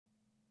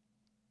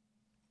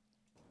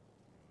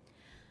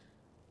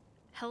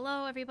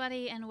Hello,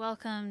 everybody, and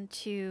welcome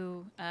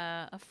to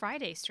a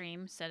Friday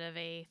stream instead of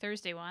a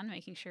Thursday one,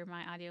 making sure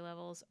my audio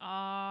levels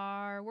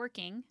are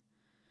working.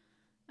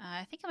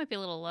 I think I might be a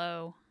little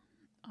low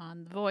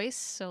on the voice,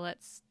 so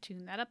let's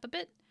tune that up a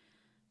bit.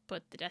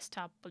 Put the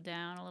desktop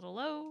down a little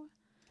low.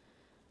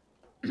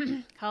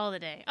 Call it a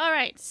day. All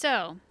right,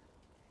 so...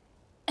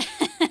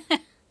 Oh,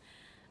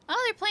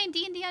 they're playing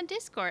D&D on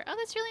Discord. Oh,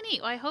 that's really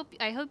neat. Well,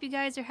 I hope you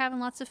guys are having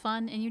lots of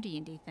fun in your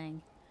D&D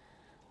thing.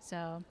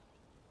 So...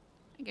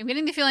 I'm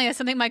getting the feeling that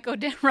something might go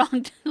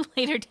wrong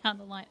later down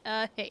the line.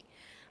 Hey.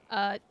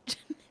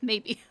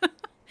 Maybe.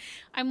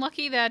 I'm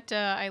lucky that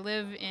I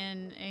live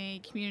in a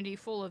community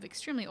full of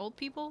extremely old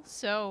people,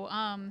 so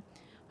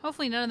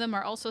hopefully none of them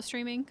are also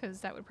streaming,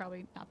 because that would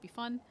probably not be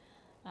fun.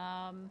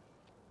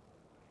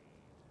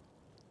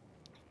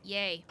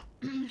 Yay.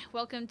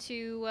 Welcome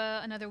to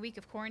another week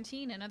of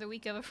quarantine, another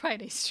week of a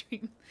Friday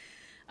stream.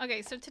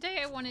 Okay, so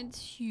today I wanted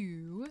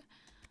to...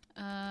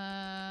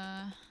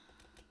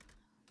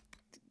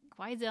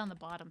 why is it on the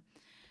bottom?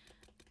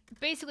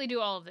 Basically do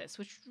all of this,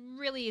 which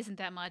really isn't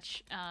that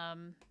much.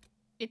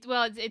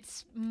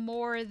 It's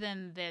more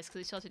than this, because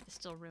we still have to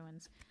distill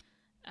ruins.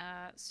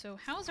 So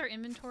how's our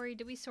inventory?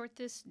 Did we sort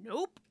this?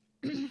 Nope.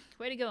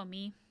 Way to go,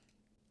 me.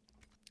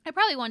 I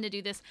probably wanted to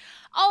do this.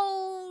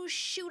 Oh,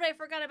 shoot, I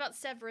forgot about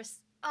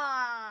Severus.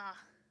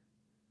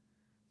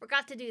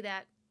 Forgot to do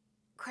that.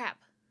 Crap.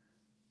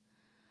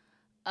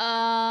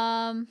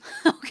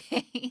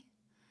 Okay.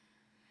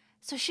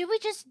 So should we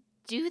just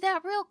do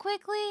that real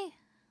quickly?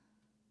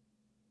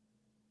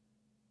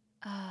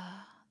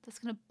 That's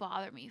gonna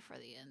bother me for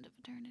the end of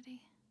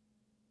eternity.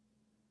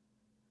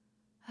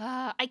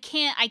 I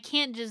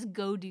can't just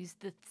go do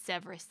the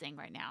Severus thing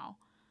right now.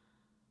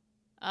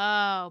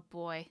 Oh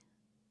boy.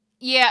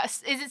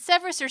 Yes, is it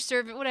Severus or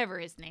Servant? Whatever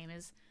his name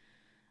is.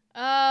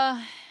 Yeah,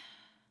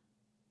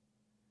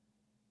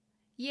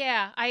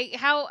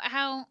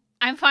 how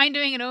I'm fine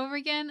doing it over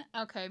again?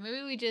 Okay,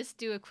 maybe we just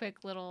do a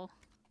quick little...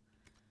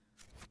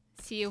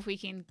 See if we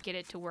can get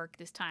it to work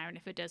this time, and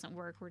if it doesn't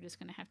work, we're just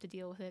gonna have to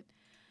deal with it.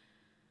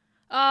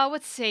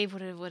 What save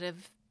would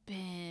have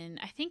been?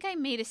 I think I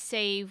made a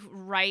save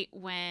right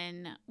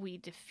when we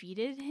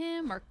defeated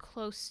him, or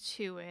close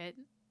to it.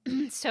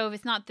 So if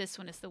it's not this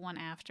one, it's the one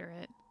after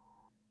it.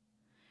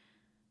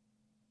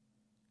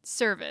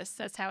 Service,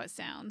 that's how it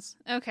sounds.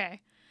 Okay.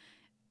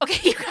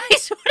 Okay, you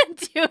guys want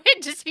to do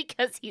it just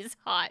because he's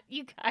hot,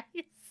 you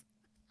guys.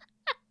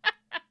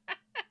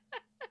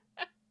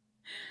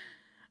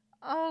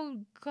 Oh,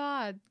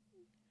 God.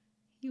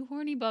 You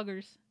horny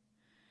buggers.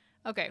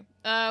 Okay,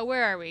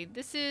 where are we?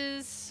 This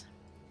is...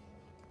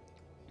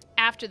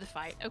 after the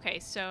fight. Okay,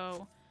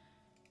 so...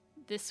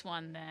 this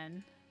one,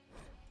 then.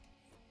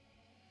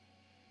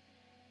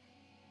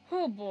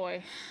 Oh,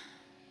 boy.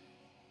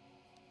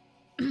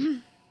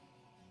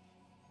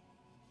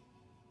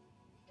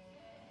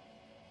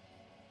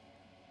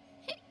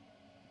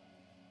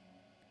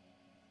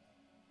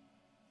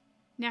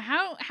 Now,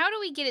 how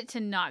do we get it to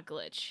not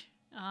glitch?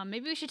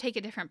 Maybe we should take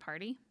a different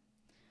party.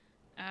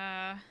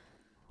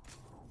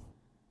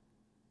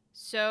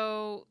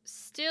 So,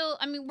 still,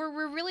 I mean,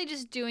 we're really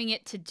just doing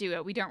it to do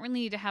it. We don't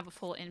really need to have a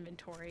full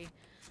inventory.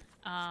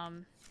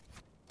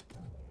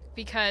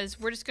 Because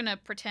we're just gonna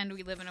pretend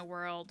we live in a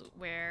world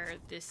where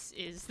this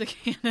is the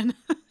canon.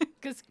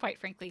 Because, quite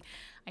frankly,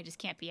 I just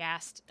can't be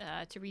asked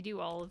to redo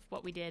all of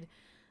what we did.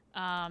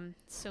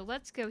 So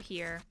let's go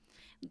here.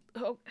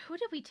 Oh, who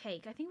did we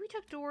take? I think we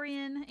took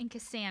Dorian and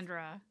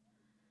Cassandra.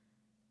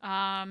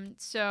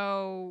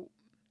 So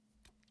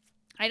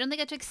I don't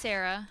think I took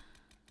Sarah.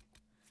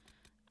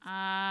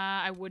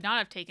 I would not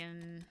have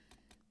taken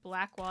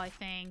Blackwall, I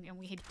think, and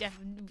we had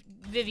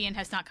Vivian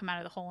has not come out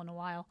of the hole in a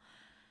while.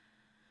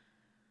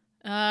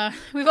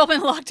 We've all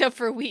been locked up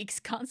for weeks.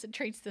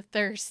 Concentrates the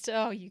thirst.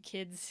 Oh, you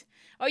kids.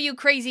 Oh, you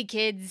crazy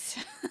kids.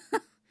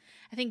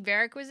 I think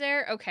Varric was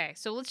there. Okay,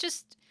 so let's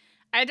just...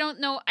 I don't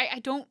know. I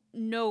don't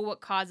know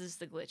what causes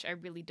the glitch. I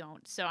really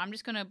don't. So I'm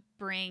just gonna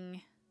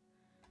bring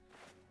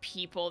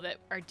people that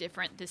are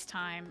different this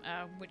time,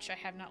 which I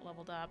have not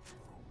leveled up.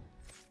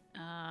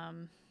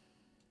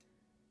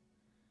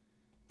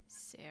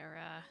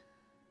 Sarah.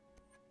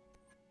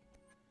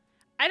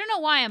 I don't know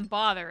why I'm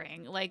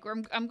bothering. Like,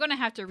 I'm gonna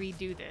have to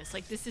redo this.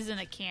 Like, this isn't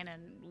a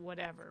canon,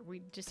 whatever.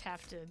 We just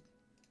have to...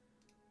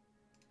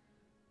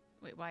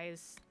 Wait, why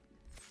is...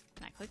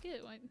 Can I click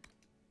it? What?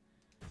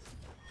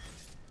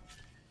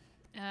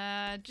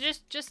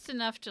 Just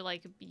enough to,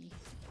 like, be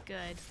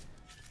good.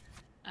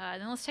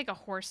 Then let's take a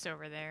horse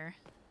over there.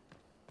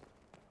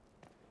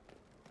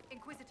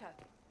 Inquisitor.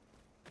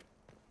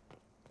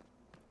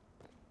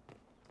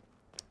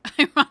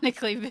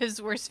 Ironically,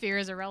 Viv's worst fear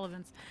is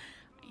irrelevance.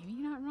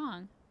 You're not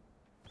wrong.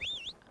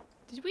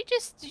 Did you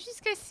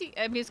guys see?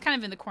 I mean, it's kind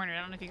of in the corner.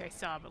 I don't know if you guys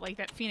saw, but like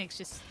that Phoenix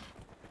just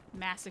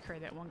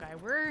massacred that one guy.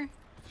 We're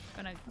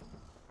gonna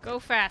go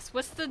fast.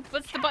 What's the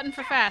button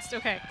for fast?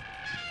 Okay.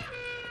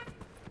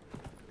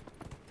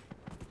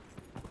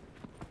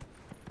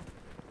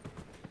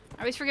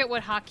 I always forget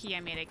what hotkey I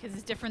made it because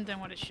it's different than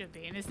what it should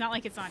be, and it's not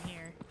like it's on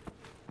here.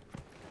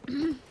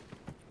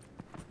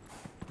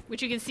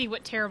 Which you can see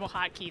what terrible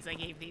hotkeys I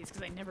gave these,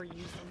 because I never use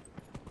them.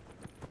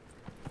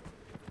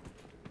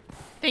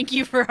 Thank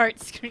you for heart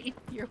screen.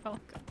 You're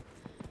welcome.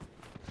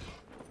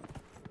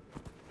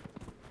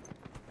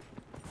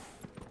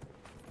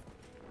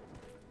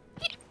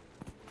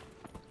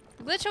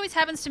 The glitch always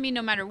happens to me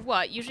no matter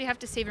what. Usually have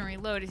to save and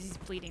reload as he's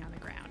bleeding on the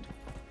ground.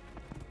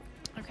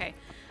 Okay,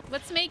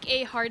 let's make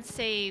a hard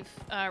save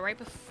right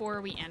before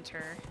we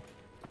enter.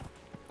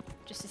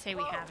 Just to say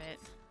we have it.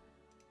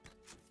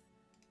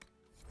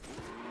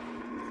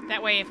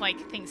 That way, if, like,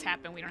 things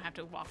happen, we don't have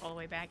to walk all the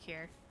way back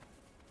here.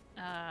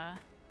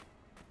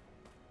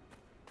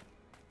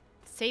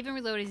 Save and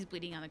reload as he's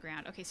bleeding on the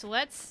ground. Okay, so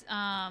let's,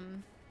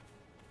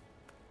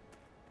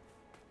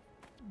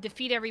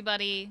 defeat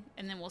everybody,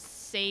 and then we'll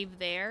save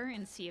there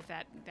and see if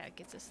that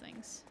gets us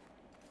things.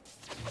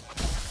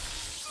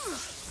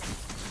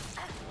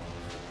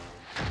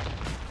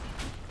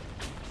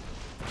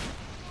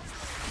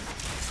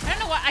 I don't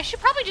know what. I should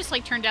probably just,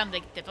 like, turn down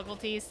the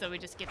difficulties so we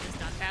just get this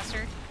done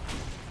faster.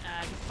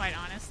 To be quite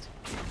honest.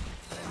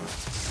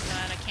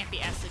 But I can't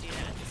be asked to do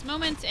that at this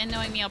moment, and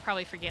knowing me, I'll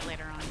probably forget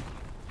later on.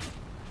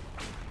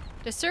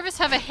 Does Service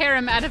have a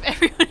harem out of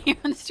everyone here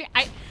on the street?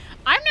 I'm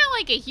not,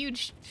 like, a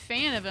huge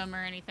fan of him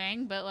or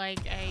anything, but, like,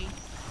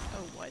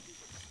 oh, what?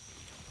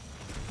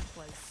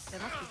 There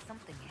must be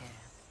something here.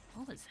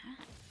 What was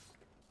that?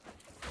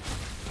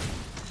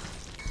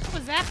 What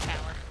was that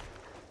power?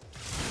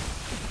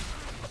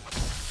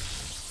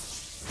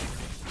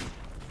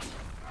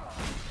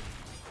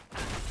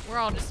 We're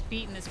all just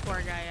beating this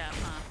poor guy up,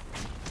 huh?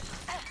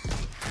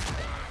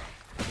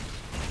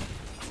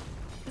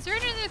 Is there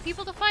any other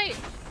people to fight?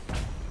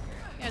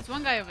 Yeah, there's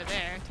one guy over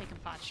there taking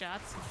pot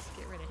shots. Let's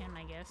get rid of him,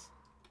 I guess.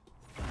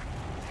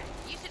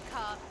 You should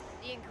call.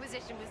 The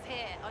Inquisition was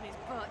here on his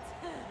butt.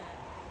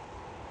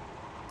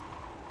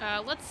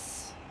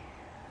 Let's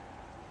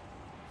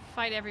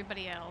fight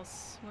everybody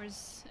else.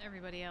 Where's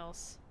everybody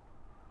else?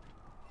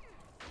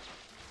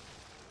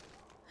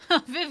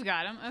 Viv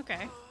got him.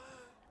 Okay.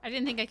 I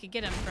didn't think I could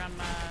get him from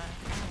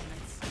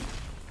elements.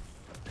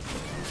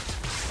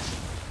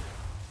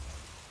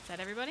 Is that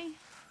everybody?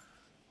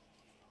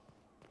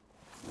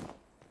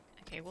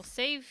 Okay, we'll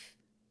save.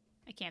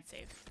 I can't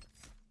save.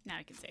 Now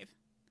I can save.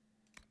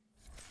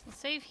 We'll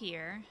save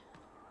here.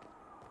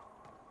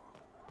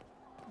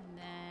 And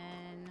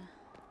then...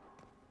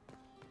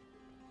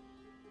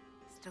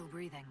 Still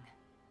breathing.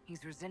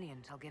 He's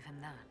resilient, I'll give him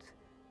that.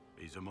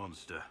 He's a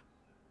monster.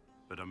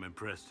 But I'm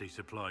impressed he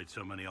supplied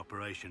so many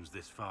operations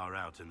this far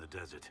out in the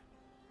desert.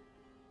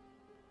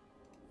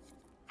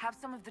 Have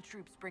some of the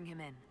troops bring him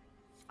in.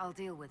 I'll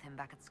deal with him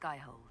back at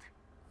Skyhold.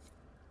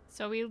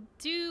 So we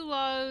do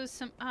lose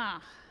some...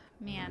 Ah,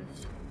 man.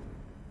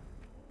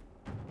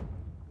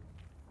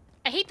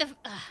 I hate the...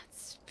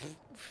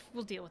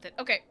 we'll deal with it.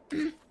 Okay.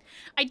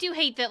 I do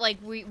hate that, like,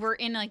 we're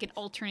in, like, an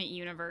alternate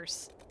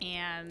universe,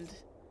 and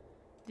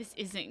this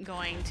isn't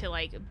going to,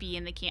 like, be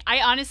in the camp.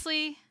 I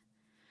honestly...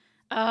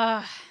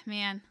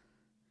 man.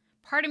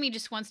 Part of me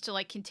just wants to,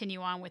 like,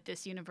 continue on with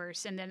this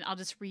universe, and then I'll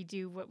just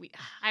redo what we...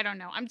 I don't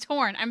know. I'm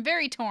torn. I'm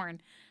very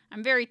torn.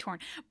 I'm very torn.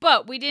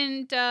 But we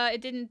didn't,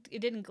 it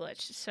didn't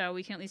glitch, so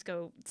we can at least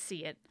go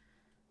see it.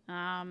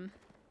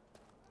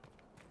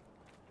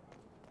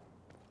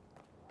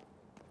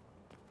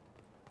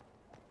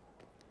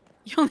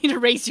 You'll need to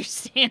raise your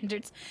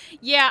standards.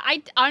 Yeah,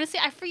 honestly,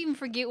 I even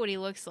forget what he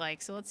looks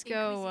like, so let's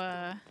go,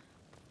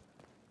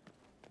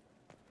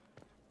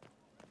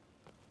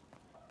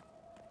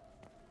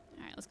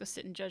 Alright, let's go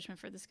sit in judgment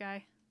for this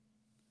guy.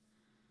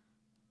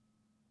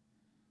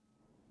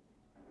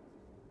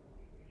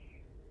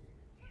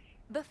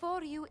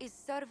 Before you is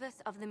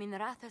Service of the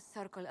Minrathous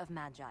Circle of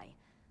Magi.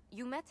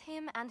 You met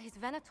him and his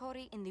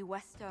Venatori in the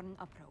western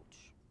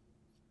approach.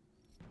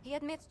 He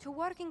admits to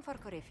working for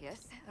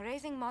Corypheus,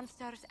 raising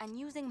monsters and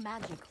using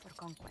magic for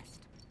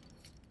conquest.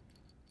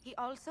 He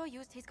also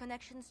used his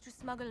connections to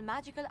smuggle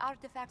magical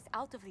artifacts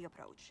out of the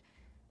approach,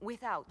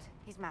 without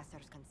his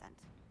master's consent.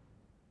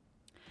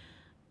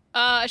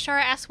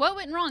 Ashara asks, what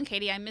went wrong,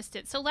 Caitie? I missed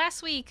it. So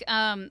last week,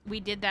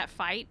 we did that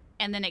fight,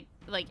 and then it,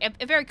 like,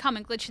 a very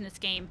common glitch in this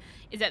game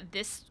is that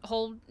this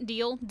whole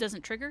deal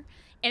doesn't trigger,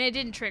 and it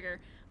didn't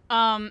trigger.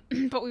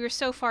 But we were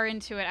so far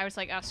into it, I was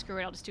like, oh, screw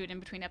it, I'll just do it in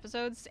between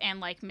episodes,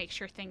 and, like, make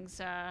sure things,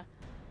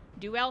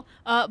 do well.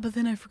 But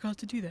then I forgot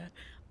to do that.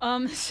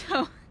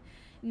 So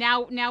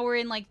now we're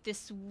in, like,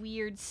 this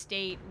weird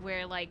state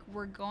where, like,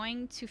 we're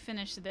going to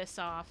finish this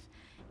off,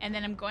 and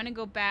then I'm going to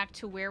go back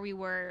to where we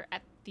were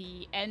at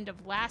the end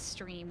of last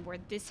stream, where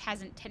this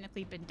hasn't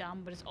technically been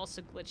done, but it's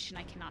also glitched and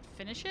I cannot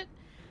finish it.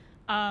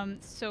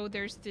 So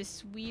there's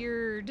this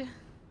weird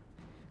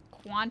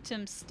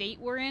quantum state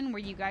we're in,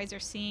 where you guys are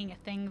seeing a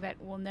thing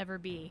that will never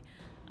be.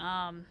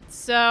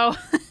 So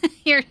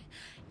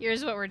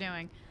here's what we're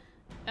doing.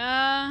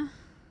 What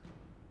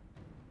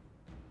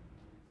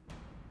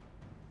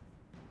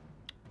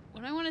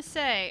do I want to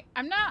say?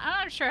 I'm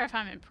not sure if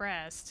I'm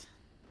impressed.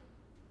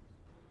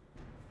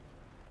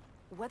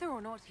 Whether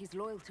or not he's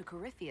loyal to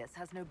Corypheus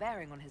has no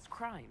bearing on his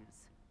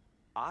crimes.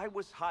 I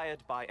was hired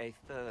by a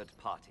third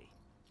party.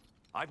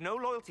 I've no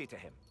loyalty to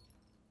him.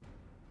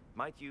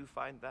 Might you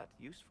find that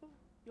useful,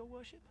 your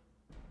worship?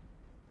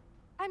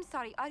 I'm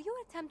sorry, are you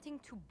attempting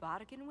to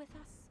bargain with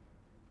us?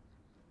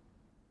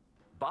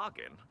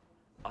 Bargain?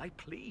 I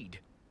plead.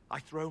 I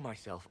throw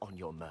myself on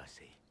your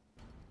mercy.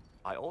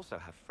 I also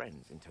have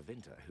friends in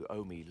Tevinter who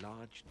owe me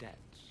large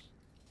debts.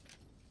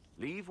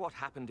 Leave what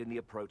happened in the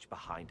approach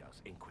behind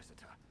us,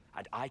 Inquisitor,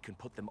 and I can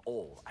put them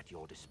all at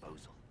your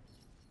disposal.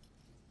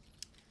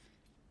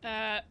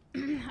 I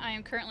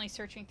am currently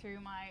searching through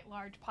my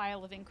large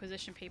pile of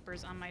Inquisition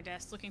papers on my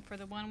desk, looking for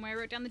the one where I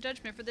wrote down the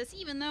judgment for this,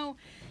 even though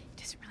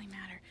it doesn't really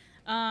matter.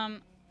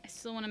 I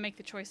still want to make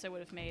the choice I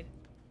would have made.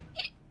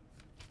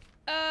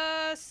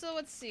 So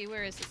let's see,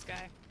 where is this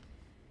guy?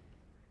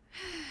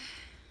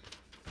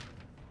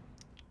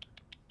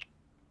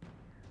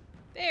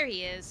 There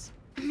he is.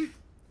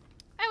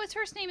 Oh, his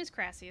first name is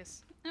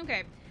Crassius.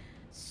 Okay,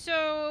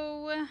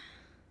 so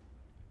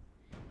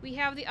we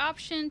have the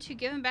option to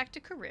give him back to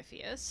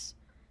Corypheus,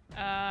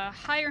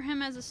 hire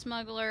him as a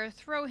smuggler,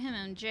 throw him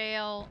in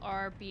jail,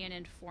 or be an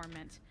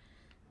informant.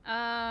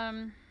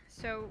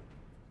 So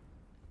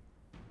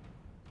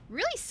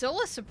really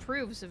Solus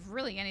approves of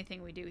really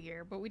anything we do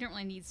here, but we don't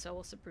really need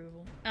Solus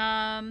approval.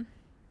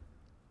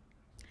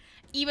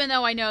 Even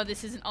though I know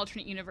this is an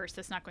alternate universe,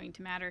 that's not going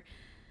to matter.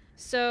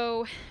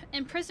 So,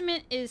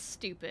 imprisonment is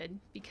stupid,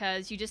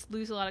 because you just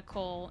lose a lot of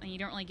coal, and you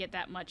don't really get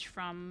that much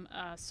from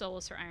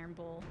Solus or Iron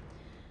Bull.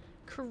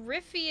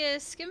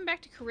 Corypheus, give him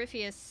back to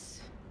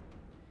Corypheus.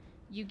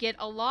 You get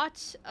a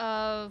lot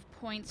of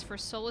points for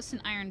Solus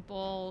and Iron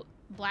Bull,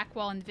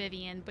 Blackwall and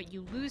Vivian, but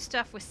you lose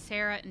stuff with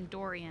Sarah and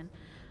Dorian.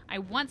 I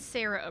want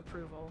Sarah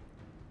approval,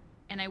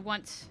 and I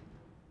want...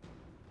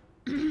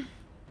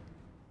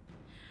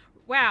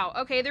 Wow,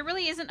 okay, there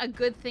really isn't a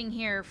good thing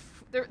here.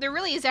 There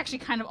really is actually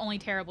kind of only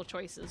terrible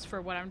choices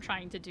for what I'm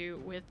trying to do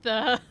with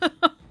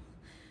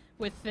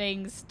with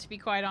things, to be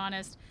quite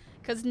honest.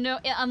 Because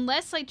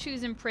unless I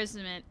choose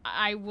imprisonment,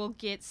 I will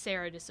get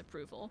Sarah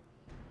disapproval.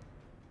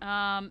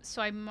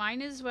 So I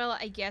might as well,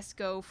 I guess,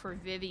 go for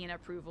Vivian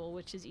approval,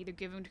 which is either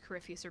give him to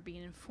Corypheus or be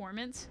an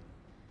informant.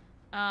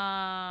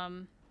 I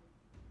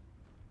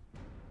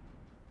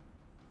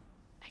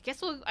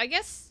guess,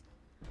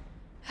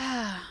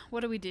 what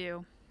do we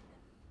do?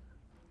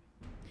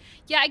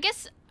 Yeah, I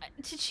guess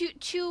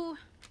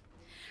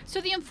so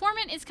the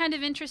informant is kind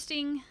of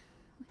interesting,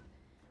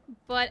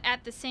 but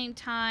at the same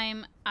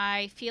time,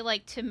 I feel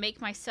like to make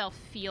myself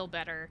feel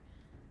better,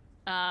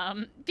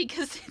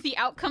 because the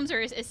outcomes are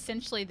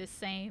essentially the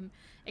same,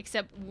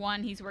 except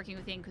one, he's working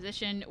with the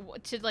Inquisition,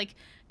 to like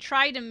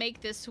try to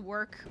make this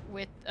work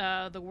with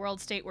the world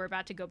state we're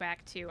about to go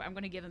back to. I'm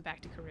going to give him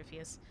back to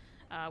Corypheus.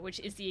 Which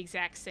is the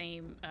exact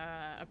same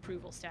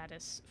approval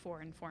status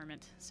for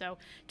informant. So,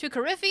 to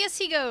Corypheus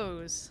he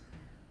goes.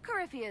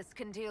 Corypheus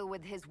can deal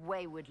with his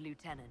wayward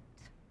lieutenant.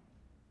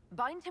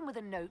 Bind him with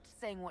a note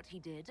saying what he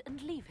did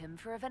and leave him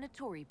for a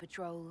Venatori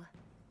patrol.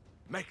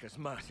 Maker's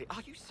mercy,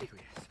 are you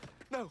serious?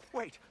 No,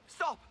 wait,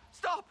 stop,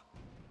 stop!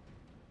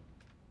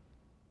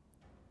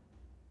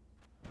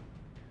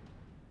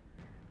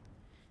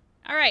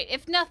 Alright,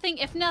 if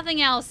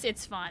nothing else,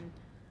 it's fun.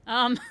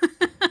 I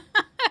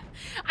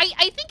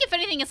think if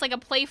anything, it's like a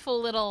playful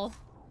little,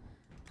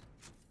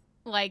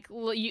 like,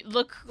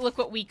 look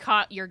what we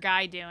caught your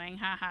guy doing.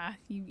 Haha,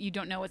 you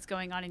don't know what's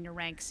going on in your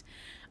ranks.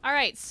 All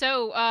right,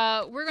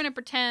 so we're going to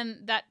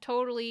pretend that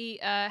totally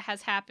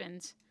has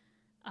happened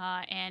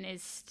and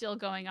is still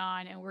going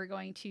on, and we're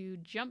going to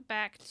jump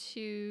back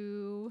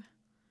to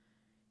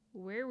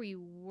where we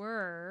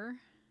were,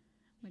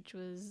 which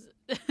was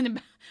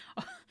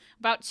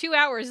about 2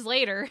 hours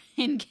later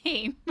in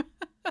game.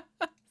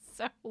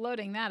 So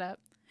loading that up.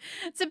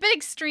 It's a bit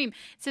extreme.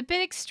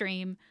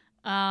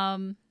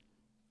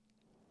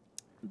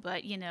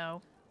 But, you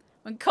know,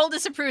 when Cole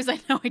disapproves, I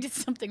know I did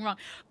something wrong.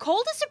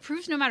 Cole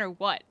disapproves no matter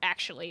what,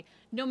 actually.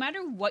 No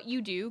matter what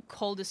you do,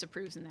 Cole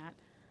disapproves in that.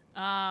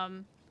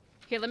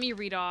 Here, let me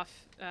read off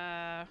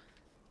the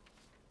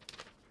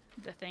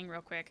thing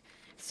real quick.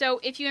 So,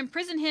 if you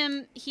imprison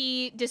him,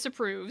 he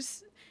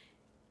disapproves.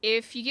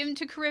 If you give him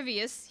to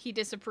Corypheus, he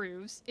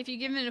disapproves. If you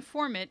give him an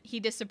informant, he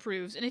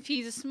disapproves. And if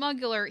he's a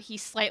smuggler, he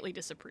slightly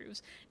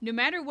disapproves. No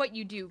matter what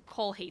you do,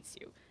 Cole hates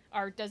you.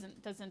 Or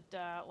doesn't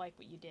like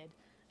what you did.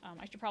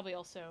 I should probably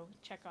also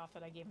check off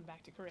that I gave him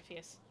back to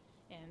Corypheus.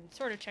 And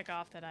sort of check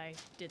off that I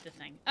did the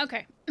thing.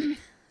 Okay.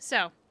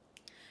 So,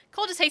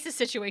 Cole just hates the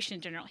situation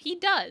in general. He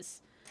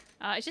does.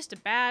 It's just a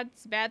bad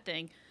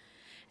thing.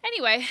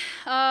 Anyway,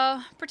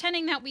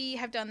 pretending that we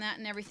have done that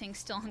and everything's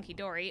still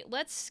hunky-dory,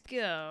 let's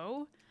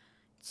go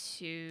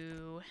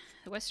to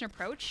the Western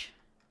Approach.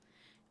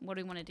 What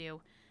do we want to do?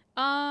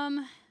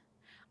 I'm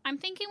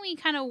thinking we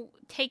kind of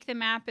take the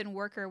map and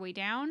work our way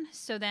down.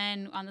 So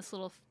then on this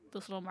little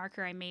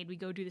marker I made, we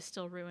go do the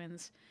Still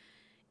Ruins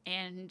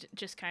and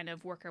just kind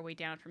of work our way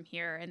down from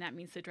here. And that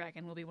means the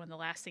dragon will be one of the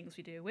last things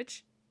we do,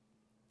 which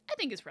I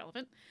think is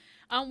relevant.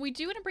 We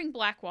do want to bring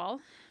Blackwall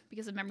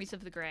because of Memories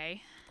of the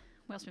Grey.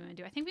 What else do we want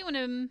to do? I think we want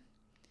to...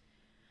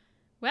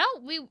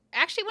 Well, we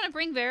actually want to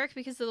bring Varric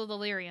because of the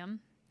Delirium.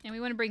 And we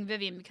want to bring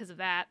Vivian because of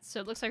that. So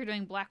it looks like we're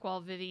doing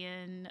Blackwall,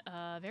 Vivian,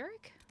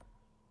 Varric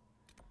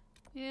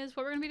is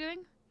what we're going to be doing.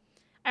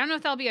 I don't know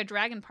if that'll be a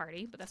dragon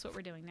party, but that's what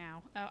we're doing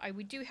now.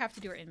 We do have to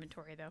do our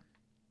inventory, though.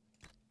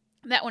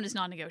 That one is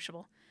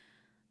non-negotiable.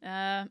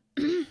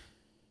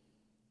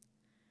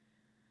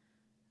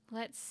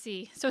 Let's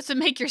see. So it's a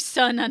make your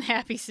son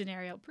unhappy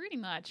scenario. Pretty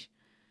much.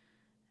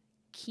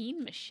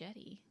 Keen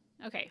machete.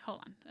 Okay,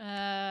 hold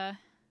on.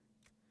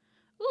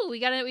 Ooh, we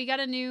got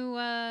a new,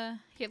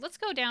 here, let's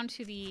go down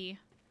to the,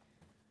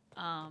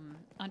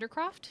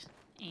 Undercroft,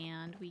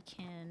 and we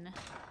can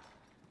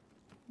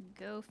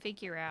go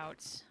figure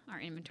out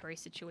our inventory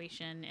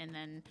situation, and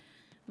then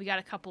we got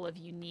a couple of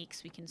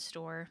uniques we can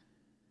store.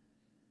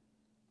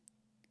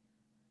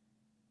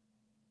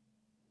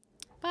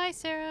 Bye,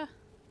 Sarah.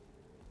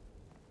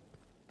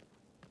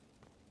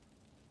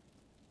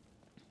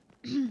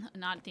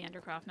 Not the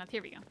Undercroft. Not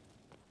here we go.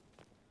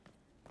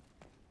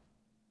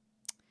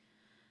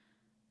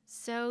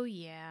 So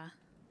yeah.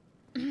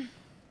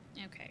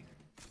 Okay.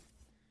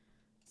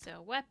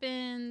 So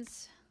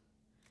weapons.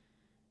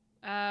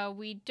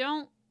 We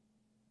don't.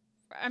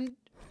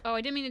 Oh,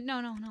 I didn't mean to.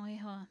 No. Wait,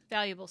 hold on.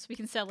 Valuables. We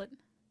can sell it.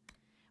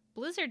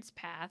 Blizzard's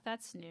Path.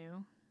 That's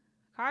new.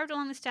 Carved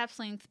along the staff's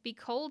length.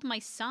 Behold, my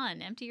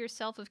son. Empty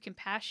yourself of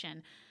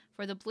compassion.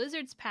 For the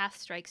blizzard's path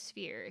strikes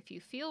fear. If you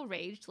feel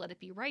raged, let it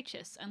be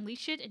righteous.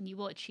 Unleash it, and you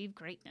will achieve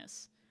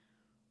greatness.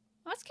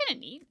 Well, that's kind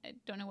of neat. I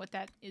don't know what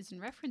that is in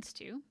reference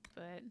to,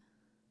 but...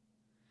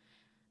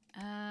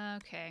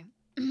 okay.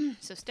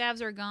 So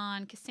staves are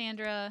gone.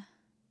 Cassandra.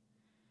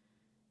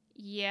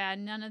 Yeah,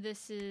 none of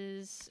this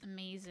is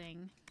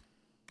amazing.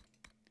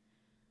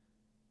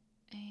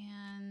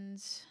 And...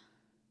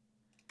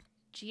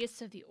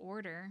 Geas of the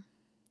Order.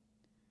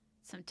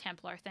 Some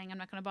Templar thing I'm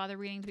not going to bother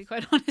reading, to be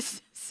quite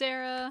honest.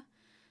 Sarah.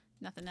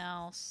 Nothing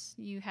else.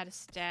 You had a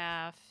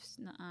staff.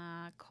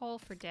 Call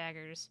for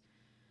daggers.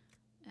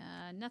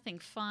 Nothing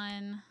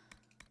fun.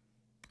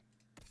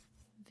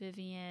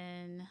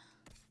 Vivian.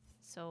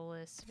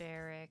 Solus.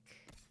 Varric.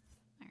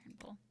 Iron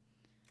Bull.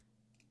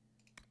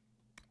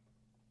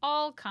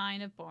 All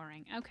kind of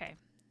boring. Okay.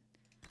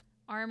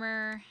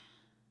 Armor.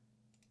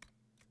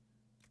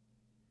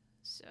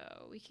 So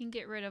we can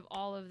get rid of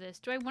all of this.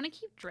 Do I want to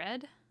keep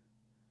Dread?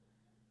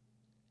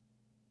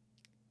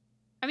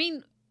 I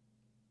mean,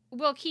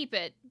 we'll keep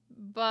it,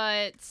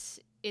 but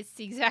it's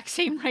the exact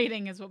same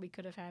rating as what we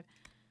could have had.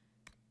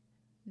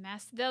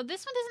 Though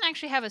this one doesn't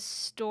actually have a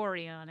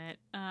story on it.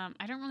 I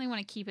don't really want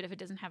to keep it if it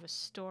doesn't have a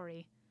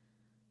story.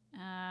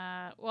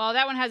 Well,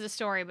 that one has a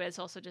story, but it's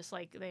also just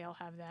like they all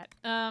have that.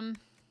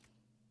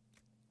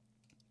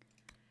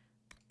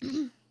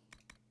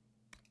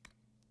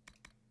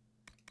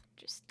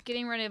 Just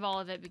getting rid of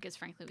all of it because,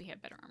 frankly, we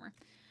have better armor.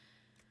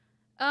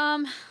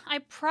 I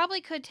probably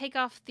could take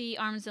off the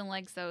arms and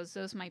legs, though.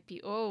 Those might be...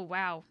 Oh,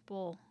 wow.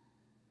 Bull.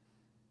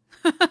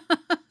 I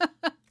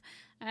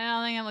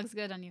don't think that looks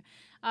good on you.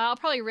 I'll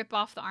probably rip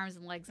off the arms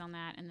and legs on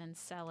that and then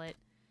sell it.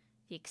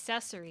 The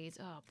accessories.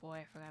 Oh, boy,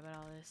 I forgot about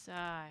all this.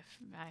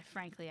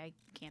 Frankly, I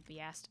can't be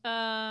asked.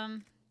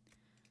 Upgrades.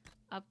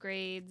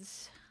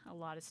 A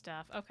lot of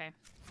stuff. Okay.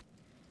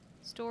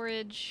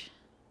 Storage.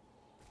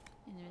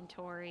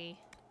 Inventory.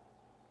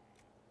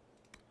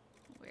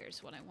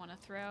 Where's what I want to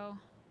throw?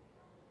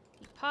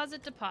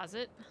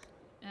 Deposit.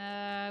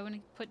 I want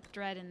to put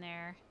Dread in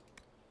there.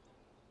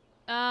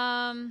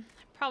 I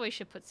probably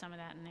should put some of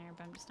that in there,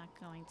 but I'm just not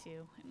going to.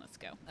 And let's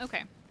go.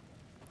 Okay.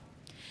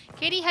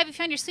 Caitie, have you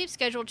found your sleep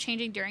schedule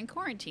changing during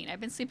quarantine?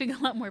 I've been sleeping a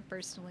lot more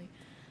personally.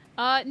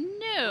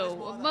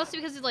 No. Mostly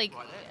because, like,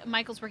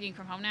 Michael's working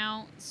from home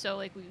now, so,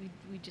 like,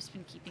 we've just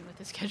been keeping with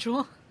the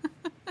schedule.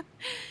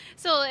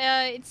 So,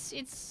 it's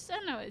I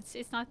don't know,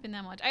 it's not been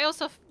that much. I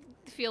also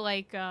feel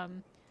like,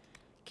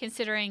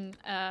 considering,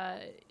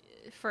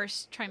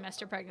 first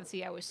trimester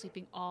pregnancy, I was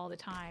sleeping all the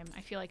time.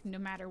 I feel like no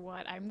matter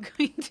what, I'm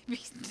going to be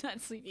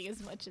not sleeping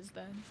as much as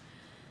then.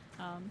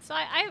 So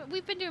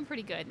we've been doing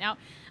pretty good. Now,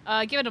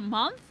 give it a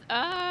month?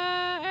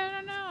 I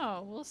don't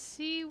know. We'll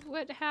see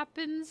what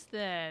happens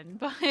then.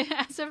 But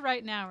as of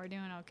right now, we're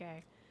doing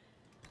okay.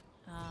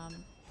 Oh,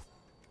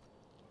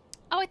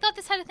 I thought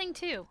this had a thing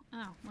too.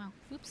 Oh, well,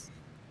 oops.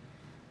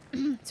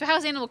 So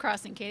how's Animal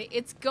Crossing, Caitie?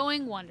 It's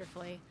going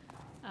wonderfully.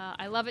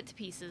 I love it to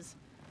pieces.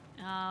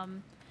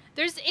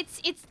 It's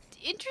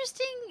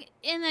interesting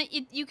in that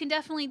you can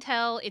definitely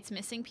tell it's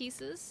missing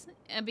pieces,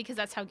 because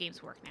that's how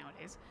games work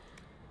nowadays.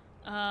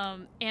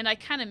 And I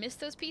kind of miss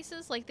those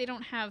pieces. Like, they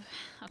don't have...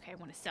 Okay, I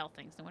want to sell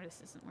things. No wonder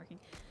this isn't working.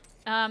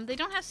 They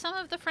don't have some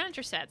of the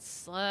furniture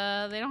sets.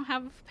 They don't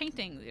have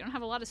painting. They don't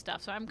have a lot of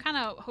stuff. So I'm kind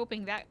of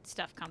hoping that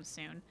stuff comes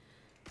soon.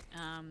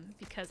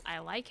 Because I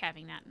like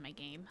having that in my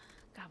game.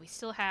 God, we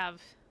still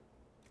have...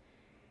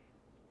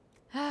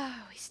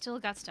 we still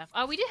got stuff.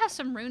 Oh, we did have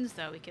some runes,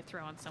 though, we could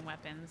throw on some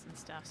weapons and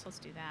stuff, so let's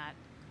do that.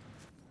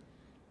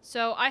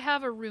 So I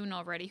have a rune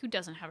already. Who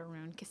doesn't have a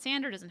rune?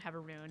 Cassandra doesn't have a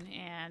rune,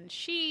 and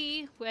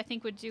she, I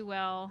think, would do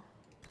well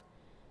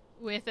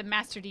with a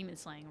Master Demon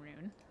Slaying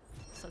rune.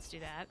 So let's do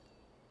that.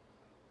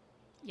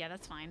 Yeah,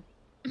 that's fine.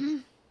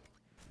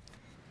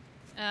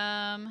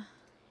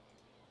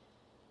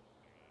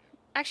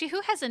 Actually,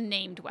 who has a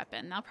named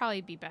weapon? That'll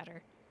probably be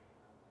better.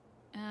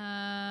 Do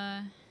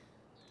I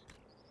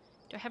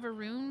have a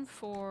rune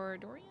for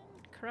Dorian?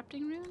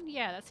 Corrupting rune?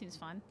 Yeah, that seems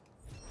fun.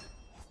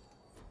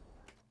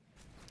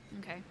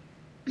 Okay.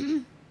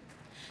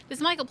 Does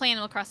Michael play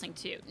Animal Crossing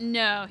too?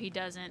 No, he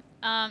doesn't.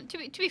 To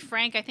be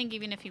frank, I think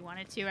even if he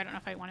wanted to, I don't know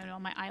if I wanted it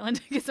on my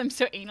island because I'm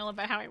so anal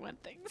about how I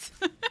want things.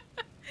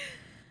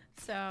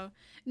 So,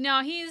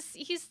 no, he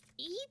doesn't,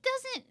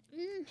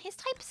 his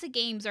types of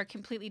games are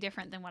completely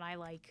different than what I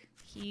like.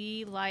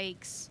 He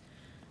likes,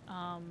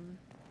 oh,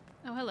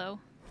 hello.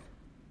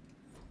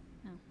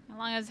 Oh,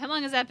 how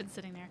long has that been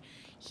sitting there?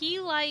 He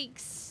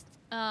likes,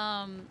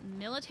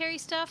 military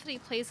stuff that he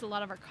plays with a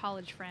lot of our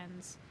college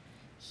friends.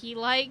 He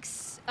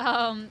likes,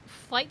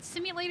 flight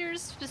simulators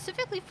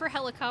specifically for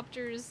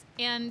helicopters,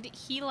 and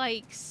he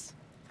likes,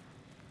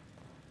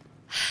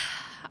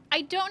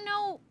 I don't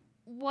know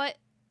what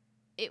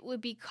it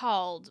would be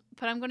called,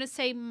 but I'm going to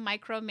say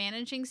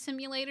micromanaging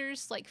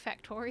simulators like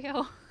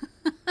Factorio.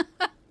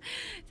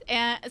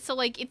 And so,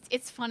 like,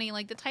 it's funny,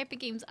 like, the type of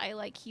games I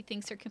like, he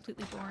thinks are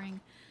completely boring,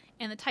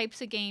 and the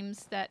types of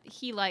games that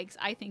he likes,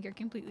 I think are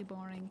completely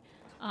boring.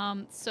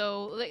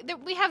 So like,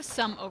 we have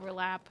some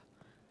overlap.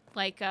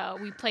 Like,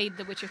 we played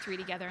The Witcher 3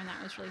 together, and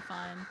that was really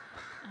fun.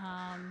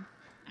 I'm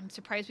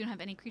surprised we don't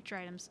have any creature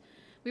items.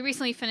 We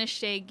recently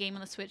finished a game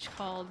on the Switch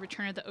called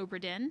Return of the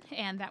Obra Dinn,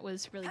 and that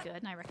was really good,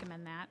 and I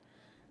recommend that.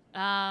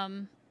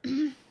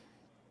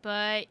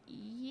 But,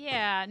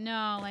 yeah,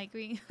 no, like,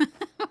 we...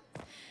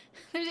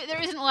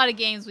 there isn't a lot of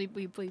games we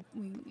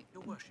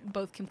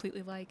both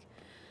completely like.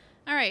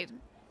 Alright.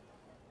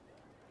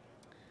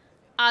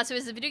 So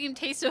is the video game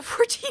taste of a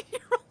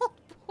 14-year-old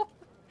boy?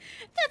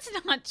 That's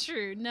not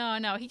true. No.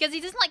 Because he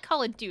doesn't like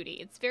Call of Duty.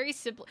 It's very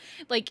simple.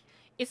 Like,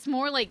 it's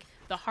more like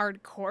the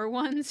hardcore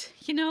ones,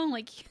 you know?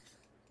 Like,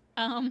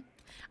 I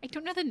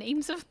don't know the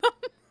names of them.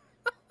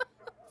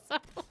 So,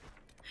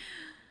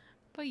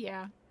 but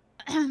yeah.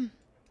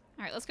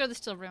 Alright, let's go to the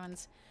Still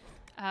Ruins.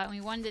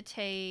 We wanted to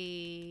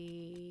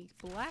take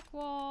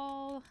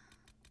Blackwall.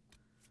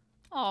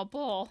 Oh,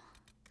 Bull.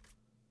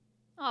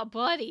 Oh,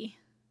 buddy.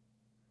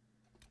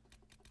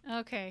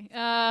 Okay.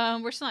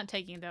 We're still not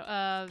taking, though.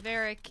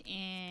 Varric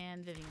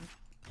and Vivian.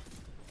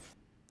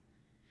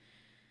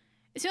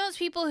 It's one of those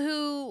people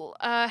who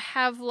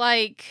have,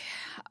 like,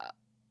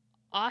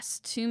 us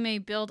to may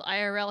build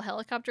IRL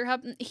helicopter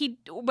hub. We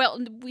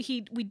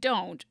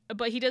don't,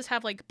 but he does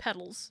have, like,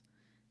 pedals.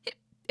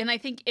 And I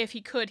think if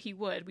he could, he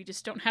would. We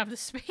just don't have the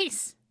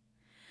space.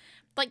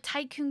 Like,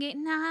 Tycoon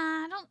game? Nah,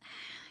 I don't...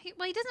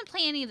 Well, he doesn't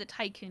play any of the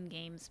Tycoon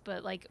games,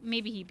 but, like,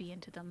 maybe he'd be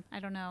into them. I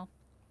don't know.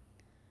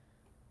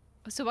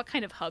 So what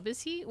kind of hub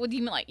is he? What do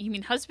you mean, like, you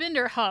mean husband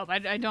or hub?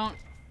 I don't...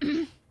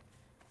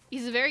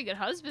 He's a very good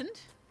husband.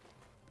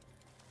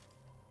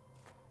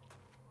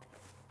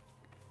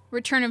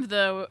 Return of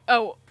the...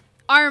 Oh,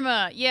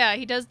 Arma! Yeah,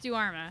 he does do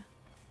Arma.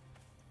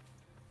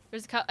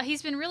 There's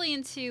he's been really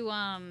into,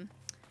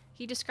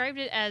 he described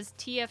it as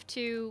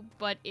TF2,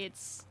 but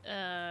it's,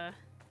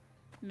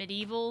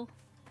 medieval.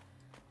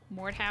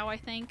 Mordhau, I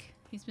think.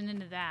 He's been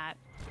into that.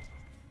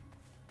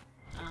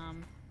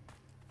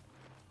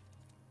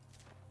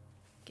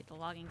 Get the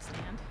logging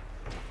stand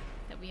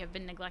that we have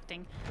been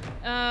neglecting.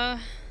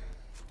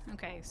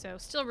 Okay, so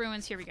Still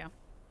Ruins, here we go.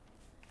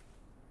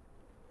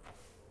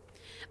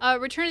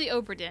 Return of the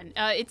Obra Dinn.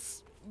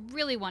 It's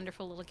really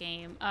wonderful little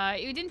game.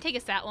 It didn't take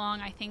us that long.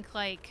 I think,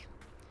 like,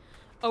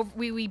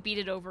 we beat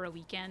it over a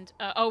weekend.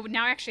 Oh,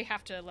 now I actually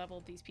have to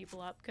level these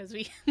people up because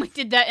we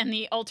did that in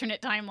the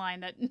alternate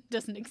timeline that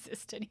doesn't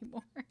exist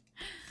anymore.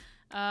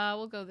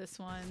 We'll go this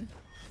one.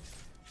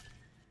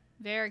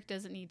 Varric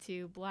doesn't need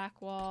to.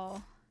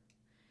 Blackwall.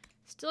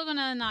 Still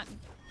gonna not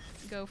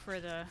go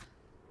for the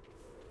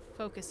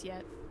focus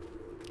yet.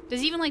 Does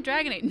he even like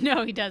Dragonite?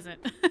 No, he doesn't.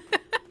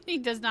 He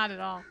does not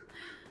at all.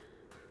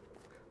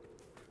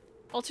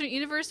 Alternate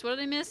universe, what did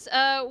I miss?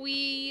 How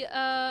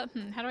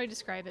do I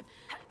describe it?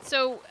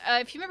 So,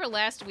 if you remember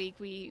last week,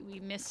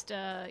 we missed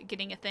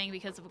getting a thing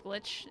because of a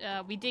glitch.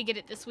 We did get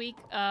it this week,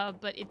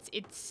 but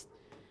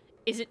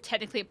is it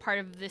technically a part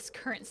of this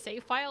current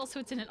save file? So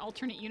it's in an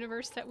alternate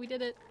universe that we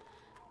did it.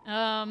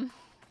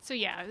 So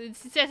yeah,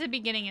 it's at the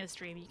beginning of the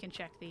stream. You can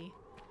check the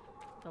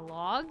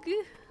log,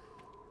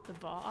 the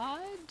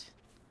VOD.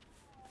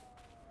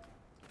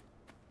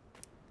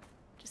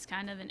 Just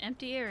kind of an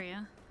empty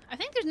area. I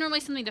think there's normally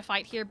something to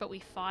fight here, but we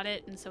fought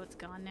it, and so it's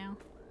gone now.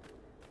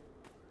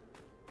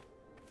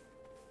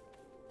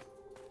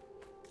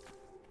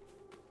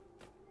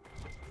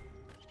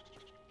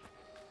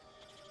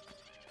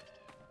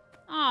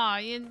 Aw,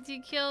 you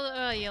killed...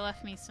 Oh, you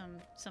left me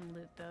some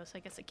loot, though, so I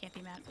guess I can't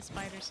be mad at the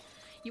spiders.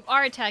 You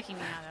are attacking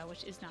me now, though,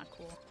 which is not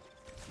cool.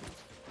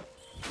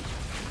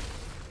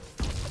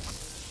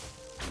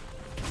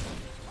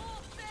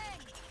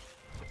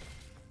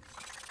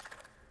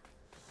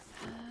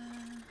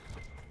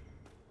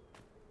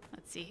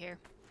 Let's see here.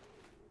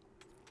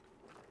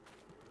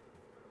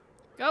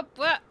 Go!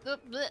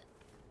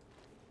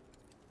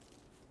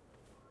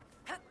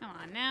 Come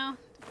on now.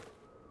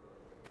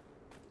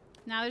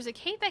 Now there's a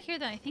cave back here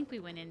that I think we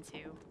went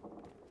into.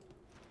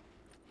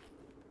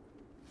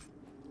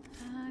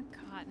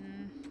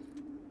 Cotton.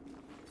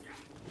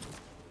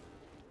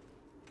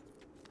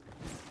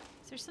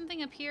 Is there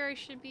something up here I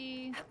should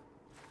be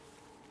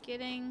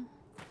getting?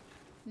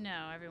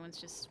 No,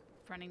 everyone's just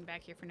running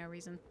back here for no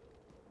reason.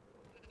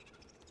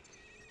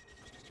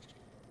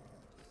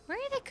 Where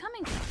are they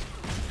coming from?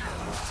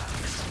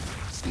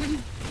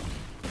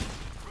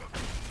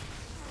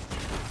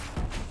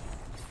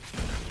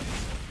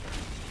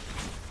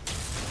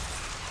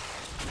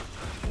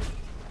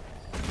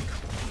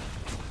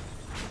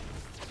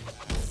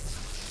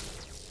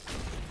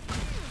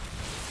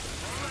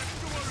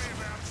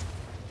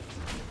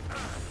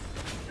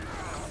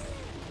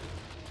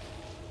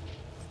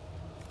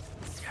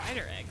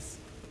 Spider eggs.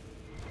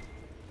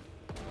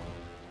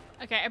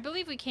 Okay, I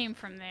believe we came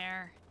from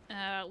there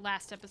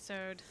last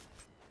episode.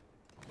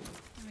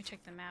 Let me check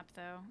the map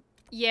though.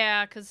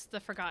 Yeah, because the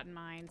Forgotten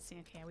Mines.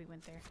 Okay, we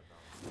went there.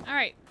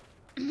 Alright.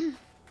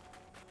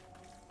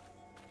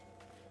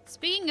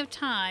 Speaking of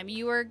time,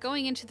 you are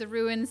going into the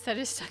ruins that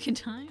is stuck in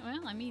time?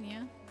 Well, I mean,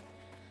 yeah.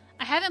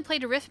 I haven't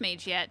played a Rift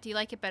Mage yet. Do you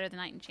like it better than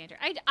Knight Enchanter?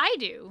 I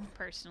do,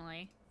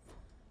 personally.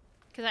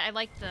 Because I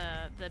like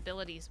the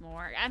abilities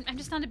more. I'm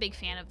just not a big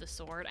fan of the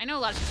sword. I know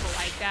a lot of people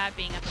like that,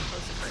 being up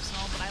close and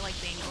personal, but I like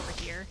being over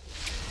here.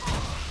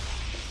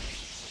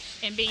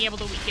 And being able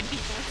to weaken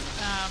people.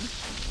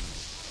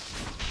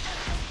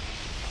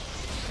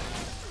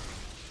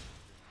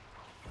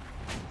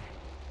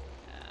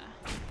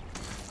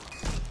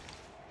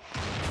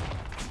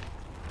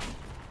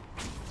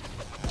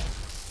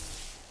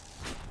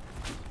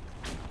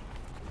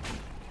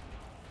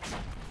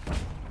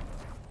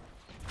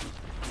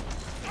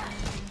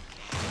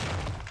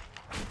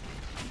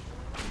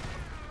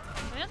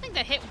 I don't think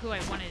that hit who I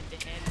wanted to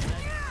hit,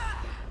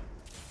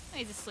 but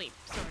he's asleep,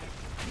 sort of.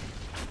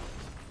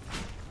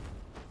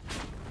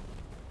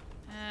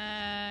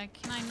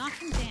 Can I knock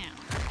him down?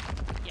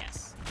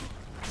 Yes.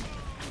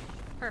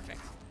 Perfect.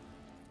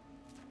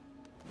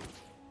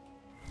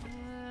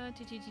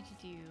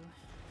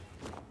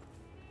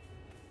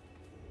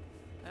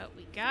 Oh,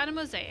 we got a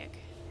mosaic.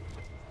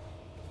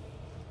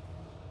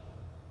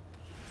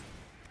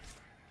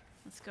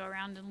 Let's go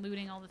around and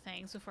looting all the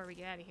things before we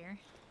get out of here.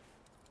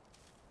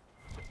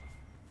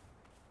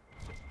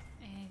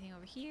 Anything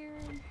over here?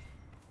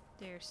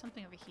 There's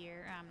something over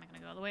here. I'm not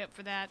gonna go all the way up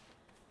for that.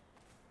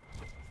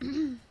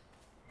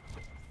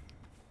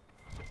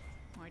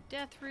 More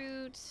death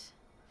root.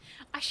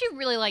 I actually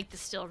really like the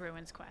Still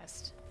Ruins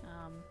quest.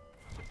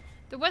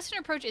 The Western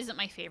Approach isn't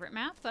my favorite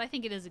map, but I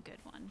think it is a good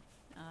one.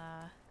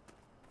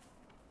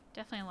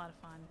 Definitely a lot of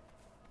fun.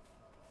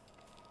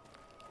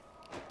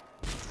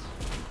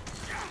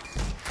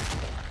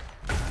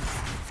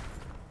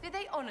 Did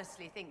they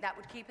honestly think that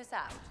would keep us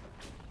out?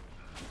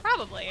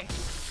 Probably.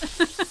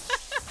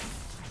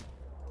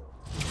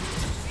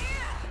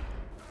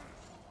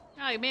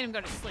 Oh, you made him go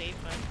to sleep,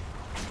 but...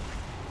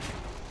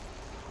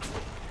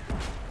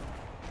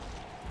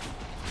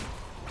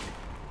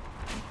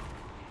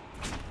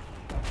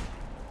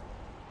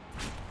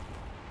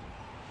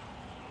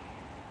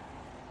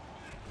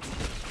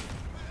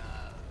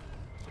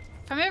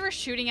 If I'm ever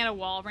shooting at a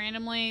wall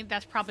randomly,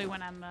 that's probably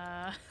when I'm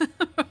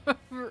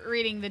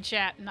reading the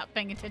chat and not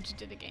paying attention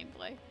to the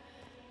gameplay.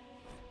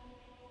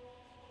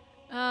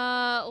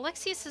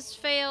 Alexius has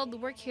failed. The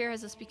work here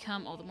has thus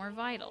become all the more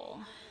vital.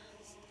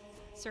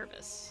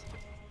 Service.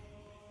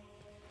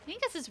 I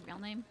think that's his real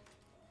name.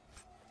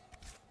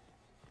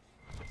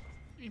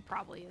 It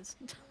probably is.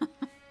 What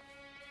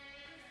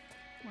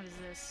is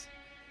this?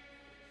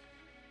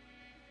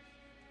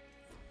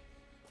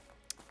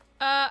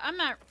 I'm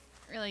not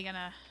really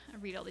gonna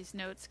read all these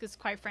notes because,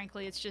 quite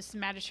frankly, it's just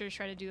magisters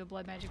try to do a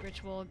blood magic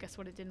ritual. Guess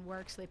what? It didn't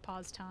work, so they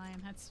paused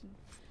time. That's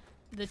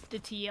the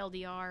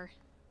TLDR.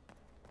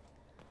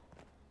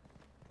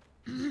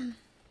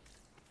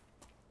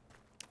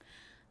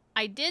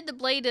 I did the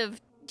Blade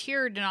of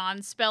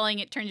Tyrdanon, spelling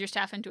it turns your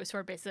staff into a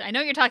sword, basically. I know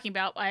what you're talking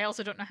about, but I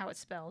also don't know how it's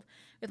spelled.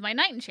 With my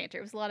Knight Enchanter,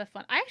 it was a lot of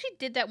fun. I actually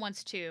did that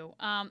once, too.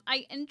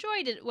 I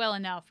enjoyed it well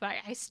enough, but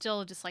I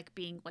still just like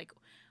being, like,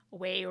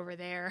 way over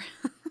there.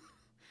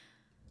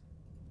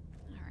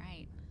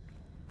 Alright.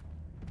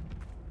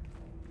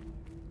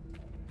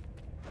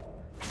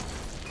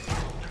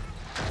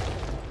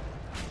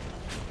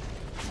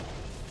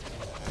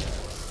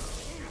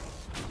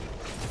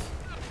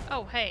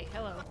 Oh, hey,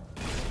 hello.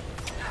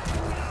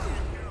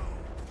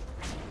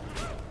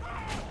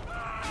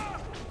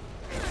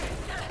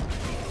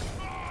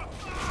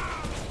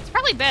 It's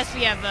probably best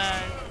we have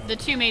the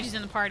two mages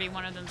in the party.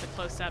 One of them's a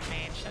close-up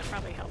mage. That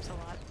probably helps a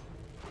lot.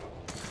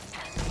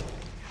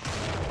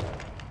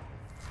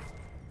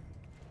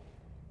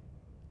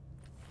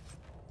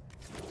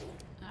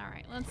 All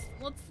right,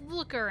 let's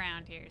look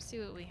around here, see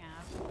what we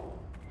have.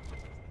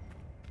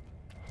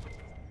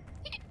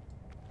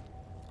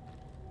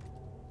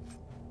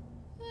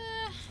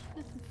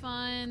 Nothing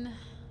fun.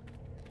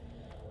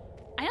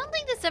 I don't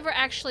think this ever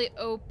actually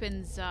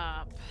opens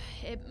up.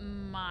 It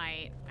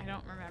might. I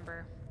don't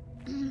remember.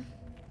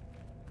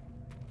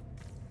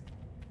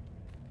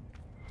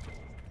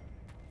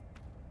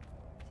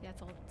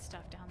 that's all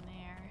stuff down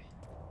there.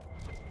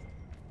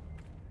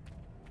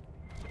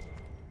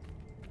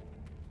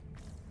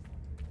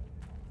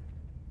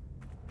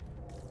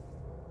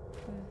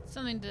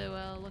 Something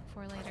to look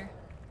for later.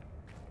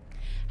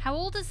 How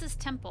old is this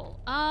temple?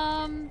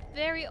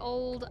 Very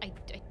old. I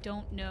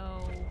don't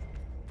know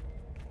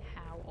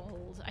how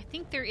old. I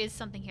think there is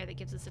something here that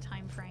gives us a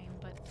time frame,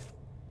 but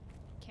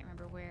can't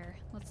remember where.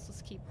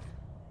 Let's keep.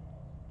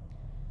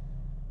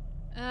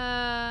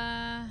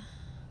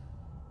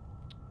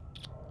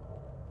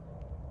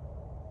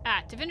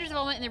 Devinder's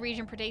involvement in the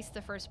region predates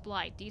the First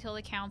Blight. Detailed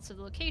accounts of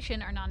the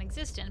location are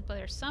non-existent, but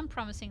there are some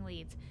promising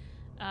leads.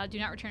 Do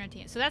not return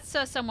empty. So that's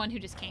someone who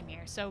just came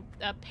here. So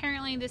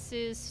apparently this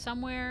is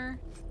somewhere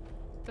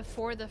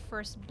before the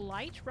First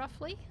Blight,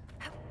 roughly.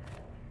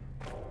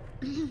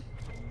 And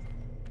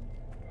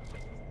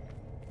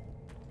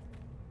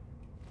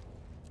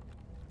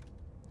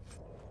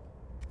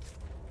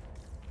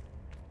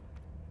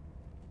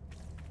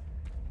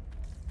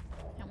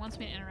wants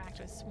me to interact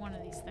with one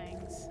of these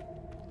things.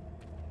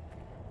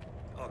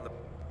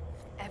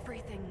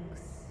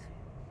 Everything's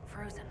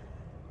frozen.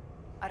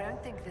 I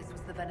don't think this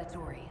was the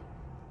Venatori.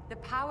 The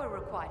power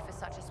required for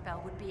such a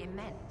spell would be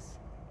immense.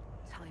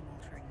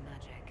 Time-altering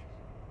magic.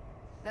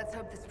 Let's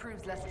hope this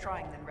proves less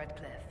trying than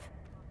Redcliffe.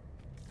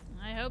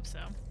 I hope so.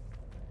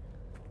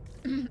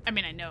 I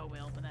mean, I know it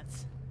will, but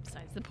that's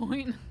besides the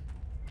point.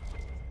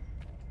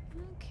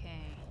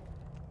 Okay.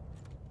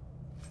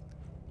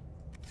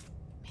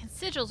 Man,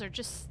 sigils are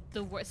just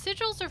the worst.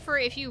 Sigils are for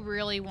if you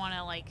really want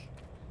to, like,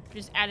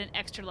 just add an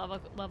extra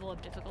level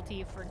of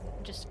difficulty for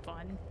just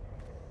fun.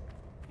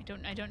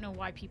 I don't know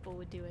why people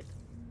would do it.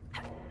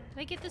 Did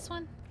I get this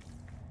one?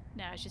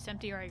 No, it's just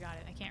empty or I got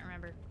it. I can't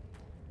remember.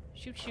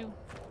 Shoot, shoot.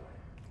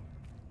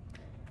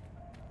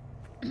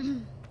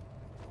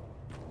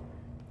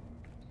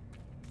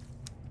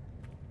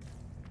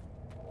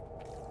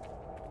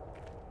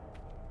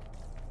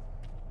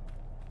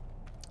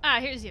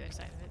 Here's the other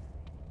side of it.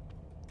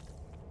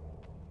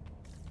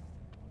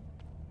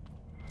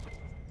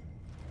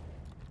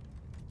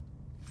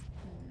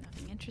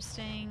 Nothing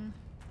interesting.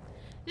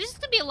 There's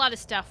just gonna be a lot of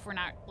stuff we're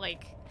not,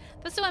 like...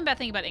 That's the one bad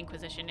thing about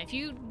Inquisition. If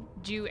you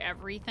do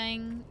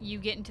everything, you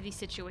get into these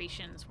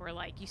situations where,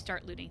 like, you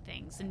start looting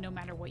things, and no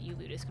matter what you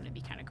loot is gonna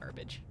be kind of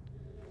garbage.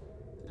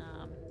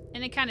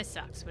 And it kind of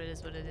sucks, but it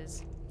is what it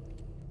is.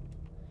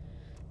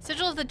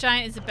 Sigil of the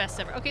Giant is the best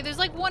ever. Okay, there's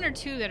like one or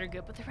two that are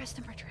good, but the rest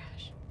of them are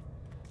trash.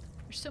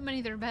 There's so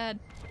many that are bad.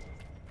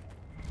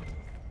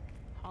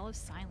 Hall of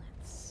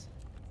Silence.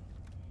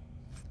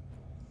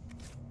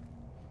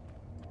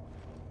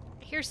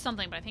 Here's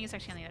something, but I think it's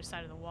actually on the other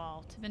side of the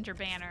wall. Tevinter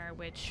Banner,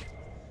 which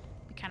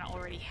we kind of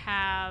already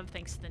have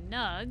thanks to the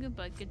Nug,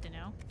 but good to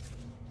know.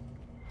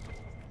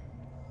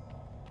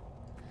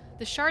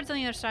 The shard's on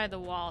the other side of the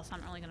wall, so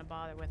I'm not really going to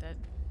bother with it.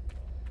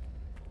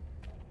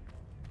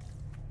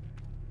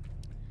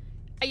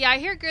 Yeah, I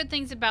hear good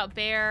things about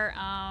Bear,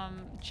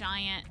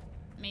 Giant,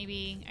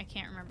 maybe. I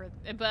can't remember.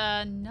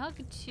 But Nug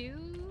 2?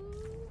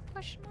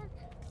 Question mark?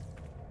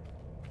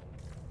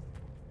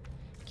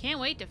 Can't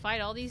wait to fight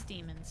all these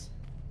demons.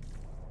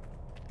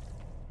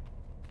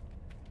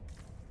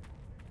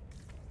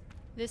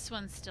 This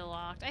one's still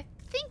locked. I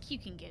think you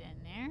can get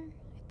in there.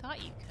 I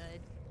thought you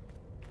could.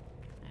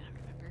 I don't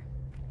remember.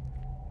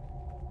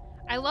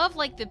 I love,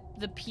 like,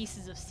 the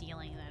pieces of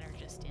ceiling that are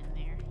just in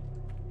there.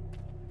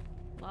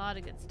 A lot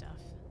of good stuff.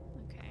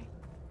 Okay.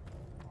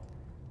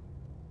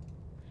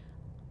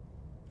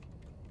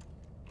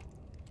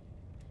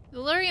 The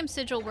Lyrium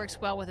Sigil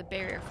works well with a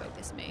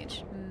barrier-focused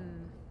mage.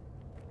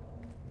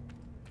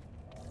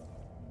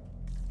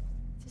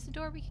 Is this a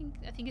door we can...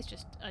 I think it's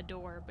just a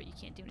door, but you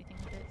can't do anything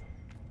with it.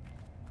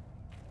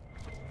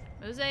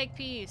 Mosaic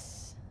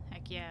piece.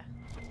 Heck yeah.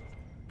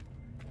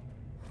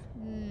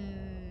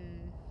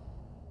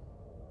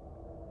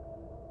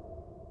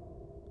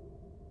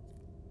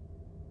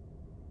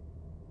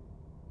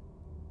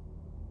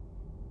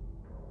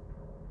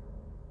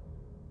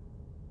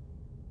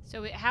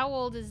 So how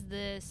old is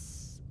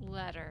this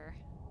letter?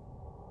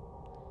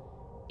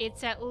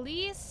 It's at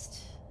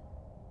least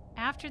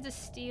after the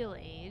Steel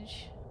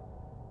Age.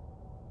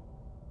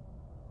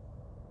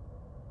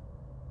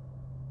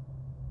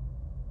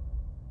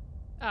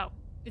 Oh,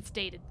 it's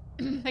dated.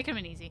 That could have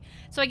been easy.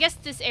 So I guess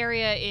this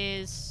area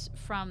is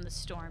from the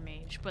Storm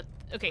Age. But,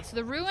 okay, so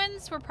the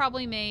ruins were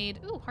probably made...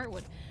 Ooh,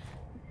 Heartwood.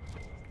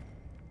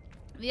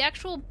 The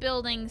actual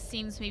building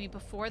seems maybe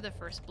before the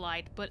First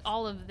Blight, but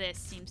all of this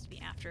seems to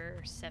be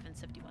after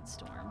 771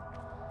 Storm.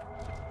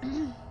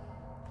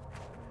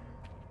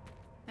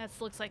 That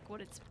looks like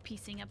what it's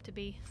piecing up to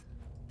be.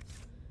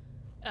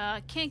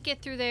 Can't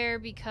get through there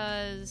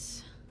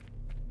because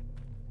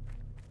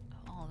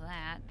of all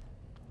that.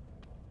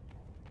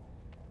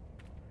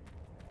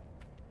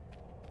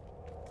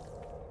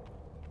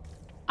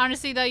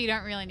 Honestly, though, you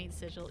don't really need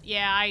sigil.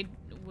 Yeah, I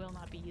will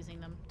not be using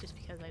them just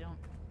because I don't.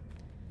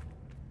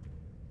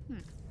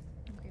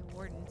 Grey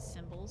Warden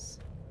symbols.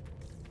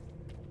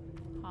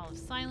 Hall of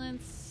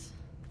Silence.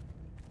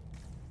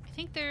 I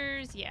think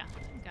there's, yeah,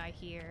 a guy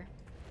here.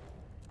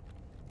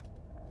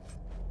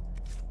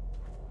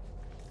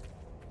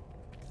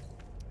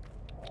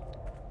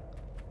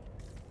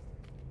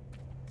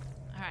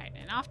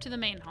 And off to the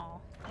main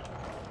hall.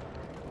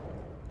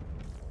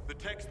 The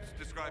texts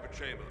describe a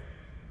chamber.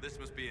 This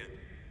must be it.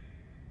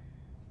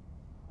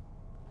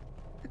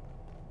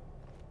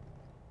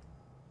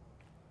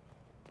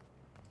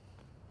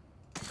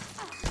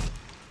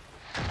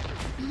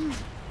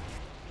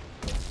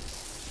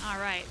 All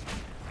right.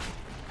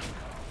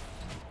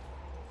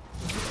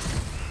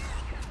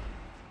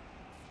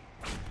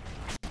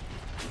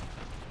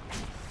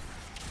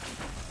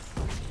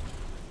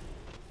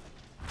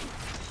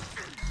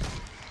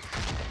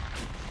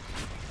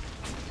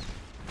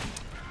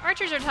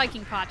 Archers are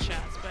taking pot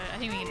shots, but I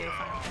think we can do a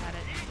fine at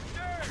it.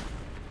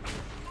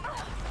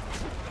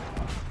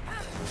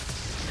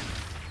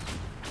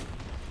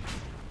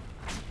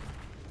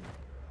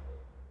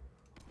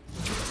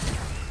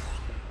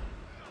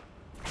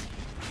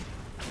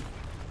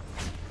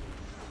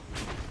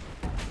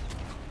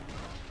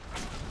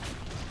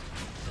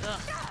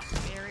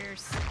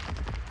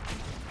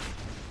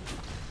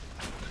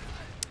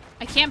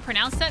 I can't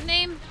pronounce that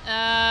name.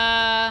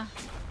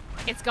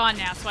 It's gone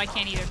now, so I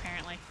can't either,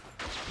 apparently.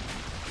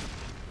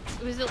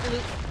 Was it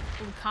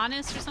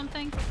Lucanus or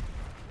something?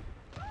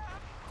 There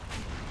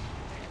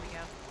we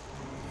go.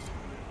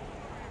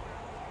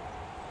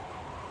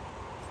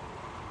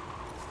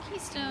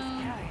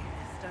 Keystone. Carrying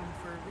this stone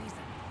for a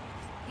reason.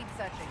 Keep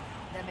searching.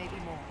 There may be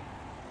more.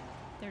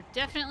 There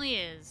definitely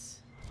is.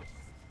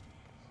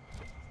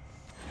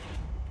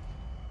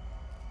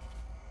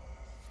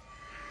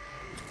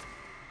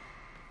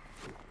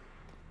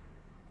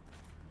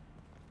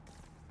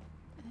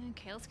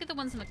 Okay, let's get the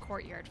ones in the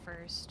courtyard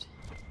first.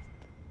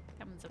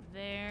 That one's up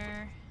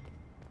there.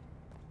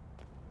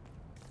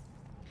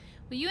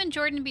 Will you and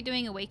Jordan be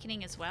doing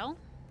Awakening as well?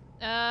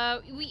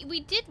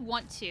 We did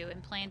want to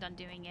and planned on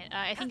doing it.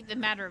 I think the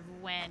matter of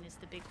when is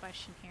the big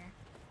question here.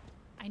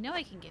 I know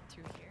I can get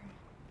through here.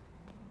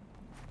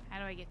 How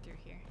do I get through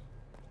here?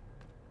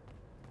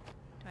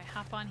 Do I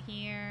hop on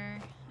here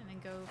and then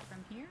go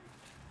from here?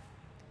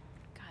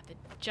 God, the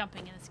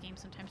jumping in this game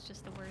is sometimes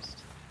just the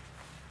worst.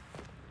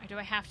 Or do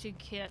I have to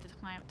get to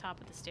climb up top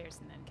of the stairs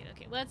and then get...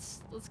 Okay,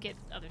 let's get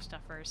other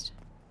stuff first.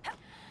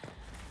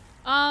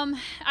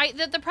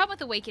 The problem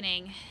with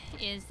Awakening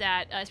is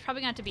that it's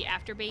probably going to have to be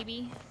after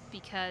Baby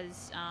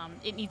because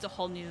it needs a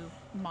whole new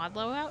mod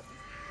loadout.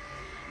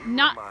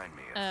 Not Remind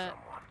me of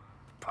someone.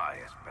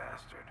 Pious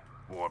bastard.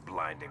 Wore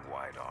blinding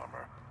white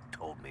armor.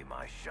 Told me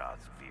my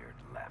shots veered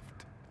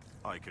left.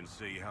 I can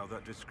see how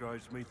that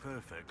describes me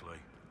perfectly.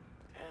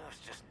 It was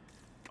just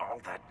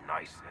all that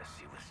niceness.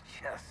 He was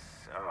just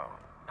so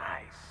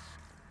nice.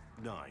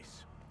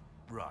 Nice.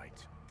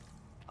 Right.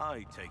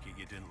 I take it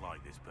you didn't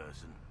like this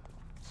person.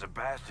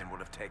 Sebastian would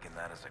have taken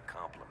that as a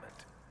compliment.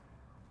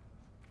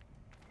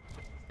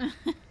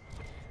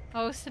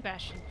 Oh,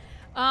 Sebastian.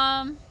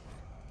 What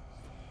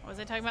was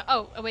I talking about?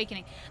 Oh,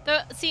 Awakening.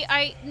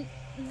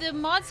 The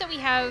mods that we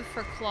have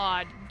for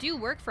Claude do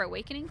work for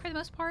Awakening for the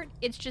most part.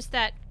 It's just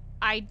that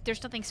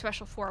there's nothing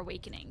special for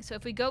Awakening. So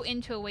if we go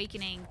into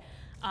Awakening,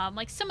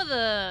 like some of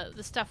the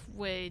stuff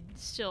would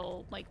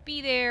still like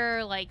be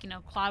there, like, you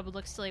know, Claude would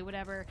look silly,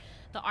 whatever.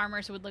 The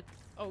armors would look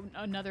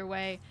another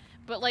way.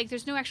 But like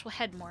there's no actual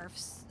head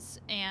morphs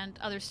and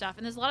other stuff.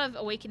 And there's a lot of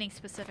Awakening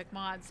specific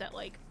mods that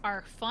like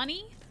are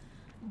funny,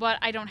 but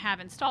I don't have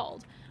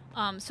installed.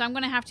 So I'm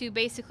going to have to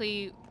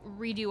basically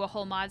redo a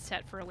whole mod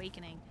set for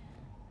Awakening.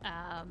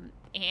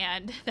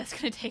 And that's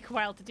going to take a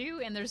while to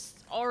do. And there's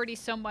already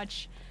so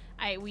much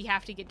we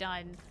have to get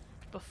done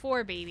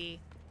before Baby.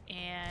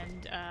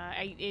 And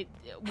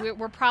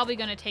we're probably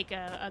going to take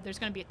there's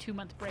going to be a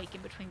 2-month break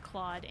in between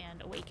Claude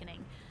and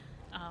Awakening.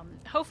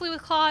 Hopefully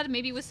with Claude,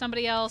 maybe with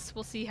somebody else.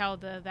 We'll see how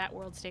that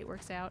world state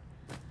works out.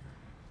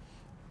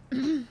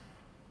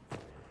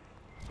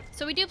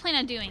 So we do plan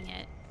on doing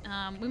it.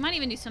 We might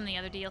even do some of the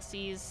other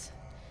DLCs.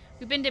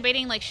 We've been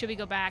debating, like, should we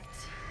go back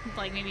to,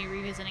 like, maybe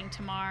revisiting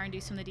Tamar and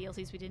do some of the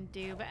DLCs we didn't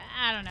do, but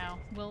I don't know.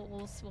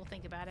 We'll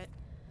think about it.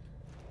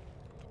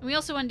 And we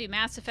also want to do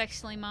Mass Effect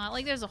Sling mod.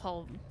 Like, there's a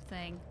whole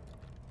thing.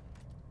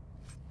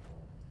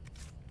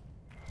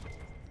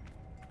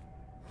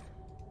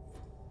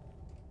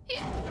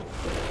 Yeah.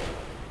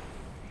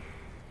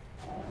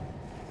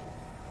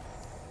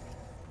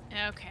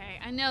 Okay,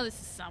 I know this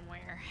is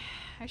somewhere.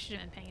 I should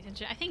have been paying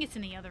attention. I think it's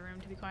in the other room,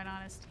 to be quite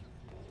honest.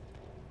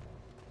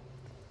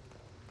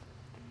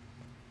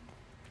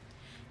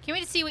 Can't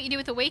wait to see what you do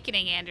with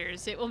Awakening,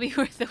 Anders. It will be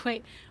worth the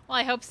wait. Well,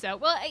 I hope so.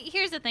 Well,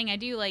 here's the thing. I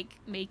do like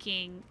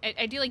making...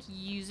 I do like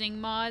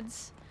using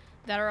mods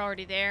that are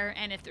already there.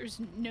 And if there's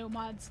no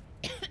mods,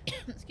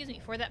 excuse me,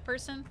 for that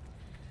person,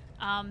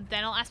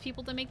 then I'll ask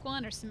people to make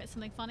one or submit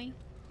something funny.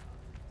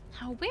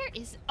 Now, where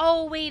is...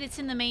 Oh, wait, it's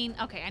in the main...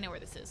 Okay, I know where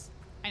this is.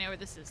 I know where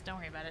this is. Don't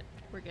worry about it.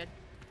 We're good.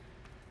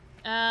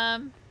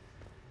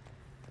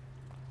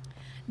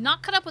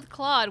 Not caught up with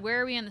Claude.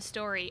 Where are we in the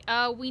story?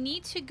 We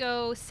need to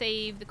go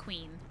save the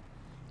queen.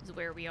 Is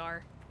where we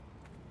are.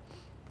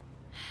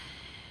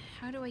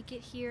 How do I get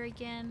here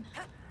again?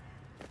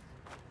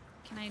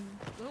 Can I...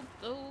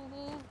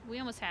 Oh, we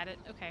almost had it.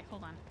 Okay,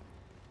 hold on.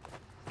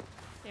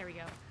 There we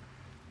go.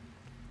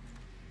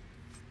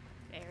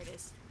 There There it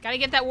is. Gotta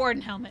get that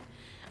warden helmet.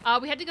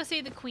 We had to go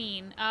save the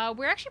queen.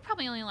 We're actually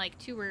probably only like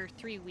 2 or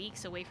 3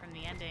 weeks away from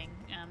the ending,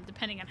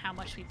 depending on how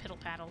much we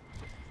piddle-paddle.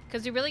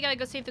 Because we really gotta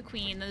go save the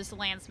queen. There's the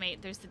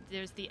landsmate.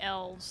 There's the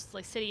elves,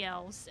 like city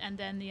elves, and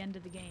then the end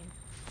of the game.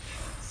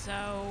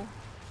 So,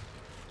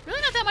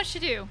 really not that much to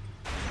do.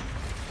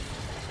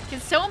 Can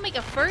someone make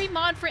a furry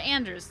mod for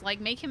Anders? Like,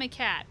 make him a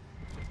cat.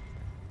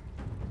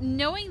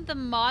 Knowing the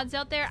mods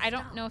out there, I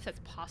don't know if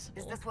that's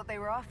possible. Is this what they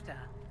were after?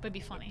 But it'd be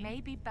funny. It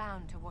may be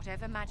bound to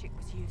whatever magic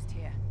was used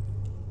here.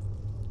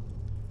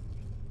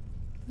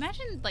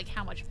 Imagine, like,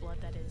 how much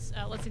blood that is.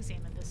 Let's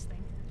examine this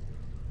thing.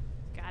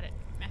 Got it.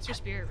 Master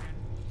Spirit Rune.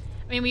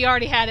 I mean, we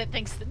already had it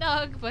thanks to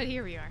Nug, but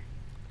here we are.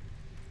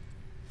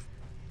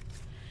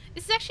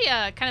 This is actually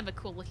a kind of a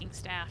cool looking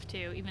staff,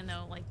 too, even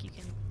though, like, you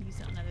can use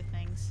it on other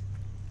things.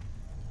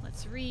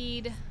 Let's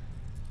read.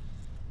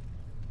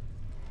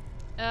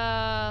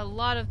 A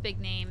lot of big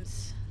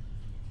names.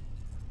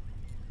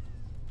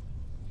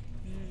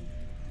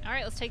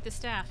 Alright, let's take the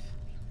staff.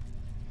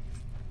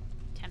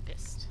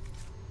 Tempest.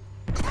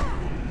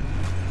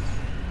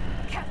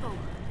 Careful!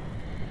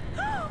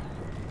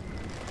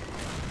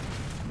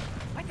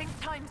 I think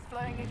time's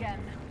flowing again.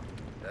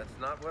 That's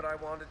not what I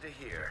wanted to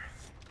hear.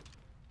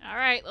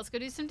 Alright, let's go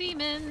do some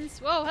demons.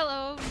 Whoa,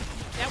 hello.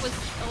 That was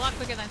a lot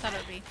quicker than I thought it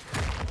would be.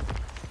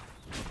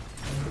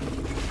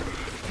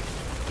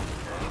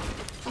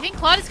 You think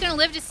Claude is going to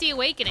live to see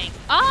Awakening?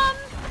 I'm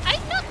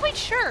not quite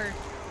sure.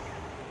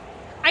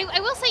 I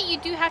will say you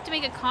do have to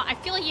make I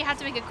feel like you have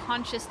to make a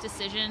conscious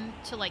decision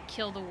to, like,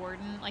 kill the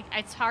warden. Like,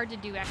 it's hard to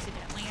do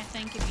accidentally, I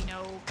think, if you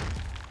know...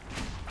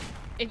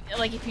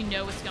 if you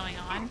know what's going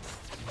on.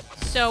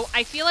 So,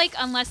 I feel like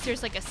unless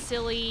there's, like, a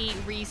silly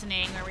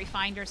reasoning where we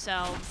find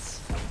ourselves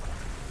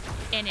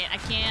in it, I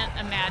can't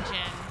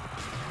imagine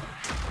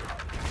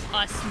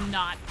us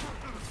not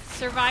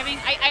surviving.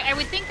 I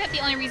would think that the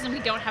only reason we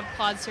don't have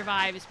Claude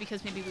survive is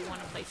because maybe we want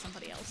to play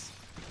somebody else.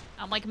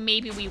 Like,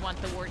 maybe we want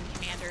the Warden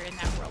Commander in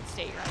that world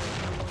state rather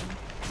than the Warden.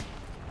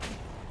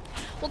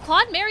 Will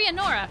Claude marry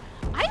Honora?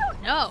 I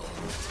don't know.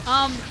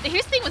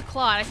 Here's the thing with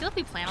Claude. I feel like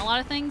we plan a lot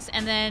of things,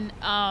 and then,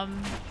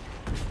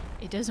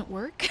 it doesn't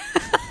work.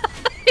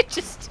 It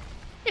just...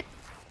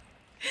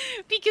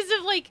 because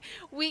of, like,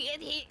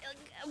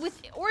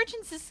 with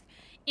Origins is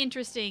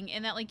interesting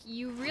in that, like,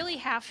 you really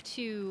have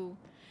to...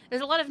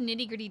 There's a lot of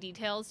nitty-gritty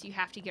details you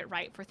have to get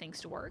right for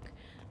things to work.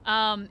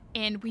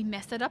 And we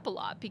mess that up a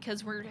lot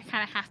because we're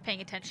kind of half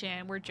paying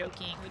attention, we're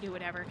joking, we do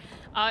whatever.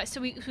 So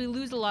we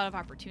lose a lot of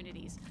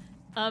opportunities.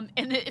 And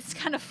it's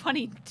kind of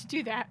funny to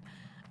do that.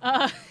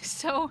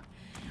 So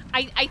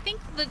I think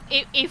that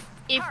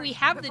if we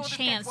have the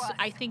chance,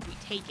 I think we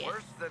take it.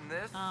 Worse than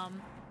this?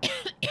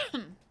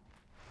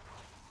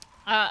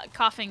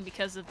 Coughing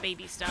because of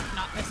baby stuff,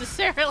 not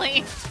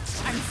necessarily.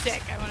 I'm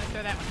sick, I want to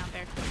throw that one out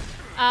there.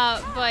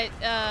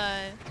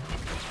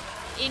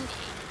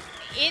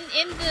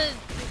 In the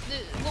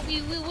what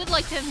we would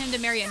like him to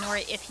marry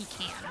Honora if he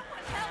can.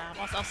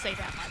 I'll say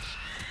that much.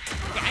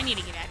 Okay, I need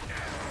to get out of here.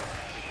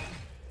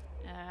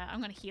 I'm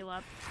gonna heal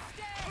up.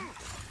 Oh,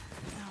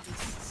 these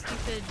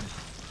stupid.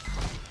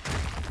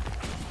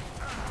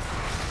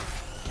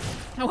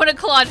 What a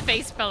Claude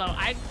face fellow.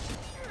 I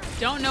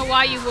don't know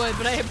why you would,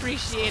 but I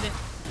appreciate it.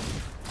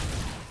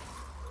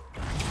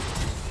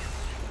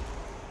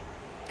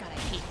 God, I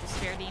hate the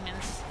spare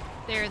demons.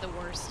 They're the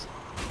worst.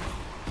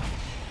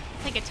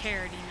 It's like a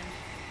terror demon.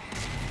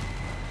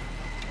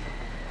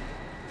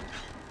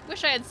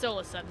 Wish I had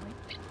Sola suddenly.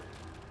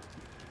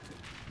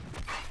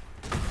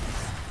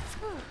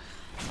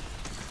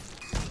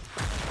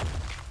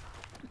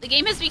 The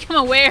game has become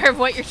aware of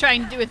what you're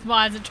trying to do with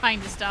mods and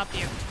trying to stop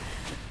you.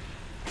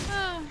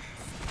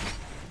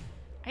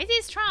 I think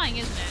it's trying,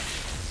 isn't it?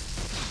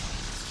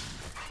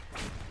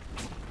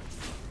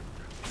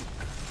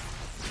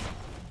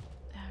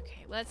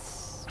 Okay,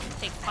 let's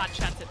take pot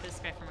shots at this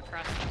guy from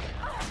across the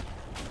room.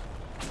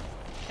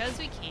 Because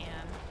we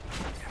can.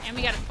 And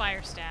we got a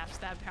fire staff, so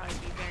that would probably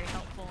be very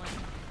helpful.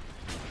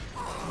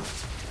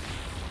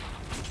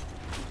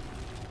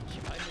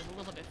 Should probably move a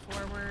little bit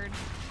forward.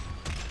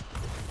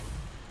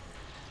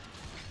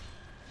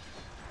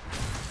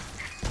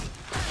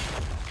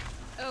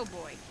 Oh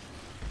boy.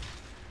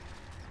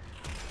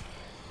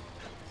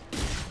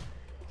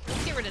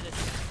 Let's get rid of this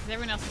guy, because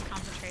everyone else is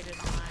concentrated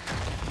on...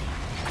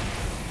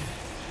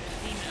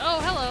 Oh,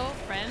 hello,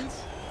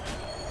 friends.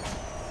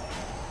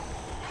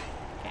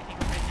 Okay, I think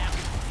we're good now.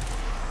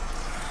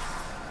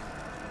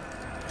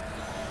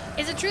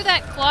 Is it true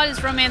that Claude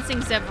is romancing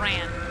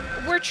Zevran?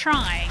 We're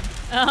trying.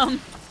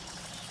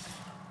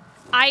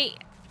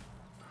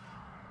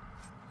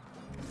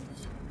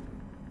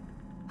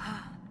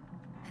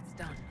 It's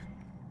done.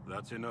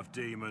 That's enough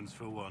demons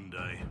for one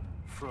day,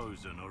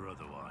 frozen or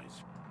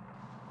otherwise.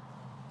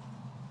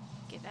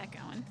 Get that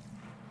going.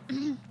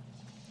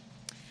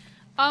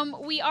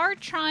 We are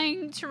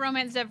trying to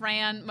romance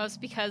Zevran,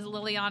 most because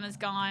Liliana's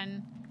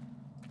gone.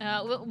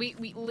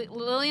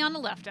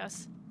 Liliana left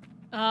us.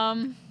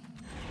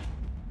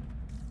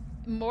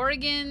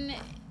 Morrigan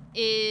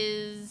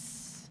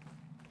is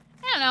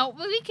I don't know.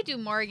 Well, we could do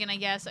Morrigan, I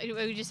guess.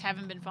 We just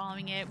haven't been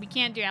following it. We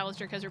can't do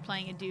Alistair because we're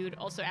playing a dude.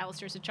 Also,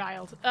 Alistair's a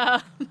child.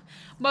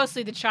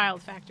 Mostly the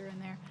child factor in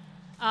there.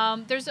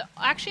 There's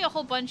actually a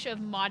whole bunch of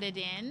modded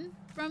in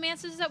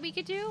romances that we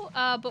could do,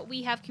 but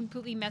we have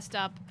completely messed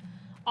up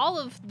all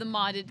of the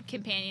modded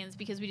companions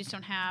because we just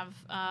don't have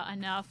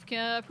enough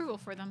approval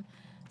for them.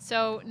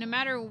 So no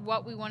matter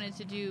what we wanted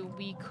to do,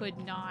 we could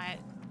not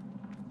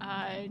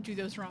do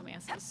those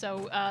romances.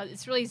 So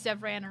it's really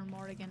Zevran or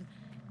Morrigan.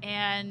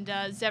 And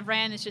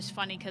Zevran is just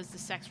funny because the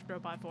sex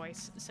robot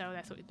voice. So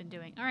that's what we've been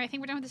doing. All right, I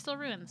think we're done with the Steel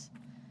Ruins.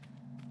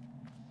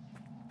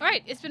 All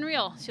right, it's been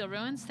real, Steel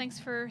Ruins. Thanks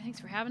for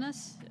having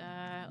us.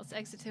 Let's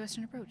exit to the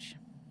Western Approach.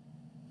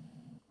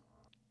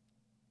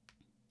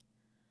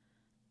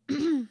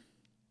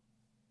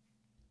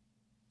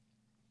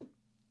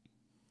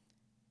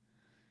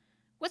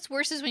 What's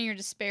worse is when you're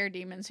despair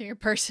demons or your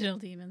personal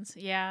demons.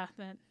 Yeah,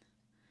 that.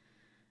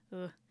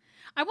 Ugh.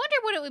 I wonder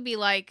what it would be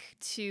like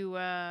to,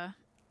 or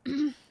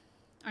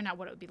not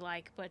what it would be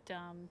like, but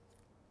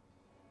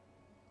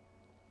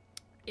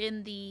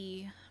in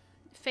the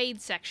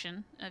Fade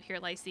section of Here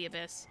Lies the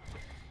Abyss,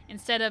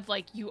 instead of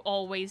like you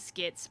always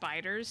get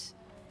spiders,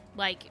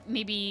 like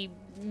maybe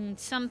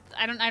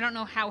I don't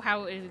know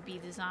how it would be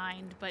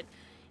designed, but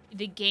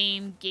the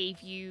game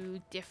gave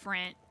you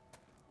different,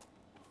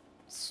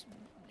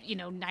 you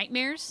know,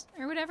 nightmares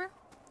or whatever.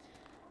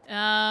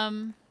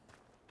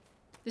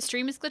 The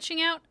stream is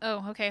glitching out?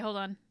 Oh, okay, hold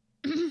on.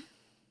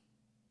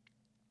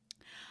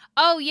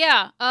 Oh,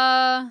 yeah.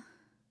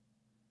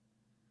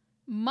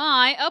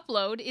 My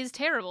upload is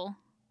terrible.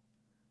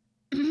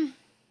 Let's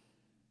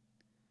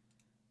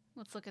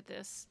look at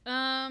this.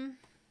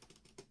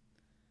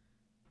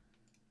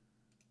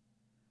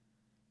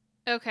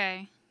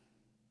 Okay.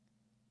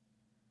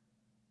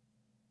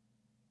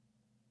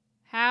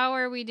 How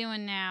are we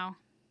doing now?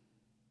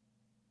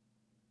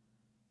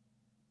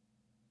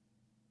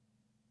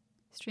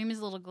 Stream is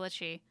a little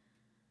glitchy.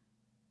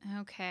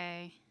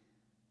 Okay.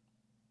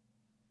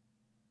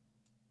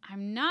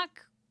 I'm not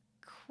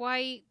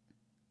quite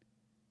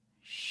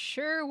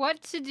sure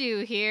what to do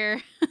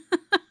here.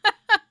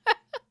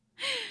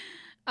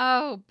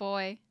 Oh,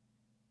 boy.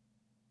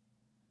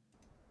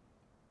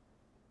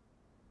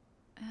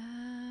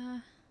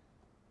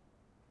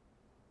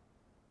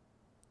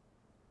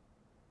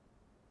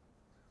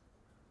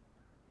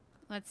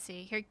 Let's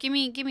see. Here, give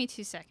me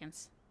 2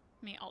 seconds.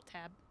 Let me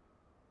alt-tab.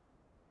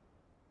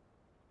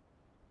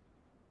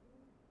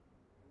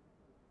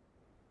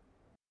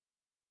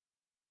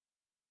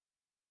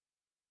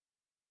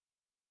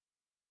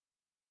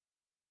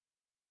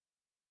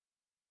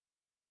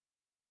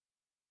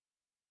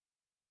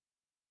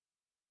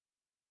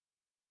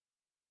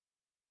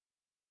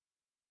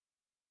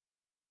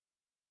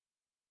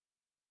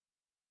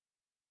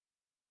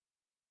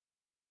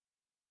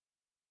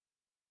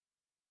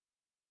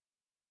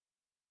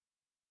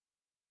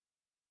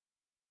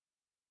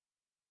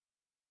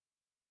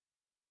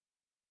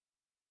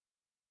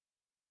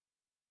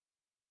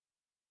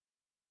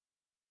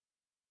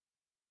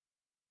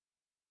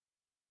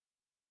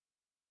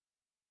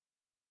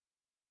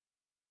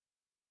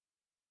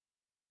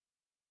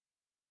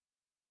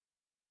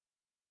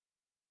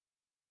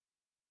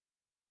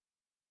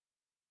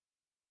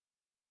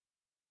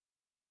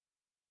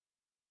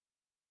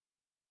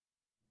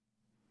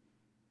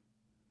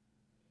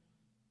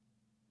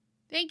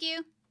 Thank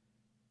you.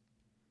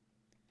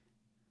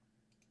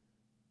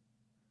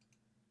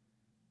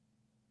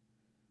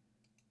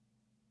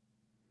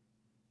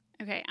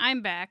 Okay,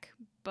 I'm back,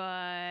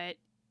 but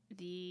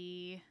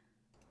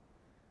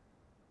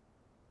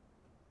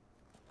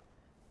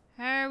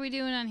how are we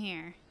doing on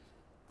here?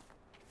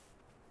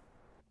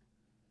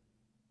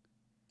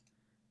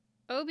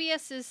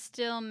 OBS is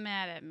still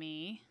mad at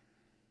me.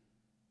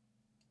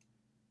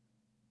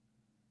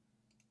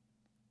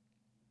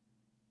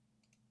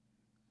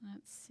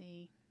 Let's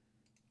see.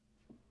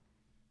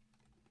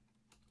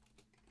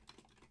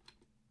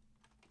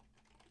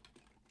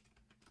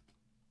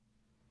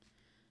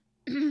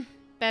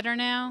 Better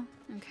now?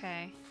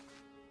 Okay.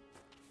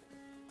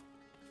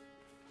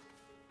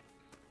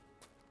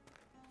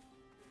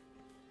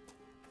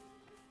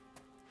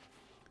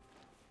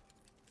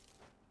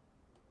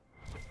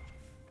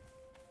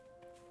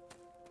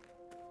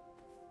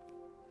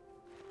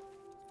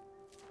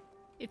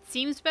 It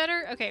seems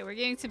better. Okay, we're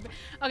getting to.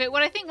 Okay,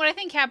 what I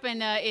think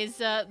happened is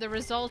the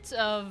result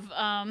of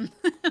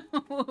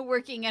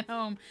working at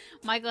home.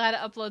 Michael had to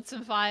upload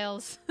some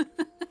files,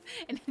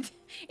 and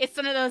it's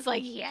one of those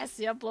like, yes,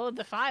 you upload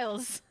the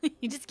files.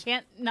 You just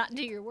can't not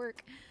do your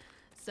work.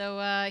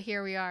 So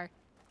here we are.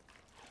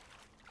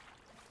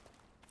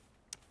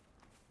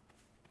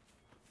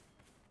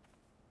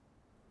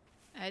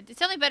 It's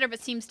definitely better,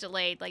 but seems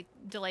delayed. Like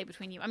delay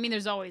between you. I mean,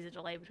 there's always a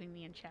delay between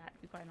me and chat.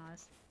 To be quite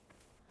honest.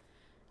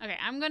 Okay,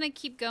 I'm gonna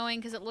keep going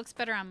because it looks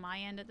better on my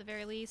end at the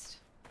very least.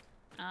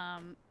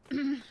 I'm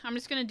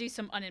just gonna do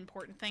some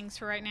unimportant things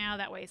for right now.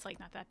 That way it's like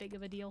not that big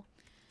of a deal.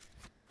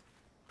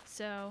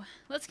 So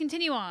let's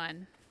continue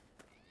on.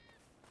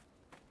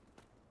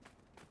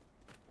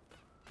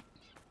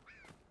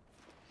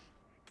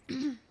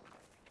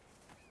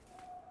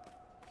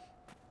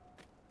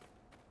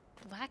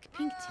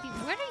 Blackpink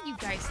TV. What are you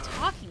guys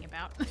talking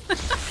about?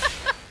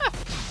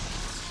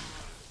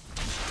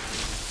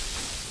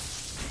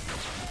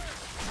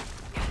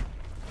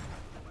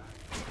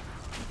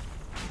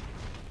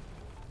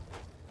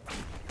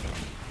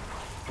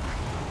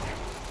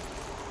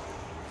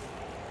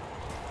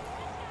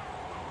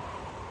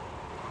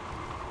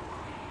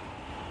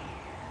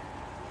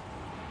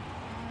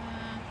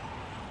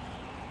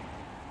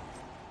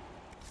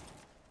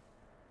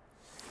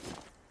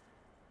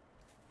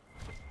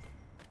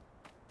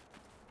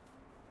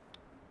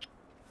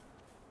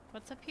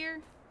 What's up here?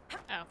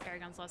 Oh,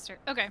 Paragon's Luster.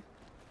 Okay.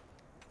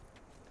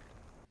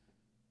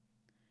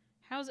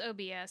 How's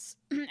OBS?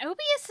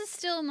 OBS is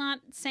still not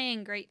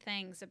saying great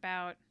things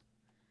about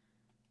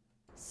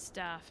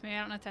stuff. Maybe I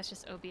don't know if that's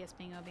just OBS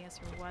being OBS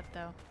or what,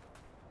 though.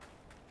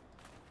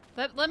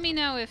 Let me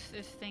know if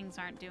things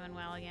aren't doing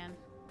well again.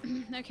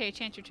 Okay,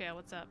 Chant Your Trail,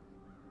 what's up?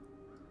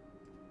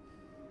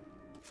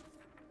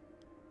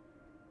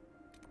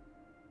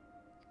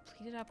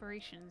 Completed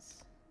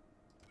operations.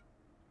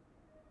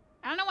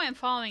 I don't know why I'm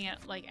following it,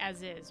 like,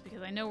 as is,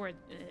 because I know where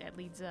it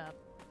leads up.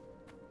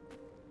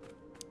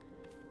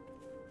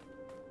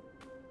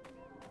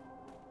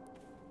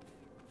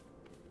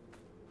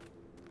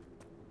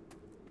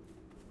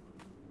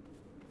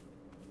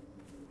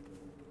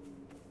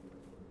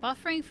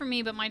 Buffering for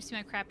me, but might just be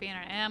my crappy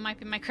internet. It might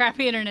be my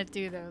crappy internet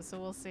too, though,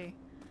 so we'll see.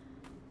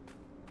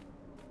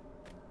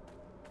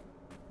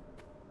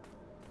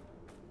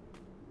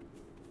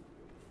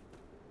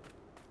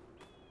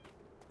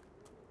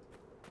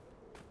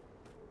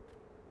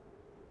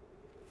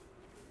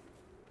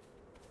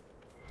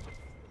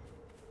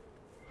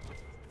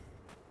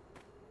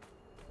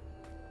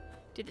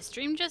 Did the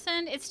stream just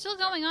end? It's still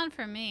going on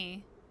for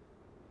me.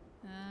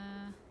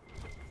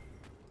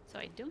 So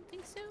I don't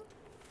think so.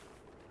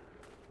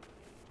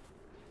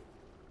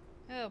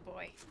 Oh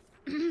boy.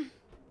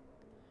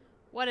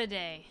 What a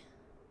day.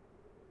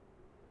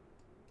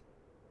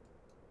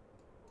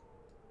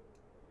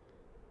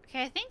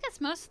 Okay, I think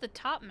that's most of the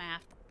top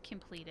map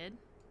completed.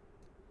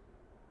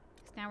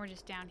 'Cause now we're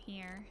just down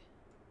here.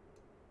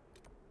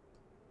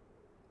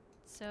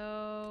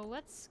 So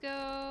let's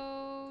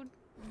go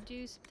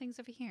do some things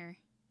over here.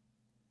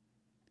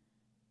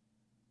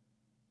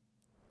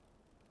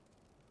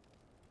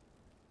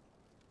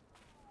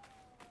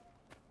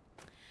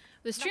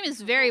 The stream is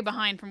very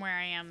behind from where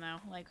I am, though.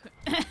 Like,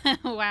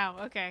 wow,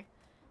 okay.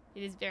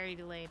 It is very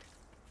delayed.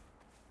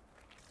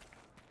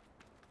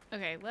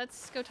 Okay,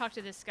 let's go talk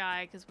to this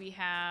guy, because we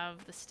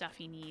have the stuff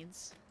he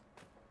needs.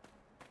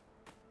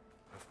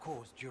 Of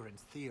course,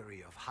 Duran's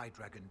theory of high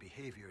dragon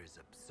behavior is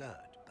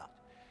absurd, but...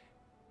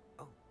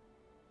 Oh.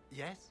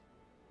 Yes?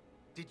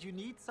 Did you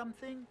need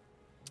something?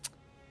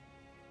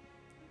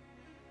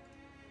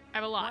 I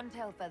have a lot. One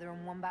tail feather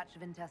and one batch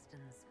of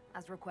intestines,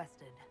 as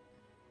requested.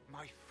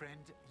 My friend,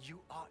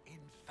 you are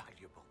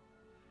invaluable.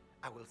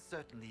 I will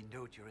certainly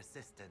note your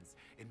assistance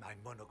in my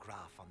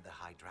monograph on the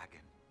High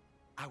Dragon.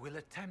 I will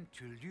attempt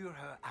to lure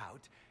her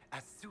out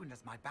as soon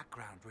as my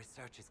background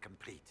research is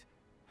complete.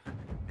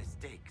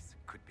 Mistakes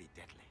could be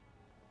deadly.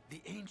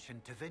 The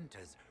ancient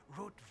Tevinters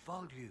wrote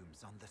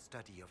volumes on the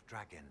study of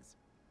dragons.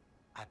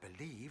 I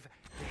believe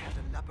they had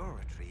a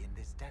laboratory in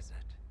this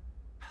desert.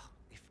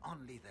 If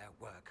only their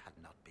work had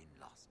not been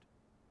lost.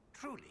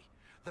 Truly,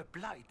 the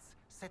Blights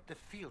set the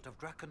field of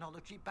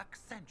draconology back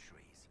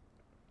centuries.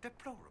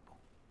 Deplorable.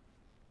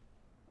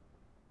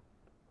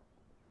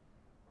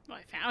 Well,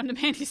 I found a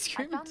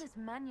manuscript. I found this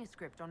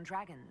manuscript on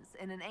dragons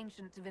in an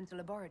ancient Tevinter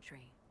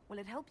laboratory. Will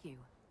it help you?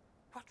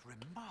 What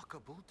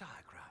remarkable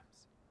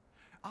diagrams.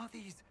 Are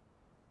these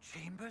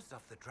chambers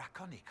of the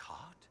draconic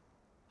heart?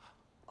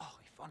 Oh,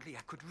 if only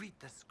I could read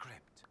the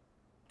script.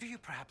 Do you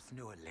perhaps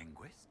know a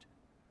linguist?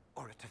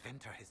 Or a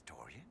Tevinter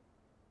historian?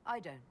 I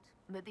don't,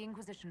 but the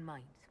Inquisition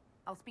might.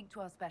 I'll speak to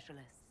our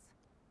specialists.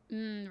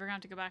 We're gonna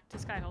have to go back to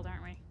Skyhold,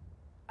 aren't we?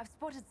 I've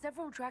spotted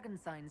several dragon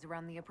signs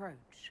around the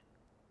approach.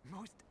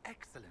 Most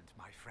excellent,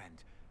 my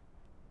friend.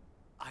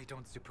 I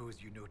don't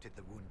suppose you noted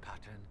the wound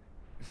pattern?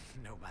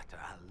 No matter,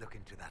 I'll look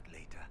into that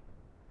later.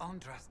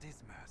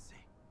 Andraste's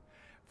mercy.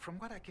 From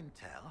what I can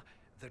tell,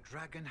 the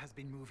dragon has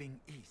been moving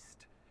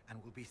east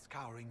and will be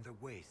scouring the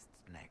wastes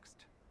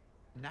next.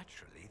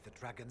 Naturally, the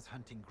dragon's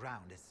hunting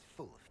ground is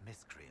full of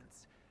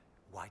miscreants,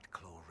 White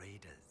Claw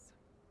raiders.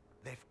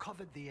 They've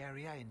covered the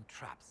area in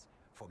traps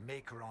for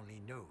Maker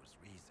only knows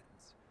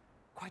reasons.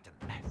 Quite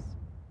a mess.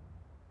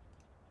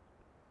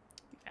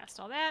 We passed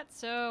all that,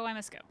 so I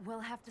must go.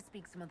 We'll have to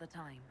speak some other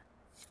time.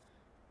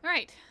 All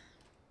right.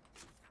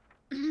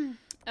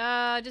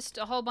 Just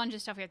a whole bunch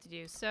of stuff we have to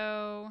do.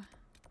 So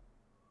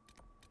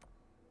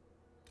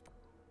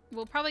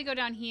we'll probably go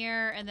down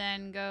here and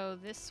then go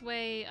this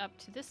way up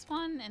to this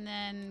one and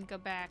then go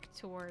back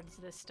towards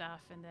this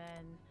stuff. And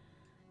then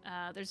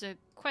there's a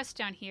quest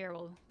down here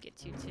we'll get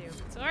to too.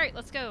 So all right,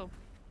 let's go.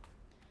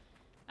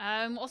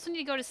 We'll also need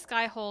to go to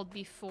Skyhold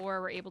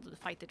before we're able to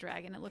fight the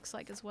dragon, it looks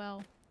like, as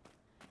well.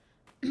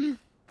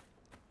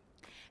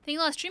 I think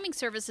a lot of streaming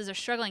services are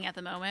struggling at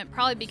the moment,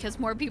 probably because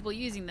more people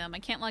using them. I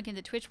can't log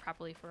into Twitch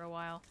properly for a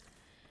while.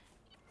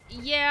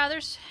 Yeah,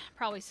 there's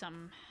probably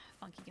some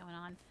funky going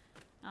on.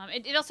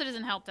 It also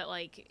doesn't help that,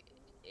 like,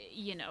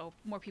 you know,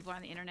 more people are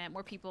on the internet,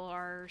 more people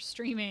are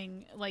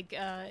streaming, like,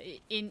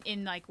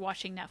 in like,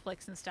 watching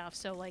Netflix and stuff,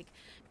 so, like,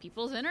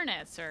 people's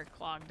internets are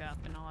clogged up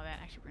and all of that.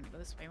 Actually, we're gonna go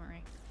this way, weren't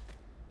we?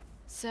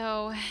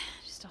 So,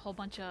 just a whole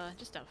bunch of,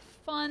 just a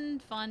fun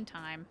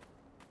time.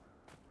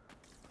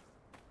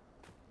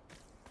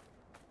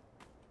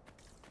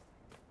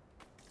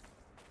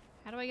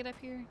 How do I get up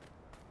here?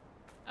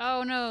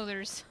 Oh no,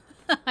 there's...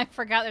 I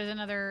forgot there's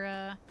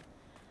another,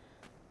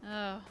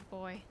 oh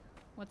boy.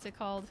 What's it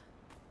called?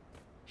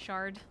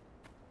 Shard?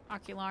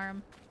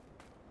 Ocularum?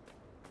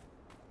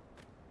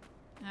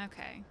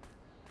 Okay.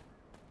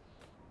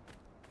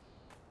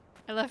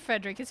 I love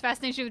Frederick. His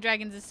fascination with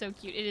dragons is so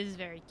cute. It is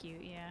very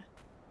cute, yeah.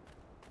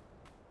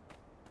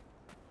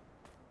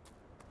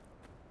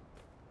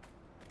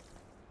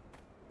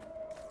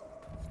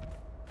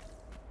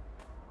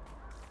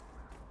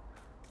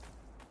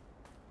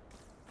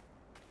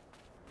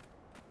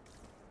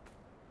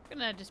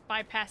 Gonna just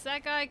bypass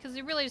that guy because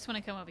we really just want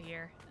to come over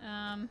here.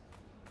 Yeah.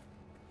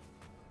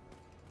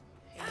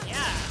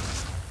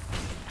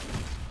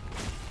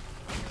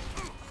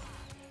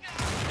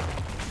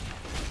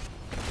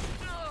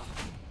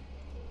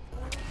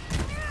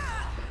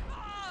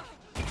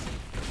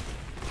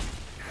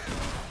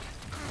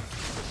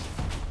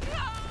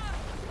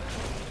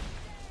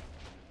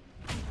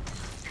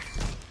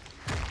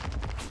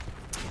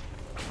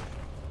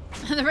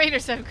 The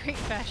Raiders have great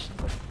fashion.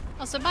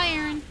 Also, bye,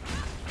 Aaron.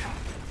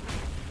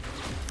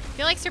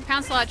 I feel like Sir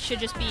Pouncelot should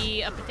just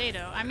be a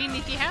potato. I mean,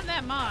 if you have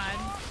that mod...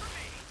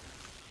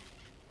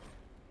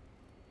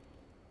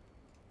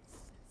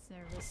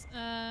 Service.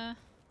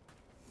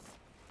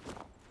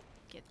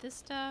 Get this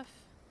stuff.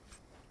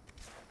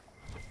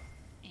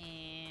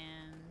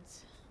 And...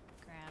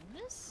 grab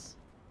this.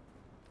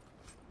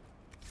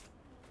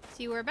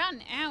 See, we're about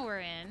an hour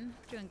in.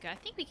 Doing good. I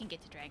think we can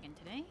get to Dragon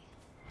today.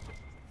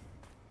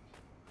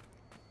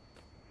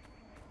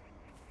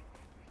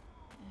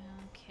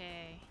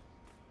 Okay.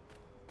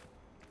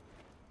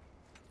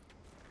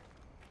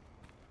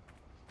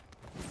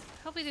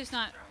 Hopefully there's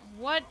not...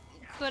 What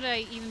could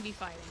I even be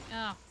fighting?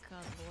 Oh,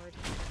 God lord.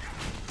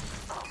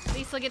 At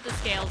least I'll get the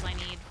scales I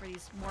need for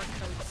these more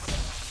coats.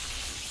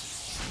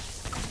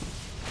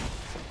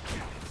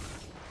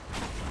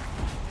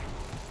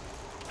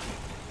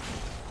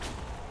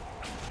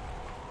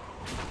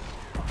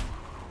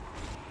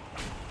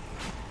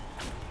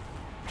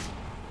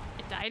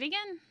 It died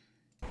again?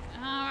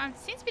 It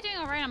seems to be doing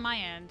alright on my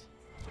end.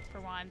 For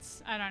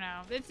once. I don't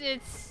know. This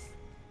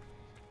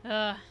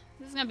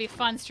is gonna be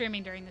fun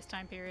streaming during this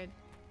time period.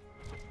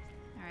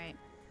 Alright.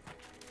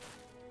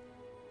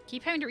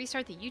 Keep having to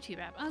restart the YouTube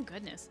app. Oh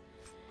goodness.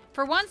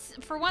 For once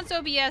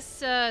OBS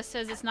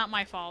says it's not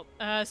my fault.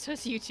 So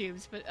it's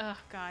YouTube's, but oh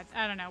god.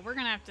 I don't know. We're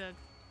gonna have to...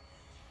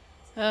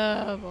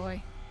 Oh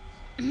boy.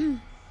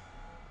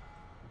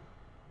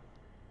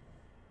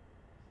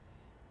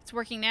 It's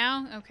working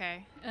now?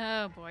 Okay.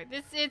 Oh boy.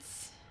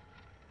 It's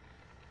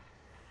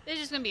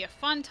just gonna be a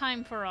fun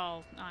time for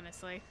all,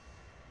 honestly.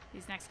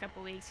 These next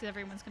couple weeks, because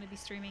everyone's gonna be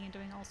streaming and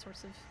doing all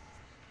sorts of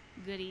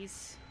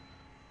goodies.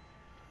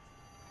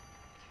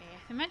 Okay,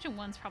 I can imagine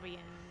one's probably in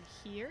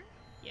here.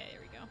 Yeah,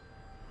 there we go.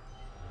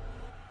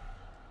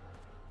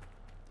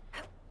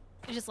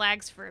 It just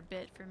lags for a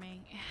bit for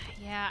me.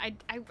 Yeah,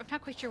 I'm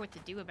not quite sure what to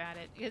do about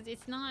it, because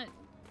it's not...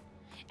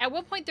 At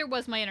one point there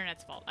was my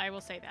internet's fault, I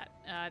will say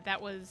that.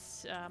 That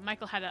was...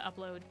 Michael had to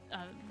upload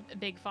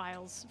big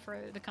files for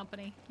the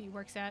company he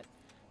works at,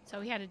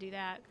 so he had to do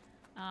that.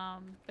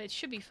 But it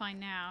should be fine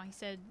now. He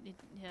said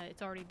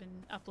it's already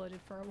been uploaded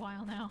for a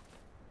while now.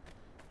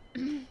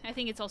 I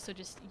think it's also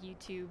just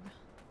YouTube.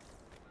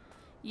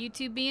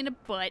 YouTube being a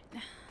butt.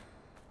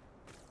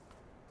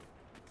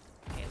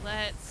 Okay,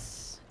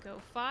 let's go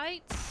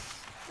fight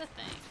the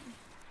thing.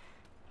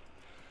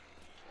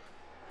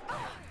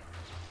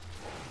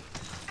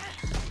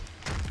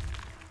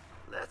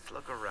 Let's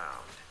look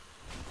around.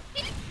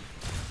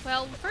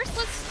 Well, first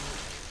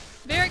let's...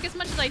 Varric, as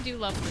much as I do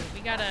love food,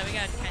 we gotta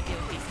kind of deal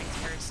with these things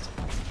first.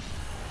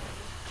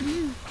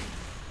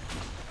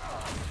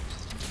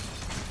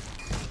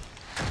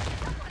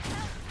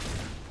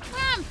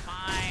 I'm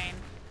fine.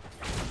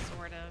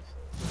 Sort of.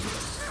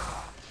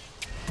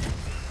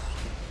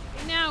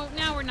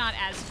 Now we're not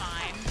as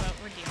fine, but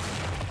we're dealing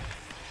with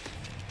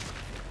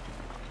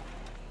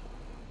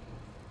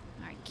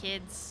it. Alright,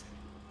 kids.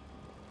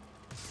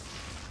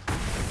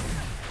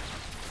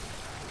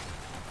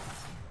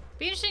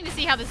 Be interesting to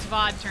see how this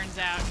VOD turns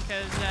out,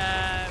 because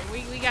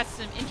we got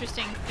some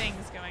interesting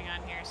things going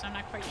on here, so I'm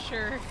not quite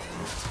sure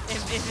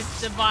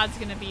if the VOD's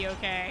gonna be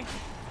okay.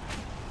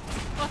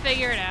 We'll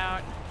figure it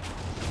out.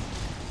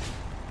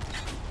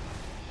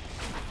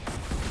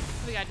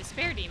 We got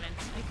Despair Demon.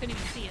 I couldn't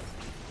even see it.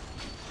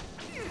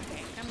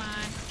 Okay, come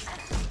on.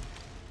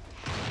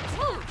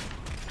 Woo!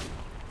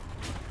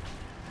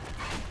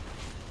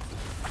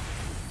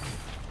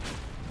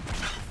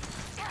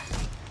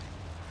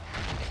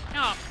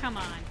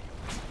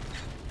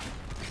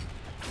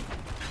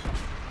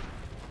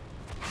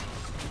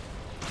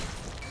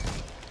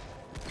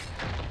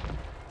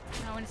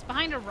 and it's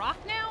behind a rock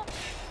now?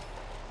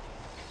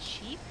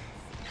 Cheap?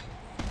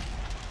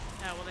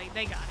 Oh, well,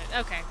 they got it.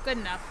 Okay, good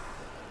enough.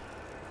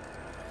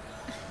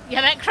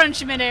 Yeah, that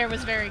crunch midair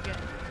was very good.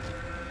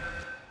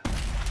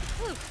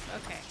 Whew,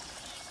 okay.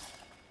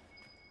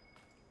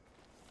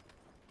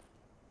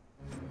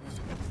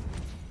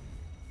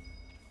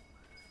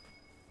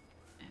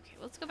 Okay,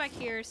 let's go back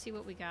here, see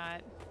what we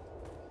got.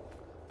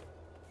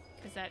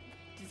 Because that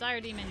Desire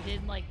Demon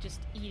did, like,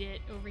 just eat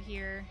it over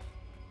here.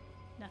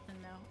 Nothing,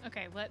 though.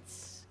 Okay,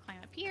 let's climb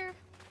up here.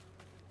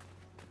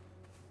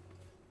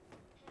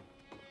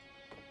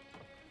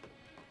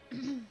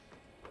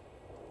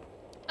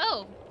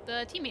 Oh,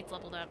 the teammates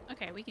leveled up.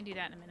 Okay, we can do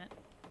that in a minute.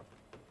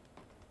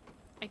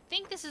 I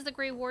think this is the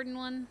Grey Warden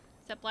one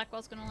that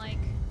Blackwell's gonna like.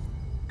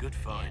 Good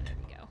find. There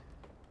we go.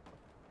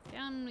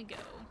 Down we go.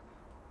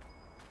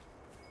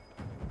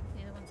 The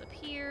other one's up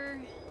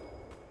here.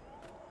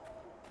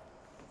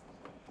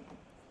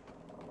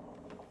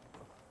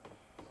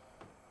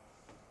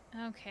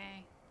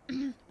 Okay.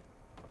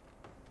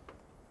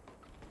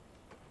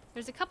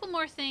 There's a couple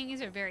more things.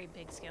 These are very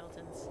big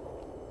skeletons.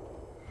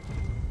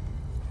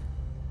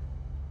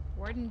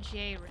 Warden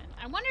Jaren.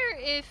 I wonder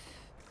if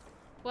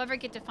we'll ever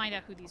get to find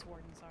out who these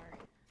wardens are.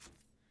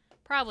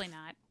 Probably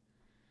not.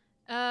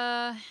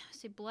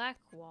 Say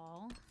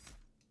Blackwall.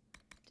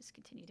 Just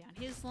continue down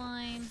his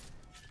line.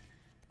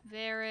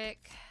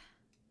 Varric.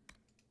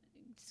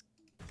 Just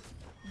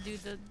do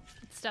the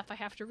stuff I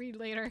have to read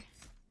later.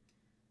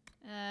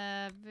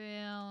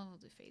 Veil. We'll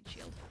do Fade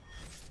Shield.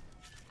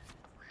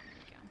 There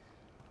we go.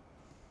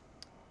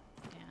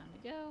 Down we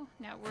go.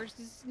 Now we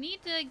just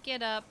need to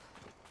get up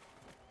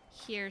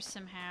here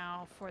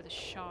somehow for the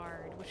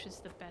shard, which is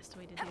the best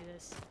way to do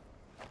this.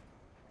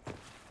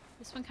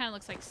 This one kind of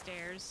looks like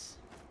stairs.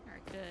 Or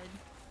it could,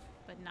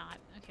 but not.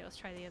 Okay, let's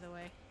try the other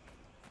way.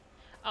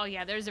 Oh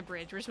yeah, there's a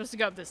bridge. We're supposed to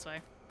go up this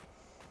way.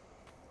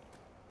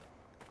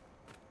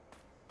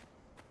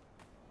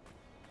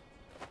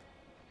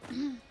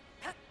 Come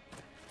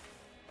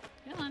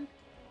on.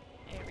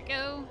 There we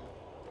go.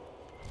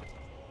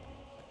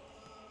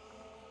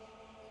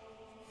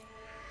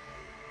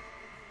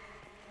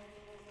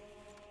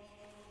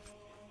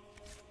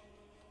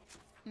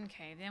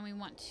 Okay, then we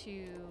want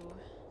to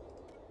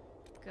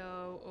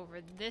go over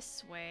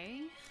this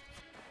way.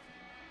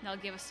 That'll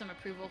give us some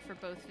approval for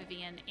both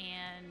Vivian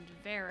and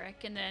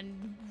Varric, and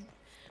then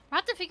we'll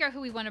have to figure out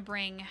who we want to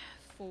bring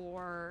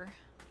for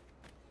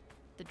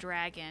the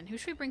dragon. Who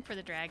should we bring for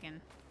the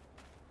dragon?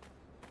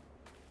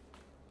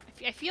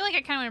 I feel like I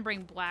kind of want to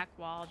bring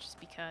Blackwall just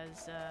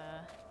because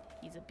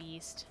he's a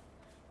beast.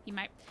 He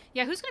might...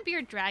 Yeah, who's going to be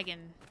your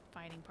dragon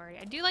fighting party?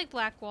 I do like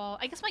Blackwall.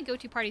 I guess my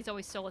go-to party is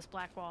always Solus,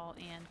 Blackwall,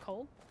 and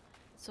Cole.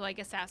 So I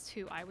guess that's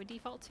who I would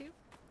default to.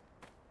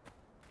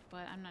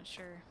 But I'm not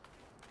sure.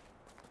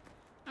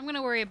 I'm going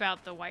to worry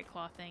about the White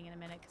Claw thing in a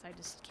minute because I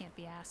just can't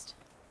be asked.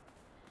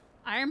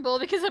 Iron Bull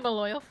because I'm a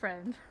loyal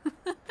friend.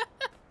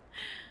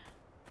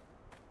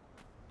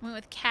 Went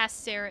with Cass,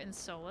 Sarah, and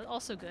Sola.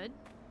 Also good.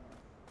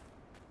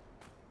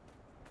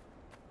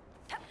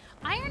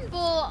 Iron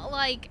Bull,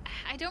 like,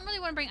 I don't really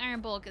want to bring Iron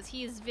Bull because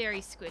he is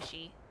very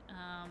squishy.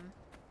 I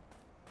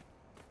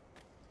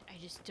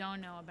just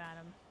don't know about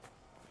him.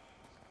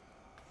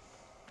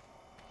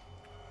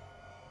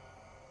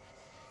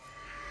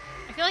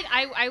 I feel like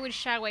I would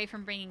shy away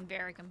from bringing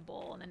Varric and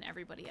Bull, and then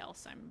everybody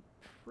else I'm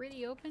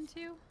pretty open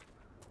to.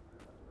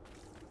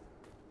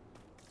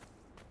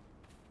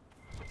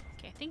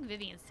 Okay, I think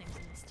Vivian's thing's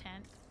in this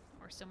tent,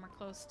 or somewhere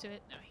close to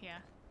it. Oh, yeah.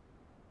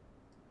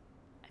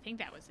 I think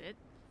that was it.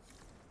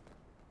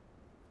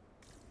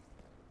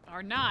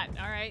 Or not.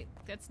 Alright,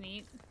 that's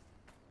neat.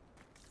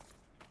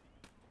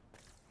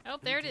 Oh,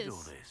 there it is.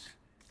 All this?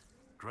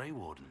 Grey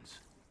Wardens.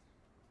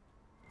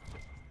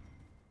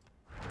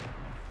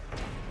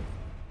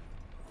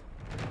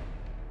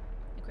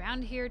 The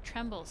ground here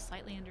trembles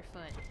slightly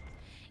underfoot.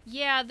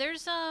 Yeah,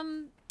 there's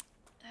something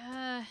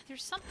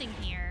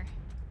here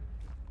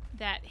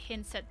that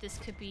hints that this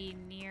could be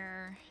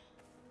near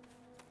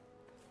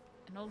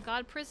an old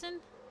god prison.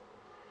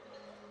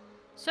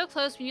 So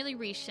close, we nearly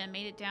reached and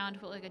made it down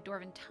to like a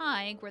dwarven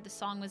tide where the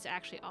song was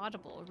actually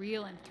audible,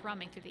 real and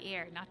thrumming through the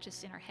air, not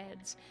just in our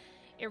heads.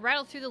 It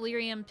rattled through the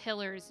lyrium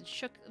pillars and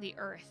shook the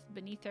earth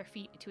beneath our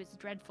feet to its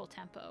dreadful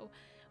tempo.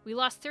 We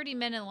lost 30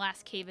 men in the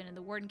last cave-in and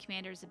the warden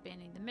commanders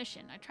abandoning the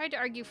mission. I tried to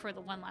argue for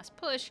the one last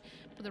push,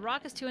 but the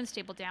rock is too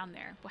unstable down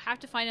there. We'll have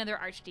to find another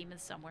archdemon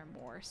somewhere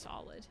more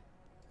solid.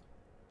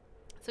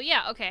 So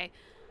yeah, okay.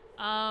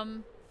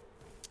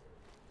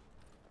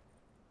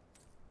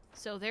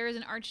 So there is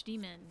an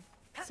archdemon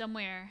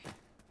somewhere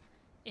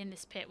in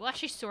this pit. We'll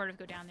actually sort of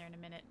go down there in a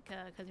minute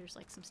because there's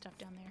like some stuff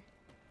down there.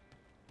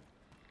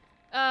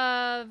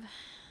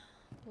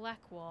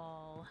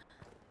 Blackwall.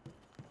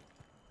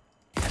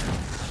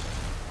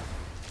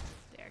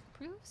 There,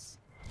 proofs.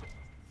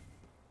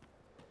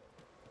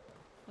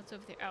 What's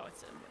over there? Oh,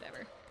 it's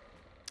whatever.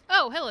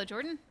 Oh, hello,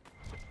 Jordan.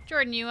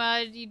 Jordan,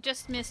 you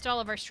just missed all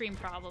of our stream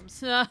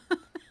problems.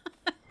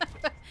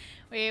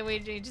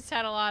 we just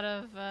had a lot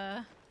of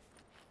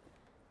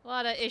A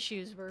lot of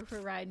issues we're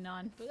riding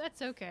on, but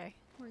that's okay.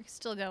 We're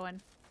still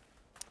going.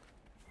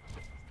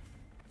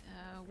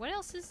 What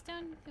else is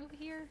down over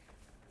here?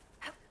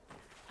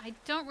 I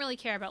don't really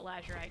care about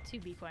lazurite, to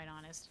be quite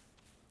honest.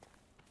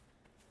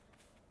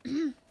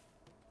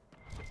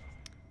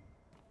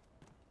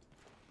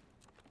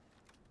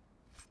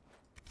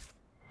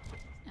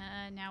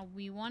 Now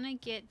we want to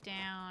get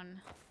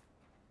down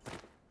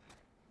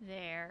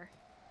there.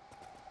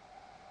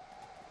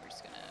 We're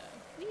just gonna...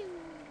 Whee!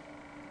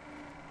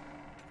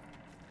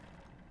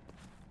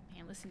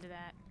 Man, listen to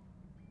that.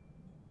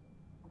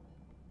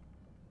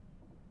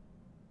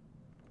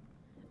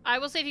 I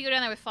will say if you go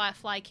down there with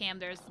fly cam,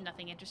 there's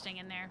nothing interesting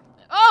in there.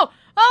 Oh!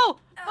 Oh!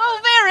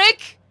 Oh,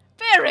 Varric!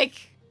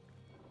 Varric!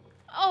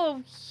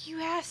 Oh, you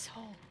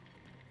asshole.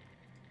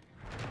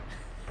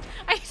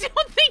 I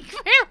don't think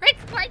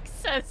Varric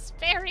likes us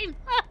very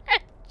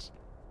much.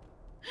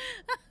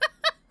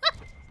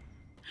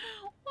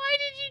 Why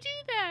did you do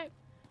that?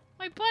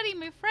 My buddy,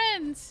 my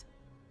friends.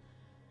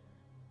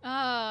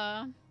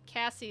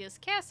 Cassius.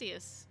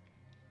 Cassius.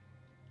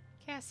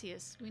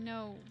 Cassius. We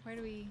know, where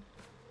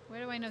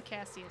do I know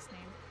Cassius'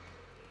 name?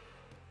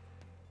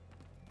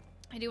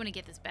 I do want to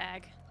get this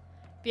bag.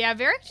 But yeah,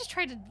 Varric just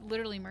tried to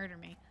literally murder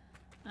me.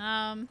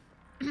 There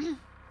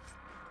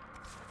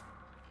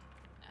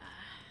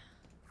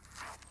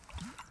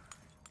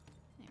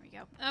we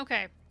go.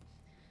 Okay.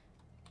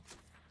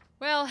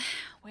 Well,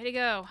 way to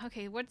go.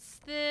 Okay, what's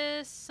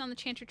this on the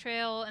Chantry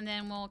Trail? And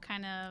then we'll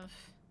kind of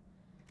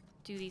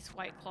do these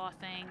White Claw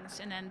things.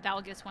 And then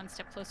that'll get us one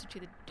step closer to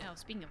the... Oh,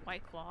 speaking of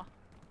White Claw.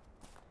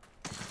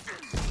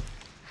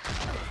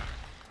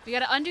 We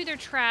gotta undo their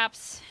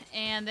traps,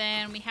 and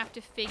then we have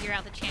to figure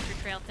out the Chantry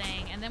Trail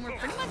thing, and then we're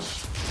pretty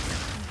much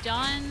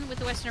done with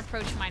the Western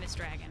Approach minus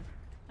Dragon.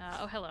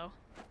 Oh, hello.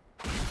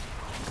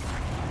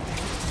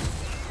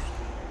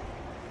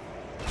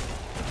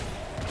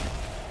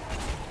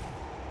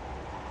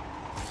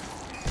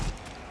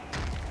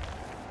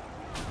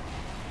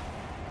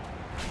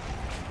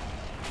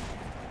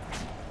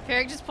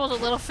 Varric just pulled a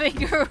little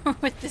finger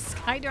with this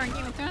guy during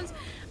Game of Thrones.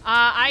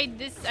 I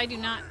do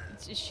not...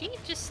 Is she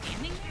just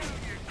standing there?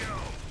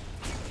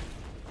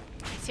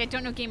 See, I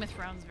don't know Game of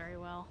Thrones very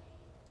well.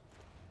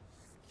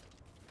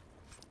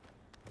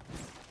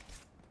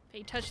 If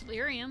you touch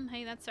lyrium,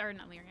 hey, that's our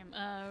not lyrium.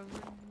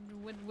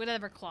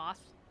 Whatever cloth.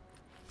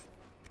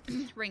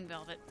 Ring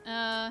velvet.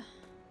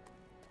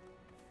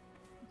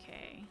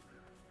 Okay.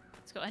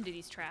 Let's go undo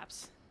these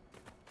traps.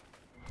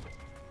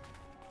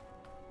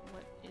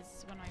 What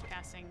am I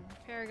passing?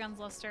 Paragon's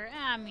Luster.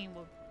 I mean,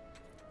 we'll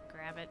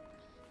grab it.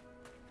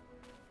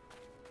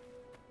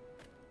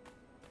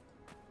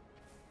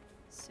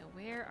 So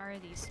where are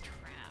these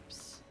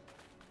traps?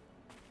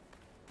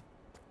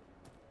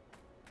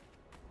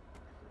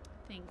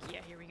 I think,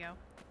 yeah, here we go.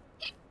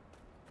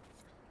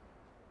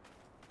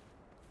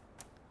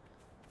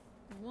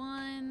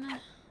 One,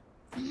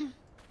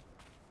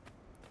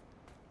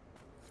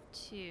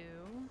 two.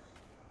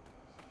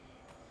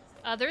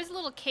 There's a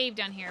little cave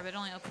down here, but it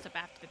only opens up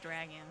after the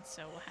dragon,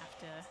 so we'll have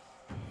to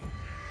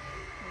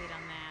wait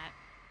on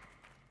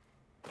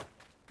that.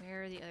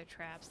 Where are the other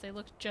traps? They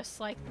look just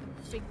like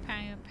big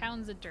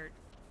pounds of dirt.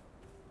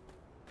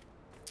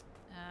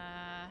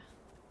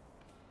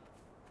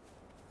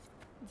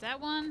 Is that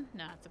one?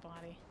 No, it's a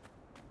body.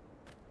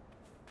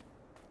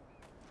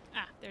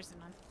 Ah, there's the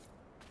one.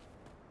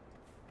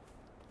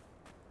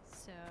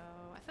 So,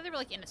 I thought they were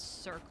like in a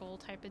circle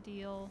type of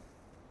deal.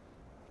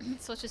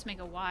 So let's just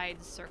make a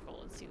wide circle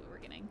and see what we're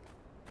getting.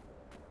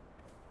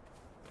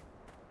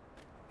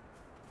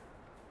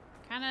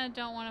 Kinda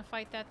don't want to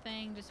fight that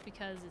thing just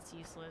because it's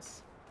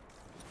useless.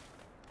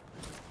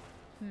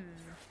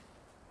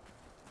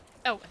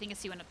 Oh, I think I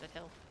see one up that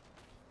hill.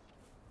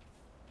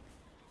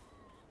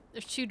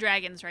 There's two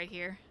dragons right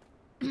here.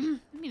 I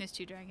mean there's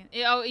two dragons.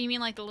 Oh, you mean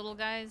like the little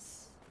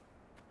guys?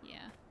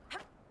 Yeah.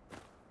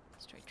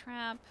 Destroy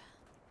trap.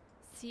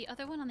 See,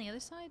 other one on the other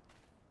side?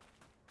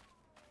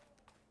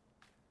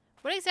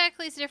 What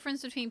exactly is the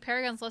difference between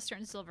Paragon's Luster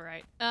and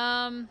Silverite?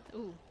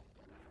 Ooh.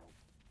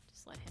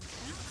 Just let him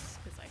pass,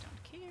 because I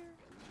don't care.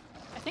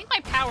 I think my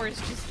power is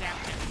just down.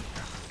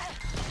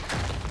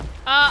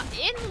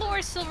 In lore,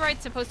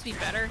 Silverite's supposed to be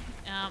better.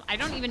 I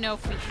don't even know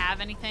if we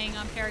have anything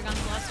on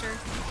Paragon's Luster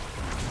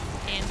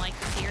in, like,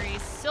 the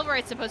series.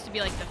 Silverite's supposed to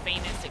be, like, the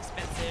famous,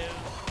 expensive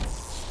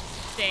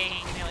thing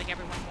that, like,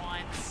 everyone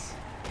wants.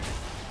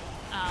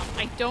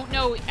 I don't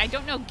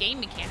know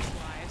game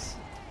mechanic-wise.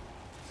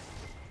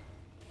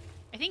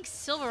 I think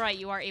Silverite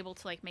you are able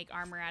to, like, make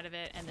armor out of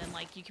it, and then,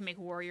 like, you can make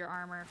warrior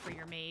armor for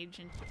your mage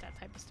and that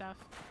type of stuff.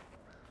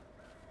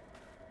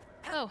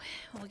 Oh,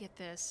 we'll get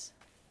this.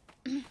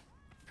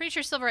 Pretty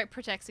sure Silverite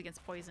protects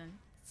against poison.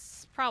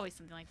 It's probably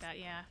something like that,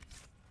 yeah.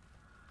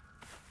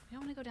 We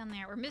don't want to go down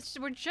there.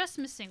 We're just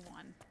missing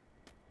one.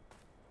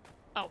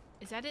 Oh,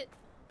 is that it?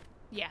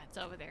 Yeah, it's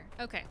over there.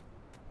 Okay.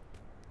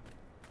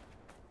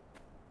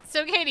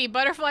 So, Caitie,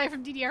 butterfly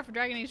from DDR for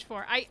Dragon Age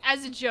 4.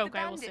 As a joke,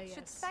 I will say yes.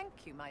 Should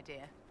thank you, my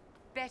dear.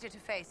 Better to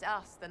face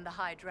us than the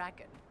High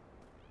Dragon.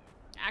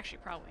 Actually,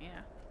 probably,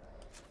 yeah.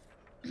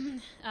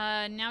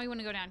 Now we want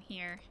to go down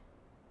here.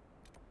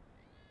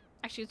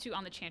 Actually, let's do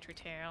on the Chantry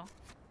Tail.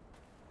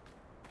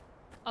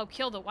 Oh,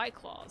 kill the White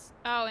Claws.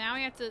 Oh, now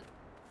we have to...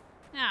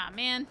 Ah,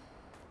 man.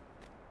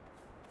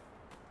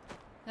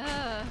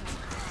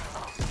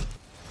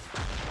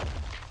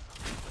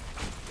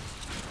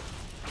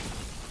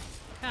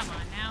 Come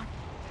on now.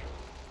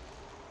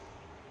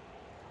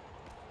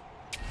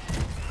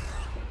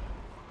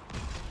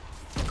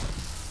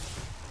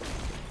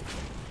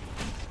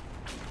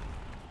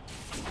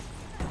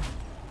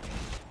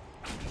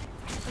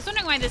 I was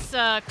wondering why this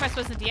quest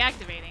wasn't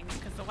deactivating,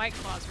 because the White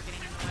Claws were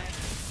getting in the way.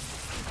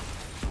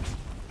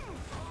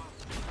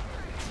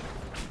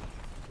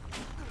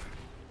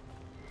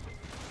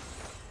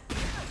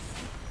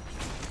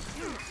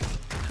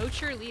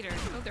 Poacher leader.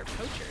 Oh, they're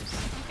poachers.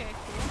 Okay,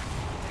 cool.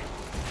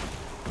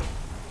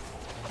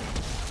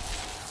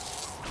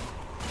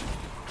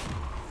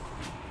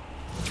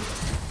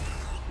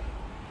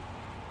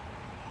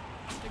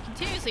 They're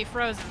continuously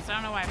frozen, so I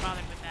don't know why I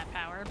bothered with that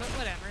power, but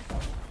whatever.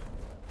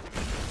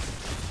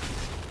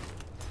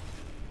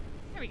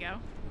 There we go.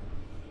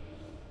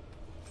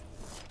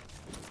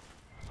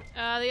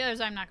 The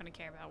others I'm not going to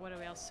care about. What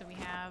else do we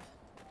have?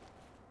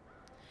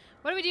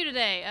 What did we do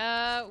today?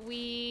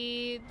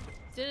 We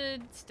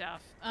did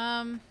stuff.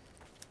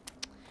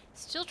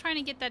 Still trying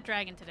to get that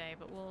dragon today,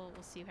 but we'll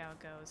see how it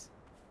goes.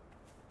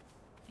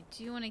 I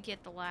do want to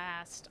get the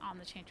last on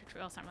the Chantry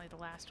Trail. It's not really the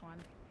last one.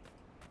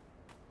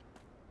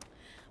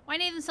 Why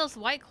name themselves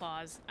White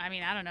Claws? I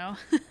mean, I don't know.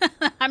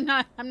 I'm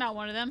not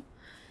one of them.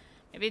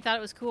 Maybe they thought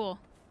it was cool.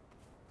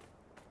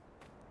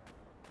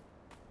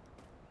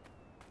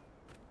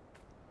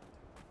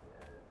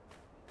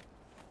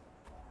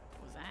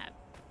 What was that?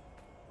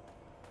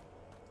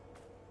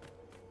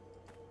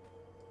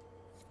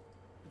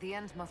 The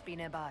end must be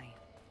nearby.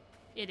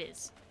 It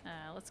is.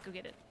 Let's go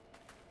get it.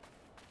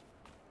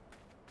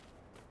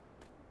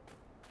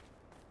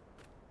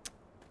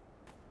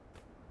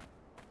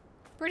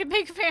 Pretty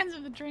big fans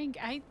of the drink.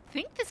 I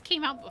think this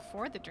came out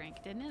before the drink,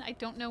 didn't it? I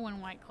don't know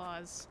when White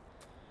Claws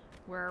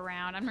were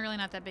around. I'm really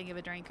not that big of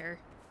a drinker.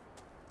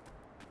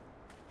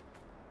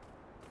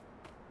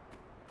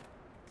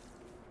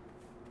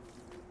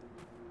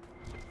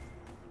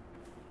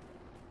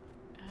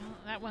 Well,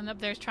 that one up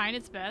there is trying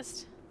its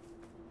best.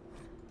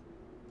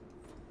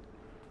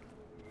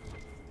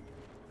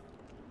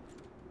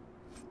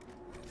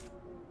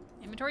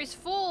 Inventory's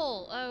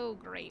full! Oh,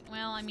 great.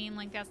 Well, I mean,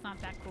 like, that's not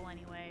that cool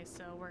anyway,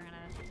 so we're gonna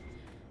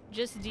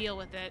just deal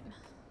with it.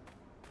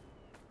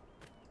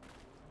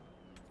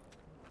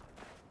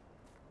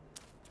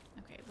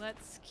 Okay,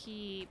 let's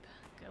keep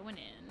going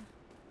in.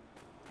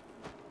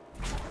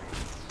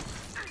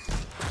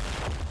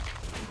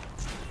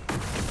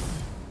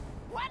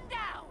 One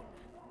down!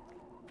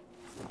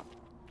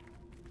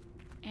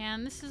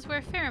 And this is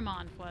where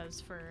Pheromond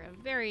was for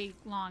a very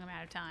long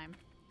amount of time.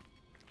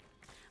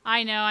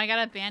 I know, I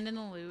gotta abandon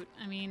the loot.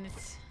 I mean,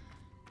 it's...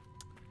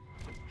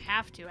 I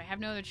have to. I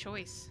have no other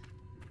choice.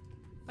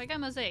 But I got a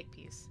mosaic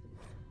piece.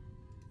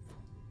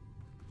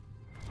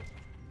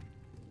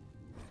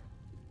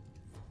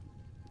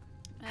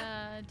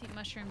 Deep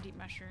mushroom, deep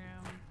mushroom.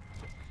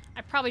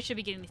 I probably should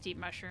be getting this deep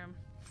mushroom.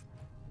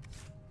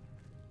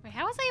 Wait,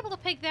 how was I able to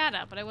pick that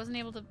up, but I wasn't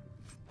able to...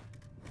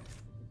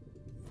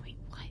 Wait,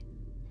 what?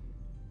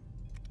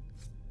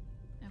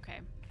 Okay.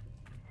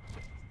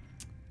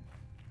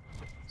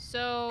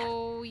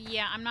 So,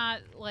 yeah, I'm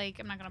not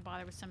gonna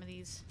bother with some of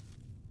these.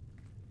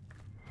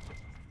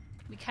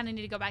 We kind of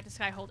need to go back to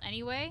Skyhold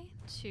anyway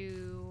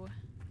to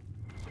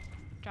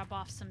drop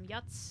off some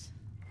yuts.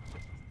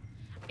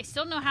 I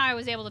still don't know how I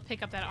was able to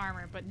pick up that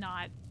armor, but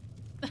not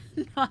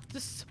not the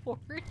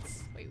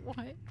swords. Wait,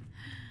 what?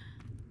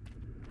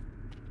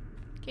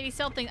 Caitie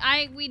sell things.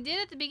 We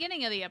did at the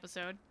beginning of the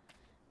episode.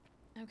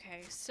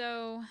 Okay,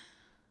 so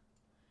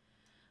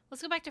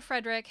let's go back to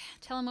Frederick,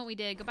 tell him what we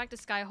did, go back to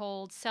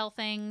Skyhold, sell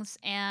things,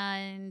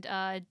 and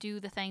do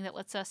the thing that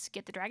lets us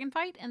get the dragon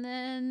fight, and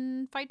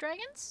then fight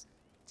dragons?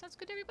 Sounds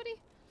good to everybody?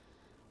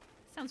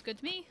 Sounds good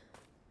to me.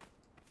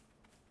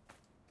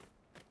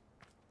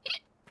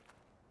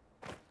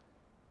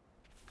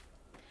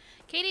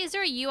 Caitie, is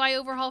there a UI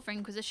overhaul for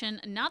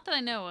Inquisition? Not that I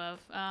know of.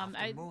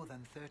 After more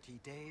than 30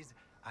 days,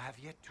 I have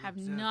yet to have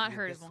observe not the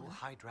heard of abyssal one.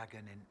 high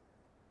dragon in...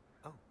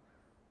 Oh.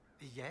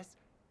 Yes?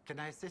 Can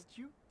I assist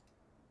you?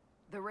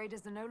 The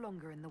raiders are no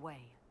longer in the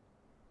way.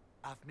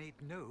 I've made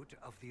note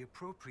of the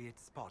appropriate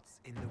spots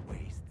in the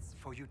wastes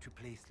for you to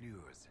place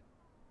lures.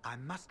 I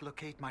must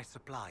locate my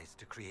supplies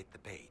to create the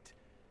bait.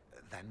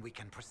 Then we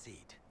can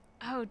proceed.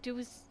 Oh,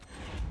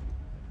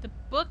 the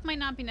book might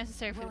not be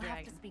necessary for We'll the have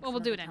to dragon. speak Well,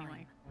 we'll do it some other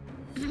anyway.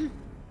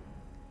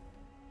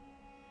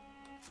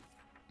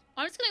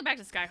 I'm just gonna go back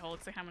to Skyhold,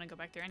 because I'm gonna go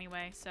back there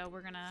anyway, so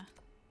we're gonna...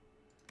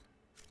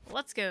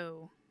 Let's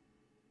go.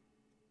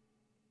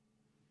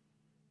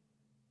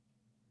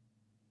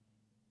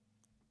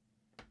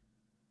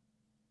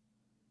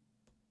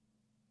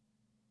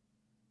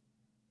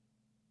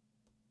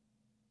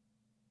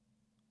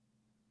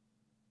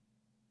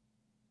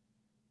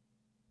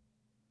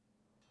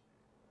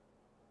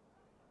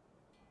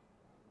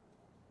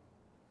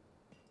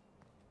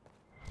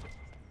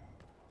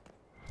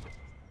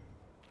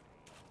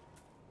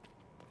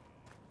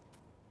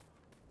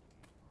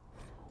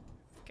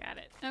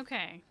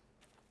 Okay.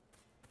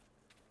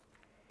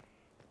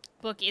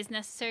 Book is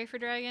necessary for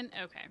dragon?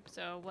 Okay,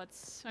 so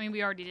what's... I mean,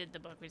 we already did the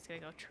book. We just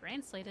gotta go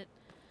translate it.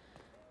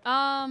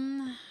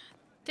 We'll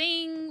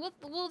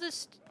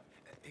just...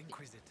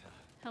 Inquisitor.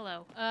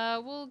 Hello.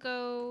 We'll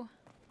go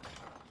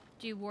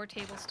do war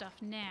table stuff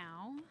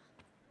now.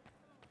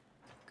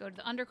 Go to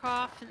the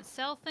Undercroft and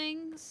sell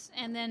things,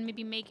 and then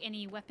maybe make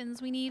any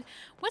weapons we need.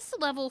 What's the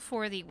level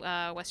for the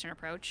Western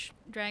Approach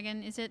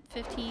dragon? Is it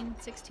 15,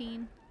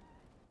 16?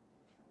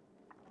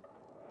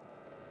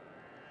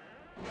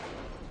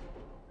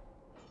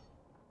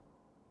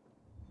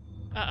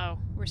 Uh-oh.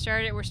 We're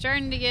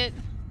starting to get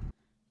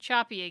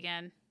choppy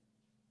again.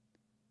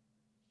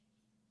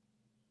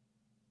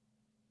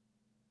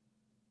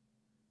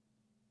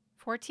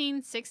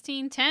 $14,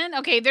 $16, $10?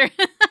 Okay, there.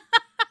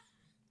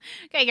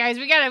 Okay, guys,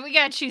 we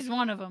gotta choose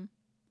one of them.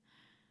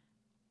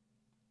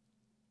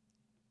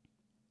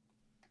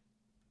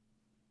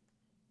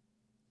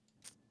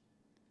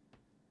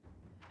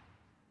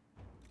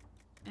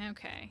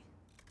 Okay.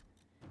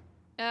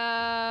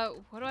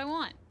 What do I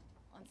want?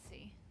 Let's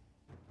see.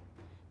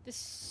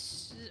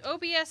 This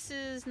OBS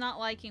is not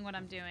liking what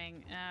I'm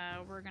doing.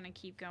 We're gonna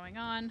keep going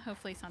on.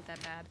 Hopefully it's not that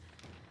bad.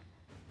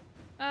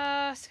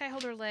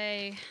 Skyholder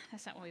Lay.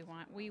 That's not what we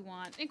want. We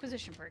want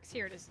Inquisition perks.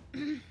 Here it is.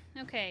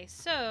 Okay,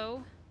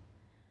 so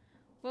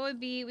what would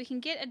be... We can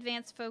get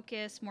advanced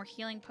focus. More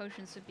healing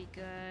potions would be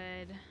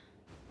good.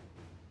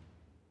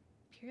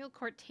 Imperial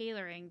Court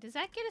tailoring. Does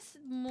that get us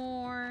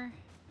more...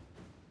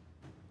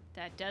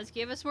 That does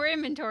give us more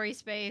inventory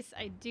space.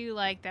 I do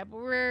like that,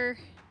 but we're...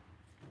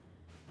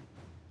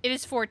 It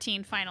is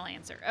 14, final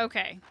answer.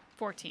 Okay,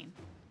 14.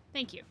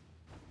 Thank you.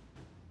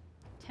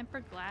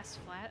 Tempered glass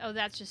flat. Oh,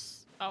 that's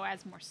just... Oh,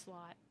 adds more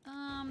slot.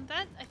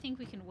 That I think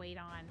we can wait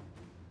on.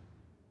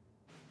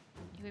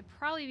 It would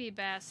probably be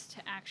best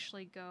to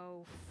actually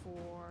go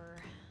for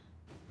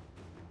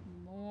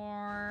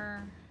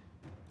more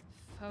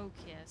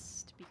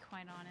focus, to be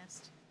quite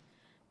honest.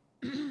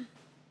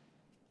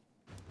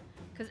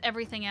 Because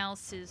everything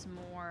else is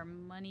more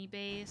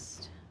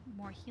money-based.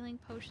 More healing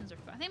potions or...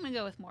 I think I'm going to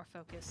go with more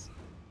focus.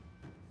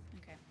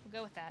 Okay, we'll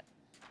go with that.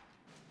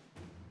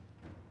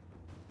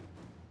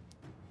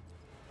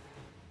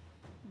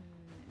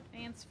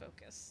 Advanced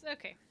focus.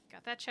 Okay,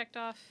 got that checked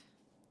off.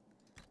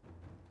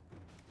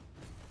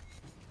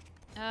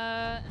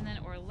 And then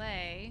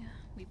Orlais,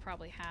 we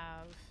probably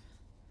have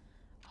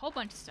a whole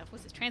bunch of stuff.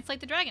 What's this?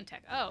 Translate the dragon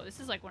tech. Oh, this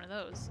is like one of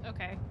those.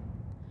 Okay.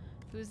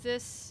 Who's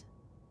this?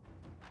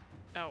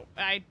 Oh,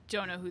 I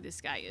don't know who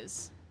this guy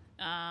is.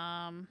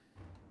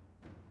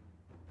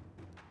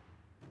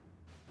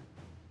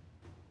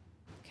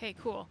 Okay,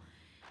 cool.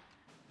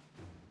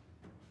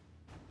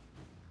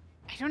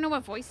 I don't know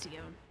what voice to give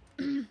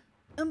him.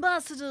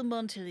 Ambassador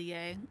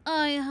Montelier,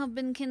 I have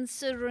been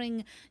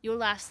considering your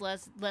last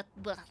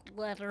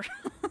letter.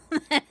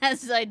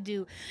 As I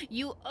do,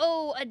 you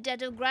owe a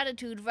debt of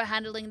gratitude for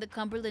handling the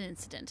Cumberland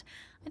incident.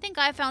 I think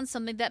I found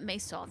something that may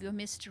solve your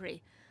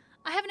mystery.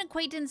 I have an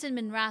acquaintance in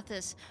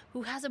Minrathous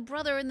who has a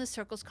brother in the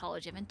Circle's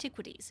College of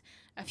Antiquities.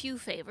 A few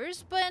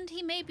favors, but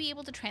he may be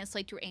able to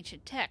translate your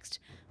ancient text.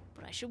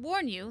 But I should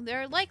warn you,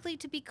 there are likely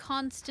to be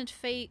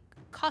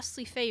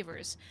costly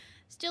favors.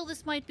 Still,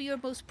 this might be your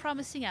most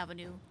promising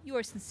avenue.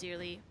 Yours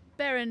sincerely,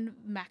 Baron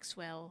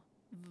Maxwell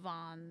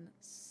von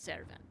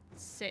Serant.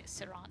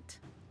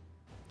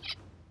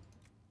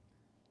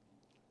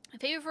 A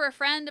favor for a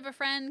friend of a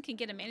friend can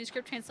get a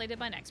manuscript translated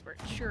by an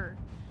expert. Sure.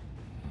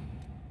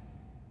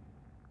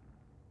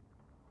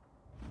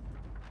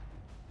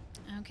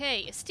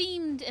 Okay,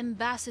 esteemed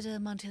Ambassador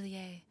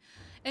Montelier.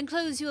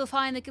 Enclosed you will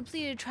find the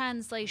completed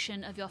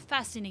translation of your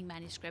fascinating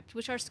manuscript,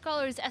 which our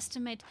scholars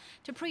estimate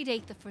to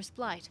predate the First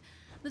Blight.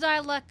 The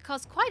dialect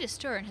caused quite a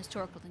stir in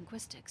historical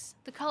linguistics.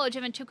 The College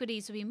of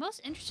Antiquities would be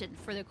most interested in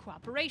further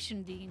cooperation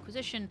with the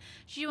Inquisition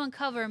should you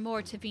uncover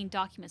more Tavine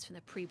documents from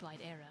the pre-Blight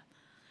era.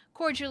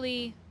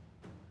 Cordially,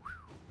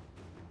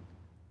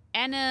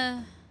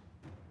 Anaximander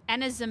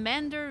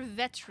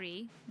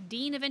Vetri,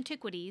 Dean of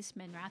Antiquities,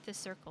 Minrathous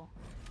Circle.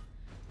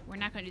 We're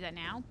not going to do that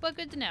now, but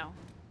good to know.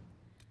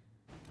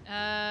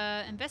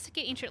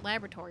 Investigate Ancient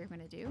Laboratory we're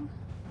going to do.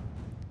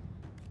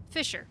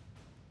 Fisher.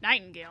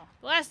 Nightingale.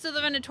 The last of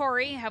the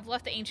Venatori have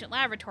left the Ancient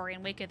Laboratory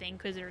in wake of the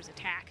Inquisitor's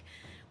attack.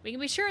 We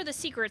can be sure the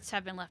secrets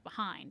have been left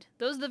behind.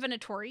 Those of the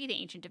Venatori, the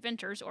Ancient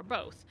Inventors, or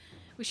both.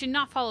 We should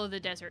not follow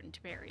the desert and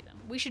to bury them.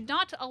 We should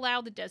not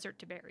allow the desert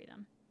to bury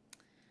them.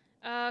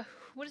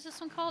 What is this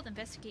one called?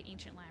 Investigate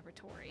Ancient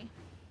Laboratory.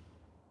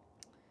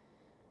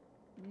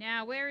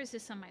 Now, where is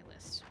this on my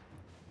list?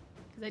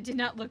 Because I did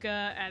not look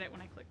at it when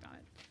I clicked on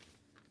it.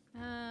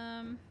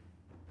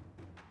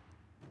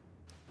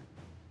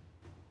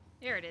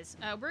 There it is.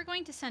 We're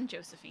going to send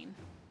Josephine.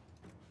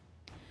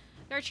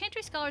 There are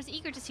Chantry scholars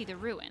eager to see the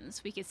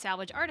ruins. We could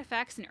salvage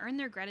artifacts and earn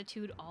their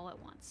gratitude all at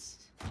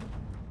once.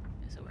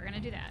 So we're going to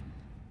do that.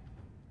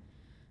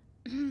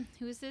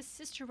 Who is this?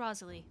 Sister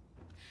Rosalie.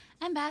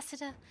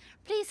 Ambassador,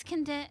 please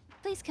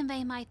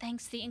convey my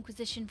thanks to the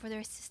Inquisition for their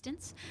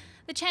assistance.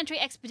 The Chantry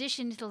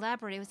expedition to the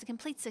laboratory was a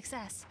complete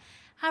success.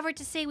 However,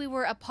 to say we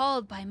were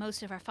appalled by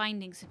most of our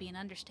findings would be an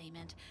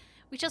understatement.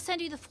 We shall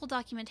send you the full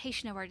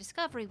documentation of our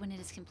discovery when it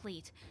is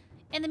complete.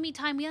 In the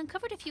meantime, we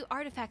uncovered a few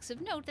artifacts of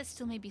note that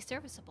still may be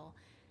serviceable.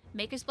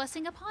 Maker's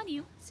blessing upon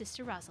you,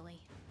 Sister Rosalie.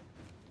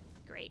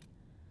 Great.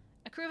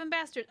 A crew of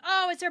ambassadors.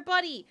 Oh, it's our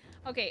buddy!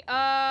 Okay,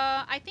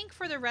 I think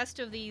for the rest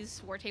of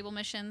these War Table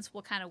missions,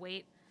 we'll kind of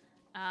wait.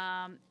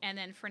 And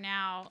then for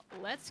now,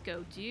 let's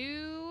go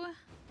do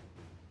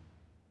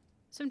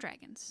some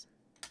dragons.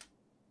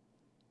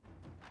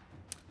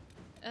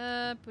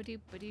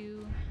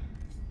 Ba-doo.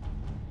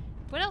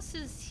 What else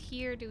is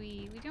here?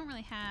 We don't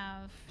really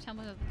have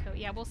Temple of the Code.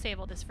 Yeah, we'll save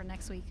all this for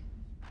next week.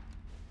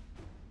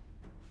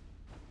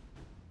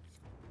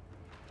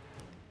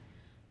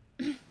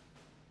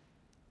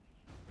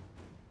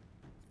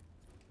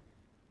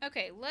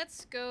 Okay,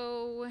 let's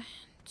go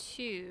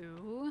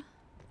to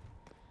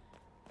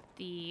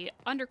the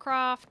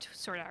Undercroft,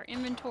 sort our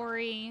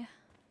inventory.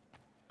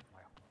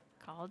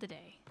 Call it a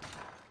day.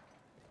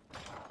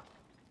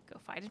 Go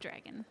fight a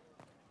dragon.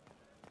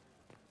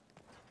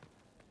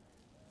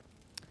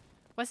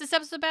 What's this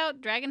episode about?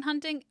 Dragon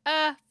hunting?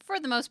 For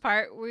the most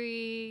part,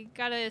 we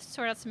gotta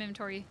sort out some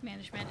inventory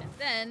management, and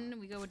then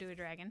we go do a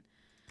dragon.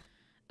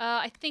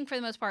 I think for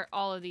the most part,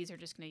 all of these are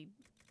just gonna be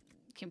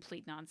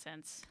complete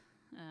nonsense.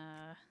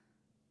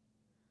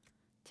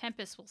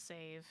 Tempest will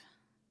save.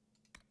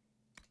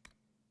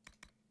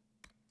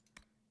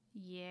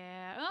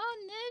 Yeah. Oh,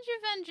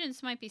 Ninja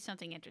Vengeance might be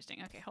something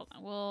interesting. Okay, hold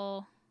on.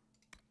 We'll...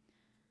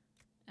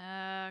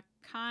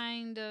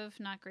 kind of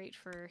not great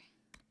for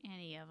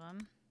any of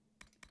them.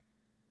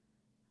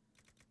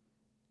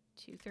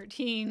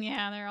 213,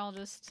 yeah, they're all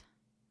just...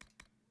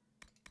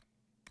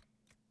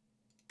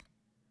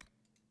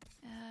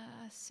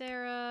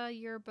 Sarah,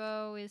 your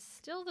bow is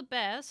still the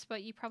best,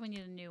 but you probably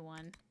need a new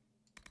one.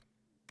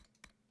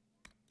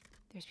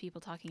 There's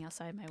people talking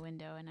outside my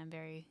window, and I'm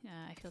very,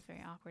 I feel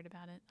very awkward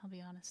about it, I'll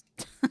be honest.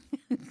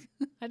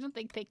 I don't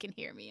think they can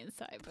hear me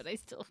inside, but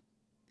it's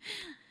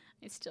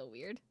still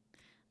weird.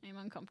 I'm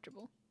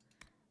uncomfortable.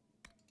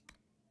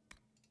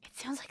 It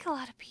sounds like a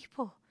lot of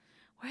people.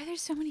 Why are there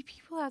so many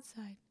people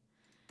outside?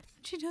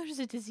 Don't you know there's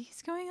a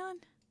disease going on?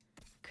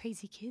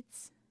 Crazy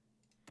kids.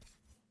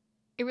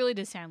 It really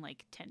does sound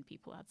like 10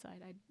 people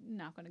outside. I'm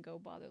not going to go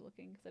bother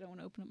looking because I don't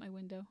want to open up my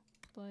window.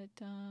 But,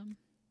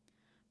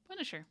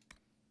 Punisher.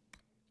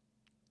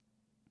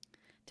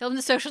 Tell them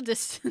to social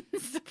distance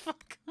the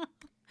fuck up.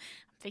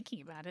 I'm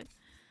thinking about it.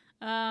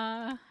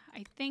 I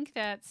think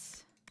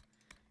that's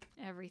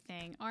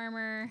everything.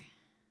 Armor.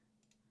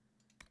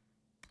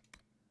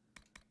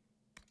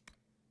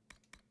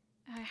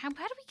 How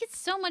do we get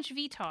so much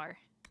Vitar?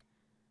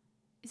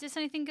 Is this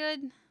anything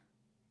good?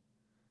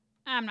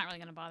 I'm not really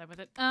going to bother with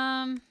it.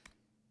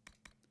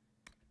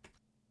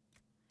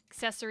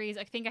 Accessories.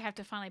 I think I have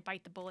to finally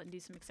bite the bullet and do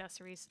some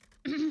accessories.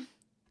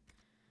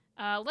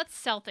 Let's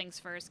sell things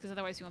first, because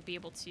otherwise we won't be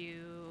able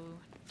to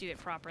do it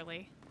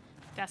properly.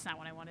 That's not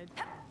what I wanted.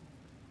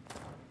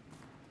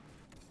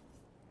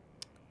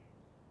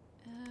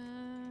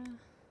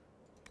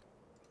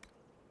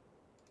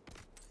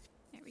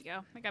 There we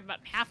go. I got about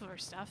half of our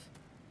stuff.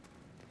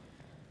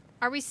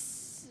 Are we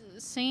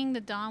saying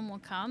the Dom will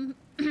come?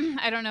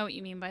 I don't know what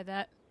you mean by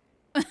that.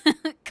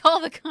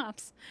 Call the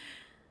cops.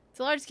 It's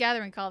a large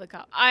gathering, call the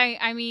cops.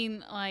 I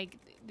mean, like,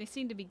 they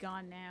seem to be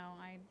gone now.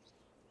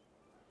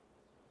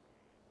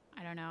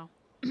 I don't know.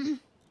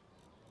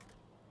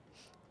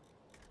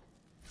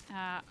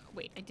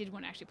 Wait, I did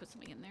want to actually put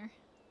something in there.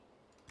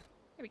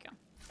 There we go.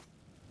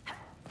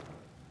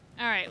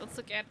 Alright, let's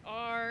look at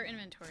our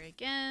inventory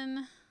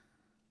again.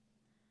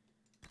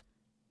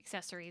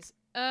 Accessories.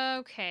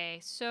 Okay,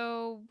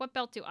 so what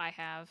belt do I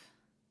have?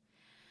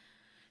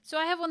 So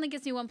I have one that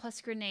gives me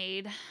 1+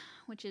 grenade,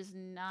 which is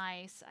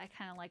nice. I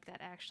kind of like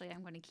that, actually.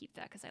 I'm going to keep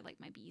that because I like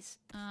my bees.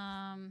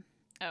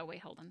 Oh, wait,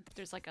 hold on.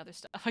 There's, like, other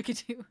stuff I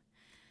could do.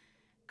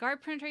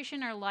 Guard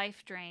penetration or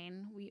life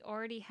drain. We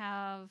already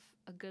have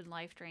a good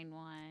life drain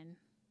one.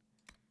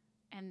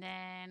 And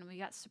then we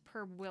got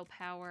superb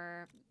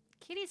willpower.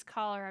 Caitie's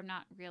collar I'm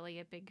not really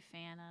a big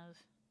fan of.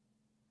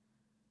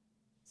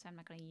 So I'm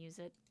not going to use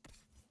it.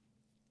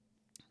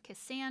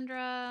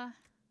 Cassandra.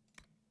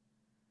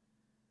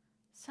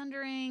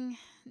 Sundering.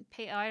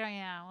 I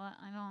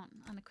don't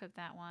unequip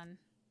that one.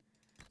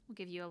 We'll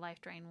give you a life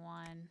drain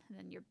one. And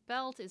then your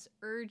belt is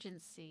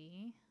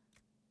urgency.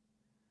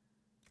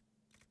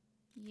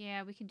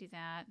 Yeah, we can do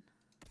that.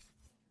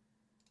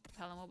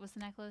 Hold on, what was the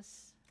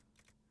necklace?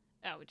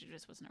 Oh, it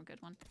just wasn't a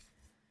good one.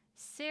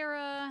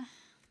 Sarah.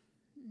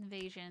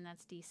 Invasion,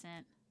 that's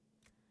decent.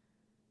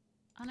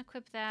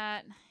 Unequip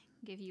that.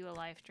 Give you a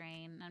life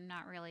drain. I'm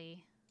not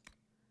really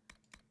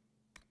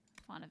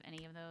fond of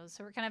any of those.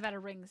 So we're kind of out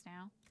of rings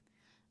now.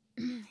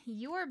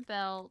 Your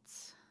belt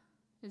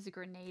is a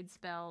grenades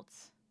belt.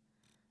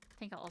 I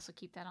think I'll also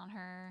keep that on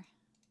her.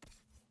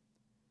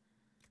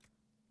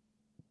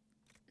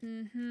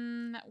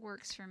 That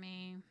works for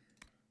me.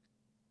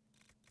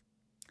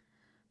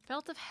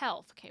 Belt of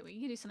health. Okay, we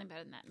can do something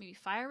better than that. Maybe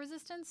fire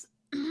resistance?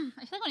 I feel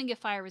like I want to give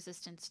fire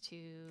resistance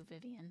to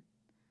Vivian.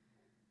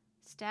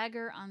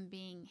 Stagger on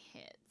being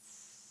hit.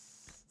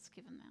 Let's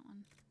give him that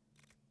one.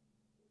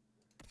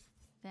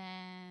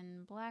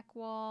 Then Black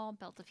Wall.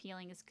 Belt of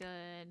Healing is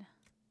good.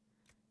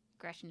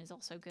 Aggression is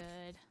also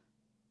good.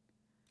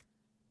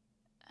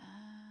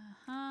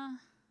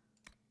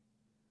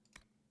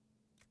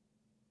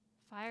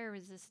 Fire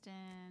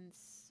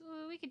resistance.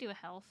 Ooh, we could do a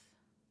health.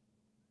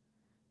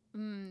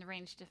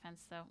 Range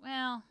defense, though.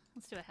 Well,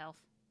 let's do a health.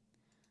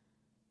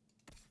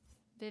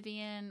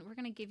 Vivian, we're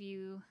going to give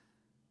you...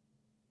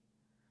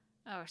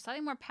 Oh,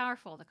 slightly more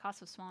powerful. The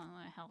cost of small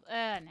health.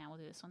 Now we'll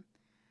do this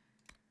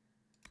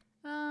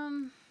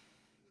one.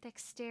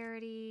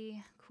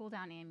 Dexterity,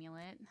 cooldown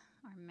amulet,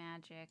 or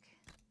magic.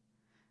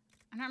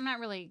 I'm not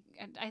really...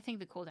 I think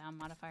the cooldown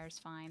modifier is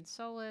fine.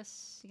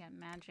 Solace, you got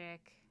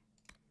magic.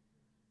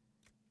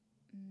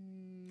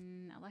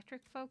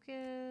 Electric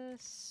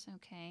focus,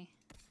 okay.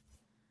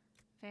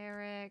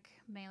 Varric,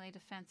 melee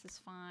defense is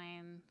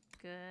fine.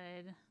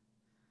 Good.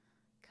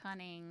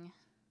 Cunning.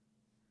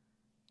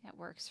 That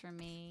works for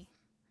me.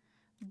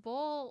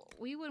 Bull,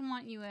 we would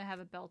want you to have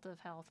a belt of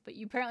health, but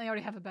you apparently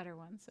already have a better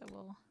one, so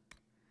we'll...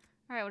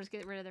 Alright, we'll just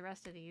get rid of the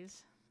rest of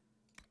these.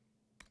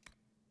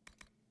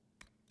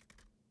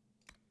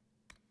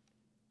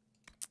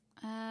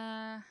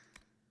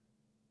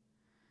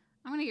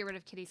 I'm gonna get rid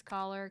of Kitty's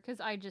collar, because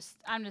I'm just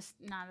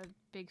not a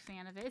big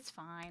fan of it. It's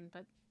fine,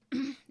 but...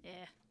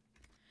 yeah.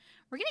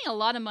 We're getting a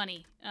lot of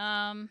money.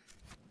 I'm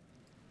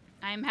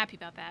happy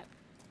about that.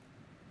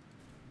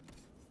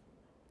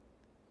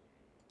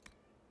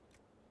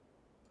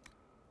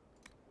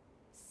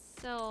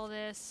 Sell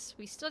this.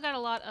 We still got a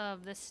lot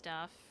of this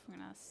stuff. We're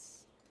gonna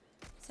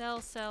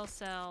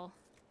sell.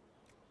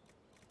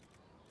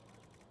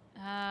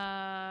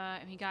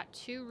 And we got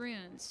 2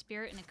 runes.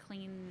 Spirit and a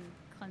clean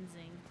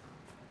cleansing.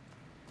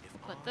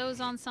 We'll put those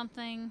on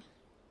something.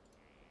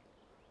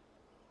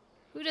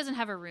 Who doesn't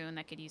have a rune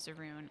that could use a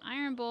rune?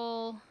 Iron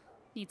Bull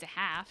needs a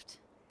haft.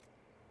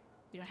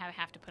 We don't have a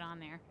haft to put on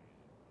there.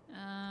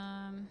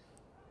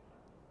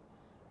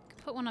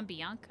 Could put one on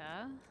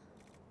Bianca.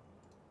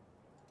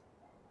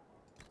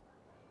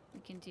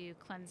 We can do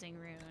cleansing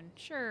rune.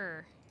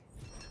 Sure.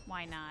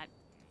 Why not?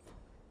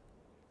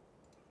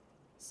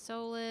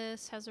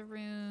 Solus has a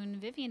rune.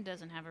 Vivian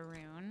doesn't have a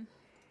rune.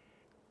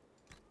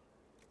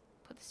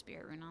 Put the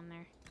spirit rune on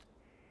there.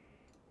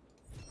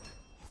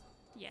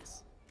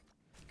 Yes.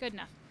 Good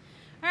enough.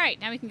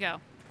 Alright, now we can go.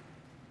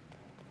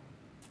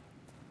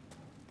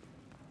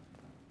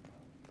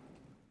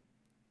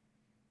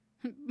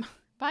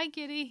 Bye,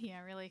 Kitty.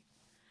 Yeah, really.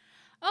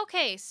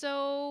 Okay,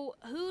 so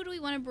who do we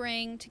want to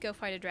bring to go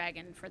fight a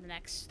dragon for the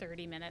next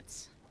 30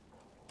 minutes?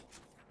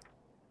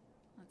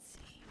 Let's see.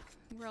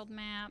 World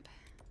map.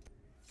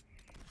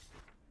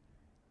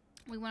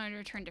 We want to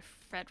return to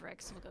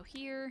Frederick, so we'll go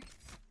here.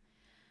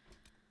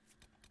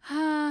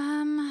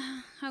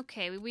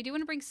 Okay, we do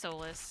want to bring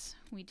Solus.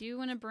 We do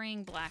want to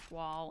bring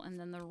Blackwall, and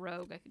then the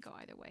Rogue, I could go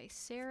either way.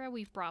 Sarah,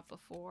 we've brought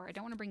before. I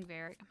don't want to bring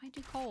Varric. I might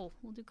do Cole.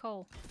 We'll do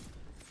Cole.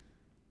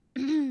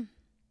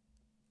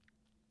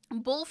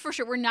 Bull for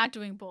sure. We're not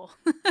doing Bull.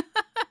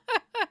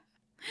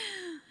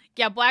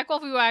 Yeah, Black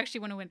Wolf we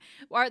actually want to win.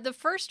 The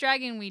first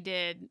dragon we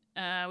did,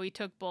 we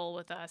took Bull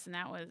with us, and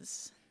that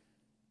was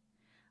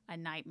a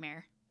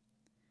nightmare.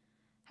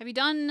 Have you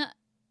done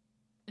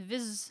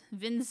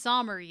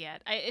Vinsammer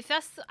yet?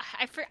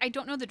 I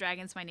don't know the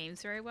dragons by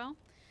names very well.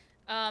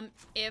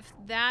 If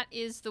that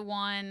is the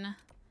one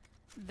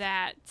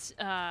that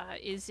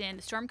is in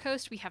Storm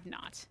Coast, we have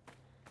not.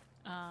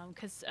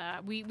 Because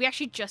we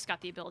actually just got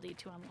the ability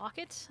to unlock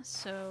it,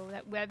 so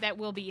that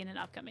will be in an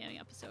upcoming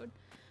episode,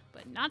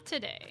 but not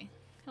today.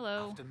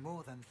 Hello. After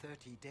more than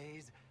 30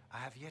 days, I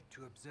have yet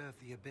to observe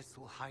the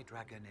abyssal high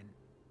dragon in...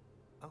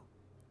 Oh,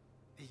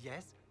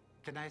 yes?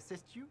 Can I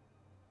assist you?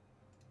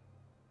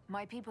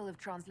 My people have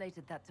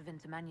translated that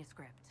Tevinter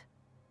manuscript.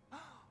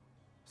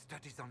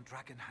 Studies on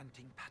dragon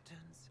hunting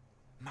patterns?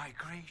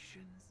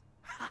 Migrations?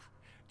 Ha!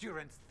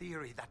 Durant's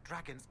theory that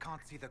dragons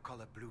can't see the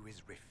color blue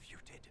is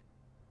refuted.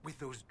 With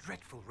those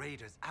dreadful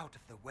raiders out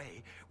of the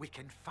way, we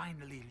can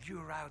finally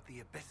lure out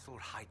the abyssal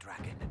high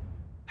dragon.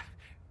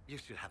 You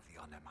should have the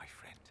honor, my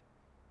friend.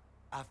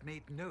 I've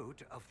made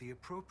note of the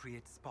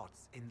appropriate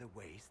spots in the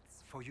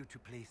wastes for you to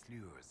place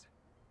lures.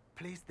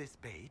 Place this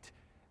bait,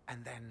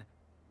 and then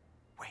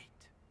wait.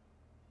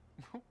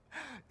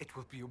 It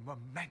will be a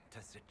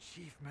momentous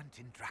achievement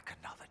in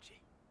draconology.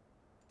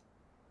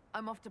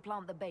 I'm off to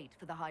plant the bait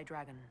for the High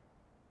Dragon.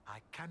 I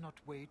cannot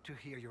wait to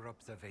hear your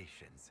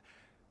observations.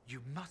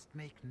 You must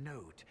make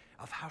note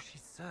of how she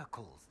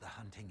circles the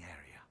hunting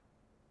area.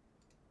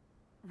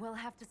 We'll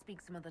have to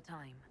speak some other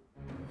time.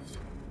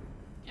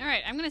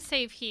 Alright, I'm going to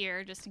save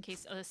here, just in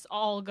case this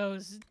all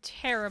goes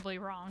terribly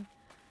wrong.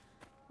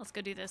 Let's go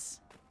do this.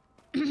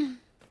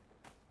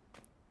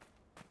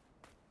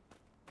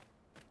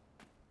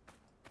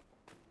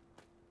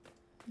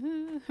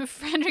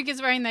 Frederick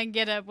is wearing that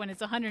getup when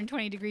it's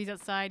 120 degrees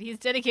outside. He's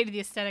dedicated to the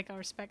aesthetic. I'll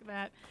respect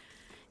that.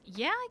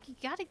 Yeah, you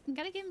gotta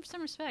give him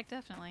some respect,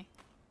 definitely.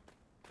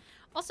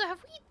 Also, how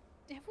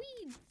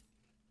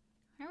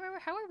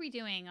are we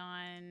doing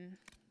on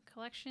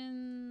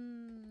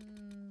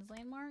Collections,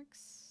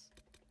 landmarks,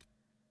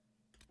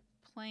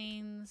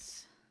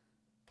 plains.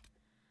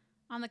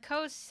 On the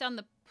coast, on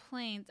the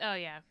plains. Oh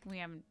yeah, we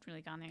haven't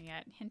really gone there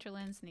yet.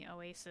 Hinterlands and the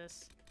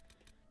Oasis.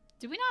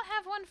 Do we not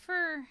have one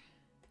for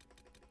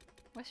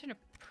Western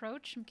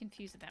Approach? I'm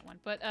confused at that one.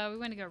 But we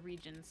want to go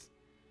regions.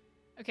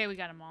 Okay, we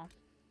got them all.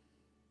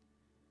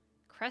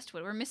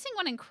 Crestwood. We're missing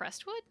one in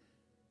Crestwood?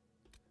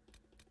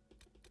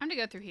 I'm gonna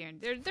go through here.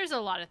 There's a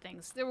lot of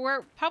things.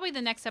 Probably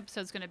the next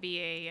episode is gonna be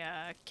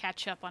a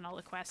catch up on all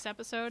the quest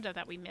episode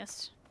that we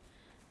missed.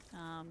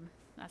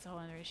 That's a whole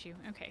other issue.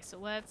 Okay, so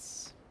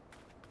let's.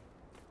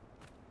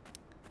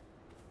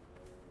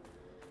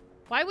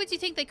 Why would you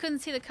think they couldn't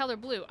see the color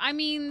blue? I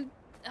mean,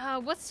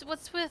 what's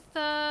with?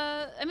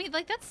 I mean,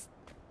 like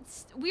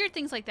weird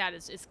things like that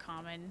is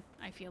common.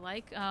 I feel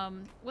like.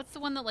 What's the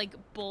one that like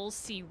bulls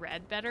see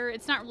red better?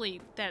 It's not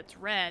really that it's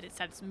red. It's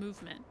that it's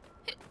movement.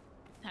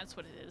 That's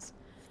what it is.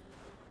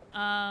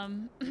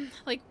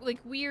 Like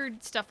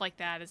weird stuff like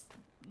that has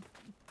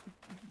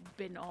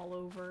been all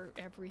over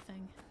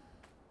everything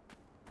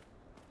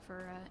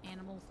for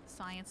animal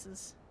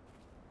sciences.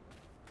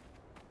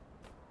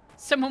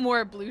 Someone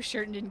wore a blue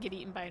shirt and didn't get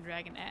eaten by a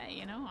dragon.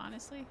 You know,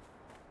 honestly,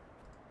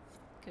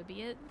 could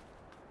be it.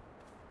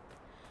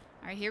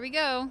 All right, here we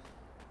go.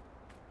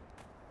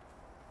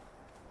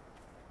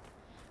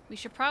 We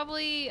should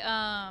probably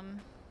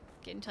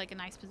get into like a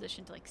nice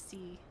position to like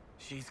see.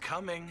 She's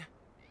coming.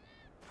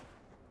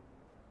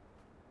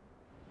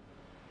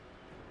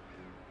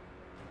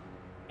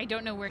 I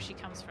don't know where she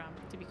comes from,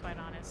 to be quite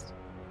honest.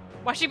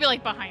 Why should she be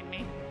like behind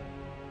me?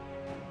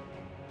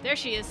 There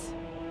she is.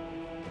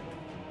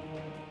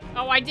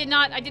 Oh, I did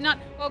not.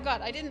 Oh god,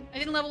 I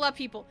didn't level up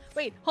people.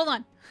 Wait, hold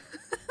on.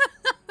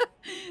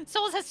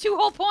 Souls has 2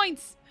 whole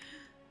points.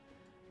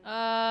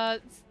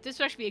 This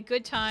would actually be a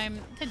good time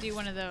to do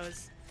one of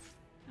those.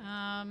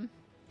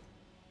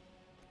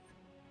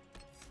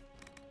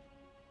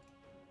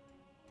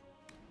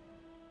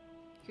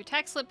 Your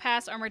attack slip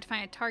pass armor to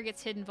find a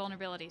target's hidden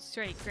vulnerabilities.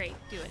 Great,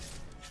 do it.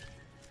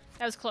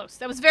 That was close.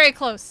 That was very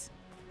close.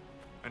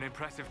 An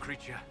impressive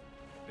creature.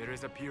 There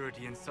is a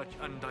purity in such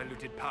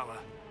undiluted power.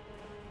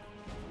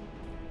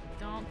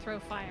 Don't throw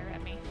fire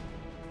at me.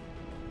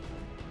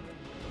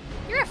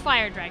 You're a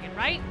fire dragon,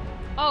 right?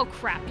 Oh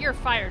crap, you're a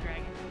fire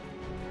dragon.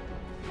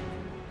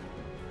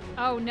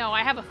 Oh no,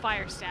 I have a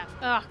fire staff.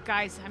 Ugh,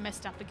 guys, I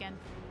messed up again.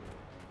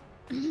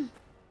 Here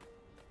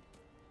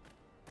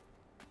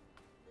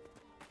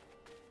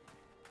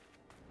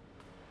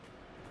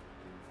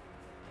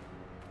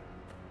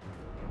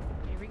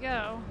we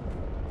go.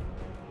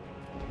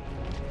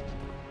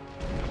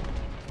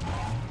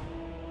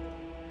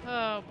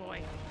 Oh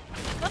boy.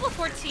 Level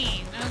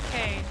 14.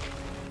 Okay.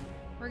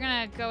 We're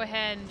gonna go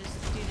ahead and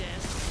just do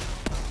this.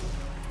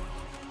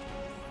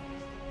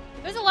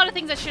 There's a lot of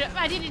things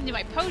I didn't do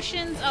my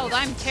potions. Oh,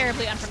 I'm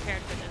terribly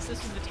unprepared for this.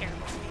 This was a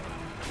terrible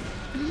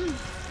idea.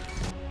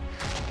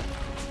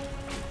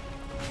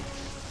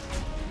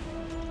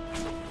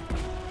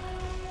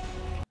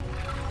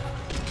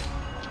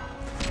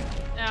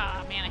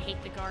 Ah, man, I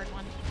hate the guard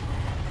one.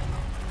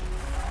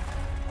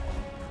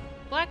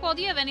 Blackwall,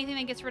 do you have anything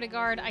that gets rid of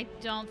guard? I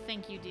don't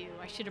think you do.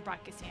 I should have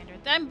brought Cassandra.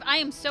 I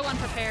am so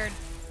unprepared.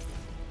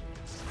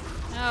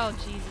 Oh,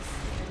 Jesus.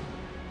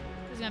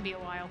 This is gonna be a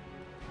while.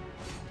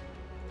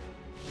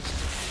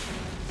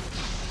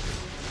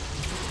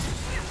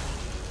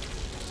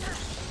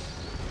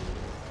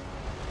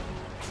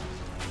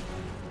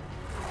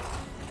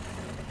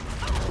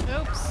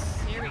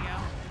 Oops. Here we go.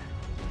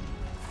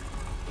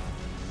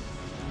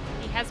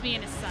 He has me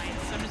in his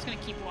sights, so I'm just gonna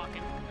keep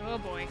walking. Oh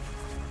boy.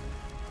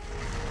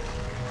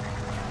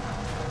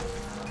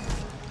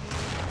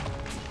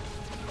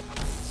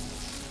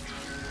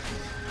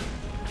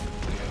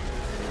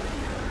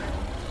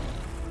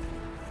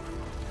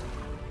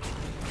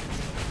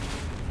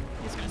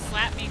 He's gonna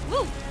slap me.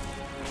 Woo!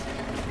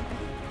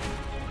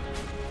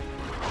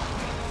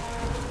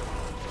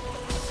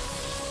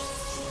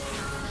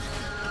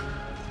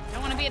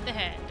 Don't want to be at the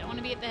head. Don't want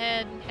to be at the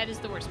head. Head is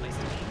the worst place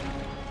to be.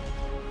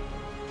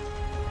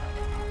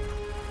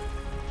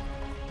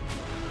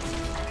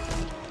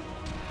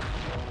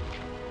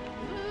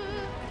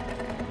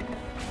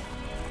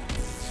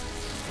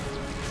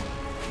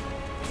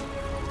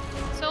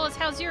 Solus,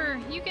 how's your...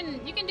 You can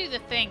do the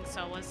thing,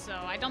 Solus, so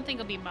I don't think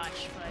it'll be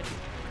much, but...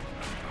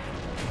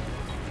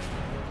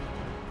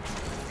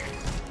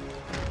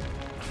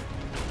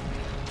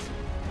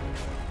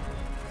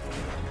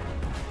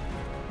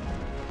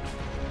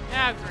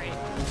 Oh, great.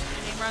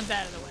 And he runs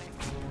out of the way.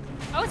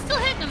 Oh, it's still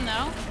hitting him,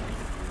 though.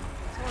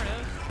 Sort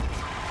of.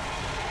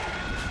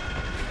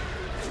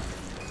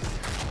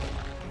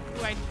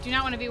 Ooh, I do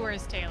not want to be where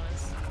his tail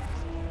is.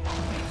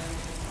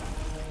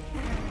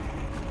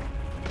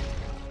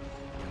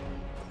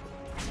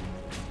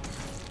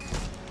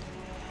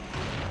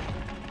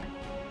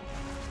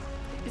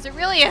 Is it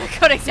really a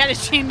codex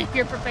attitude if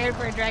you're prepared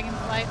for a dragon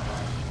flight?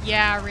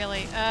 Yeah,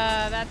 really.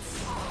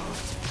 That's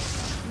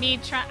me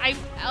trying.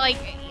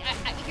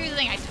 here's the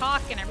thing, I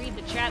talk and I read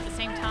the chat at the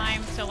same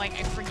time, so like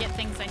I forget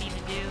things I need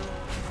to do.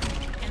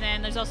 And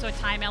then there's also a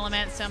time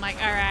element, so I'm like,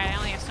 alright, I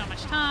only have so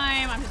much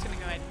time, I'm just gonna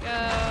go ahead and go.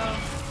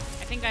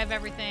 I think I have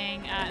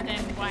everything, and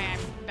then while I'm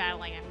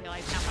battling, I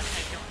realize how much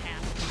I don't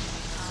have.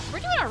 We're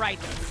doing alright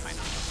though, to be quite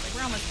honest. Like,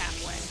 we're almost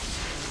halfway.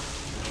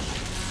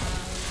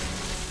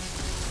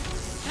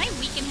 Can I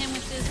weaken him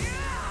with this?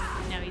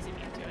 No, he's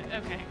immune to it.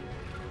 Okay.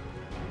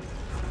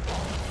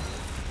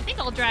 I think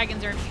all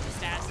dragons are immune to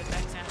status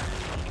effects after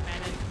thinking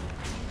about it.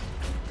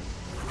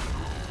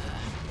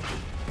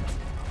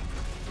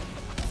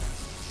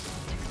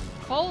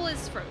 Cole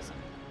is frozen.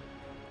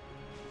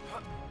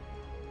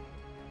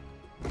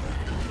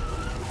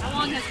 How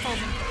long has Cole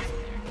been frozen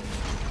there?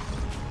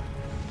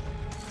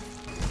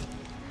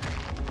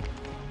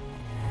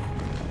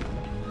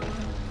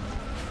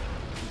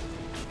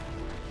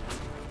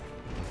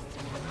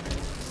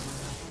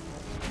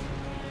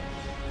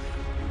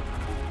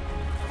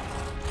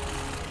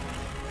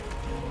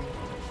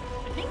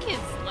 I think his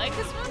leg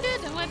is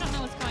wounded? Oh, I don't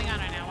know what's going on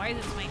right now. Why is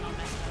it swinging all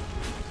messed up?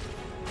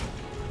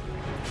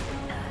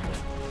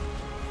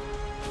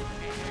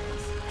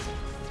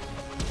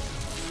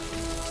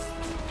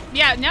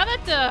 Yeah, now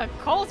that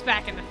Cole's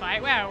back in the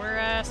fight, wow,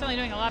 we're suddenly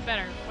doing a lot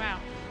better. Wow.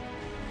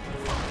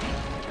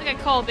 Look at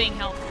Cole being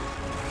helpful.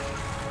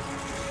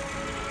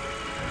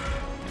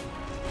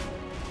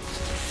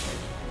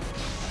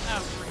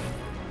 Oh, great.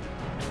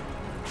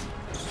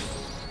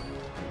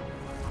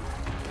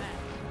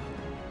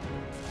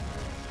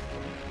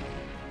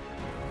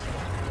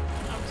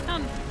 Oh, just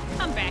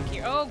come back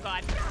here. Oh,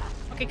 God.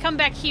 Okay, come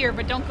back here,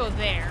 but don't go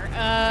there.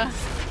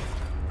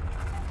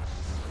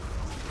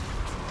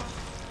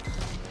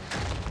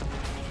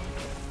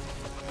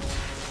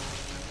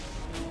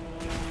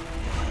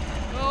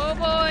 Oh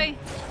boy!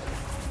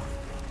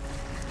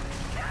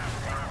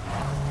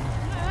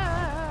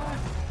 Ah.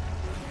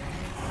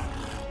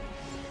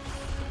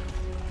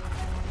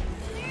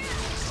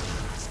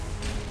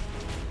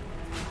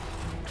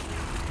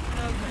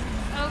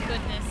 Oh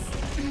goodness.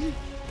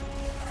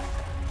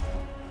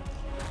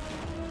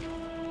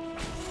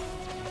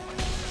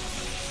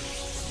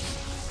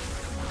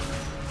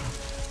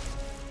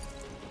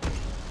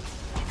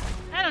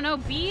 I don't know,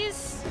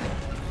 bees?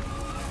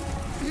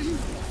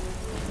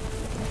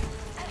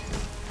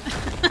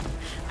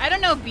 I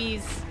don't know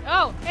bees.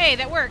 Oh, hey,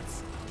 that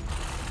works.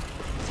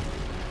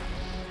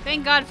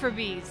 Thank God for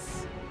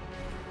bees.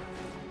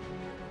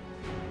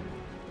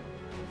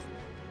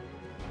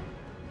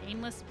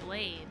 Nameless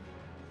blade.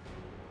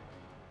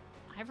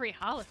 Ivory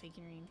hollow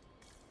figurine.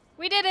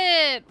 We did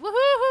it!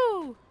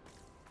 Woohoo!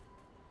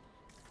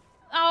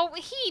 Oh,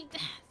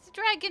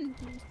 dragon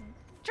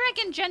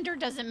gender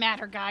doesn't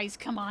matter, guys.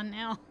 Come on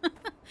now. We're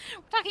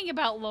talking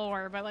about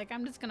lore, but like,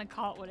 I'm just gonna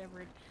call it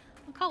whatever.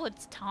 I'll call it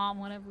Tom,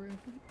 whatever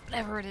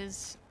it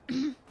is.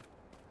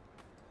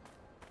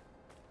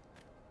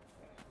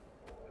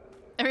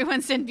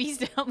 Everyone send bees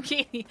to help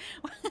Caitie.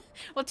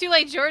 Well, too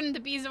late, Jordan. The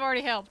bees have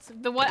already helped.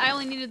 I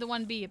only needed the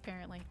one bee,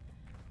 apparently. All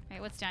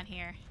right, what's down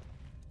here?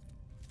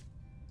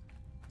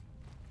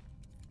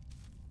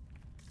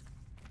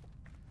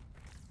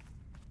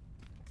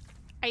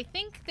 I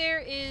think there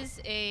is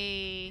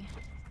a...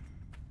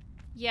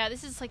 Yeah,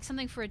 this is like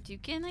something for a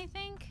Dukin, I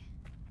think.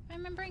 If I'm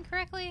remembering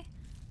correctly.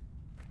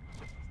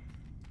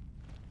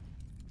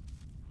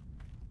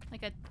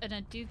 Like an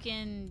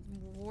Aducan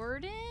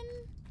warden?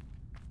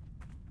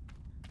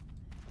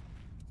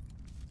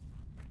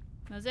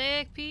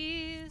 Mosaic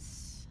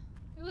piece.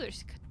 Ooh,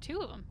 there's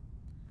two of them.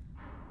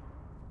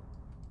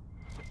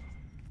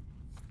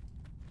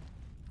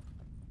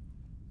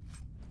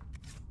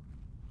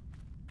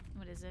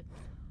 What is it?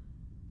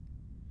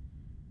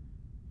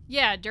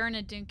 Yeah,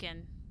 Durna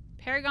Duncan.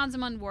 Paragons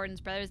among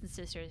wardens, brothers and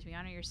sisters, we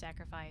honor your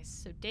sacrifice.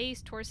 So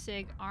Dace,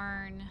 Torsig,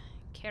 Arn,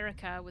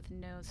 Karika with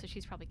no, so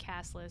she's probably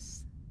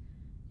castless.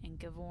 And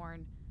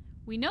Gavorn.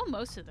 We know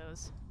most of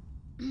those.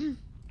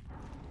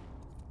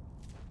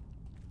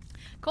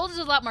 Cole does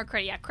a lot more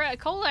credit. Yeah,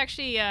 Cole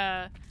actually,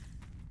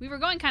 we were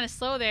going kind of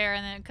slow there,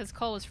 and then because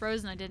Cole was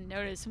frozen, I didn't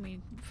notice, and we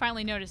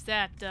finally noticed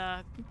that,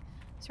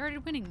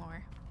 started winning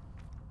more.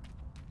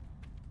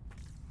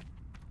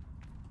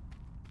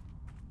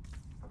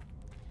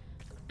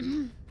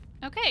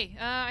 Okay,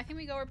 I think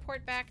we go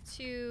report back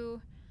to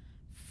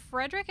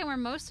Frederick, and we're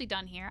mostly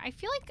done here. I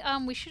feel like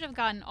we should have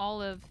gotten all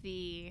of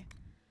the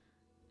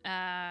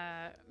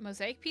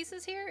mosaic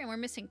pieces here, and we're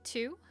missing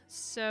 2,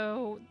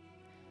 so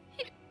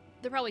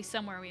they're probably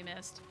somewhere we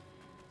missed.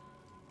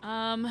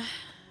 But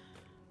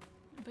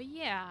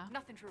yeah.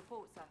 Nothing to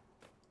report, sir.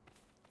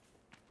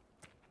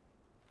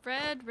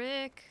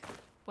 Frederick,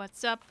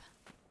 what's up?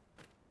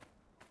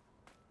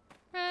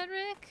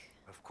 Frederick?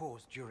 Of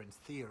course, Durin's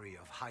theory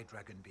of high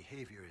dragon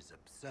behavior is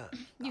absurd.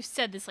 You've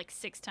said this like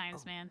 6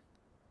 times, man.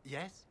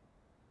 Yes?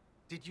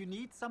 Did you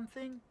need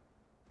something?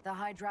 The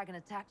High Dragon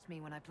attacked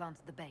me when I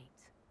planted the bait.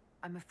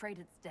 I'm afraid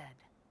it's dead.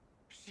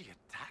 She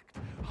attacked?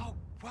 How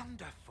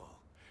wonderful!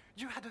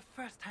 You had a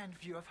first-hand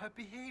view of her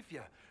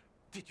behavior.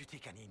 Did you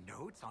take any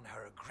notes on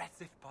her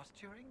aggressive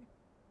posturing?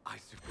 I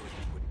suppose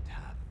you wouldn't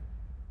have.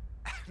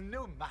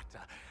 No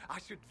matter. I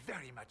should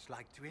very much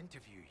like to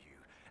interview you.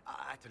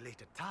 At a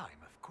later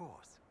time, of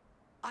course.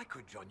 I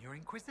could join your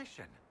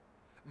Inquisition.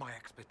 My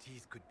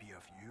expertise could be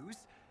of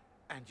use,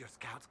 and your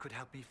scouts could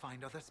help me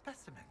find other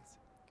specimens.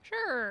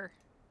 Sure.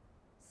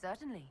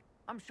 Certainly.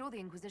 I'm sure the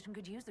Inquisition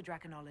could use a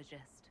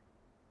draconologist.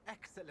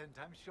 Excellent.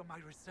 I'm sure my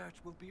research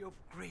will be of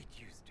great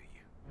use to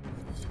you.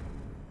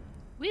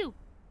 Woo.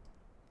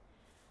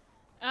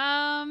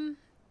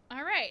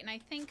 All right, and I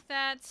think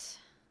that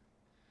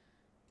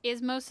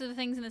is most of the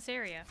things in this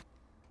area.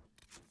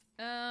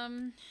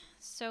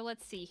 So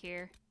let's see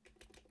here.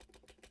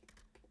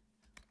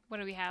 What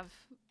do we have?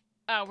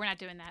 Oh, we're not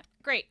doing that.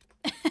 Great.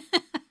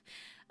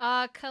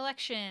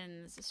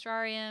 Collections,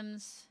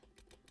 astrariums.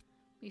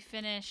 We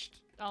finished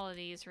all of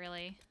these,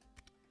 really.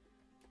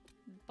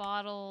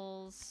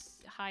 Bottles,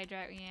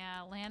 Hydra,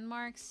 yeah,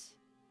 landmarks.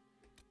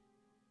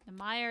 The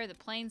mire, the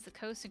plains, the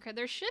coast, and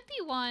there should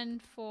be one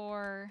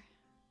for.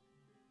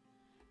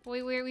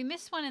 We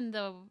missed one in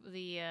the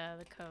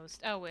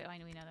coast. Oh wait, I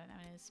know we know that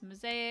one is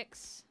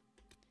mosaics.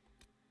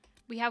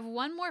 We have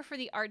one more for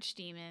the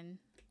archdemon,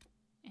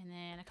 and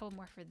then a couple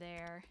more for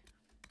there.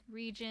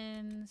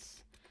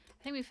 Regions.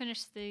 I think we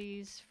finished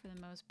these for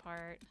the most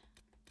part.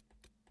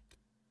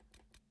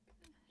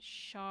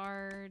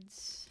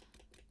 Shards.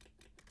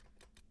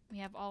 We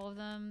have all of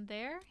them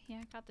there.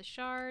 Yeah, got the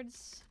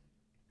shards.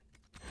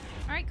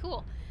 Alright,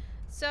 cool.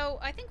 So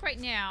I think right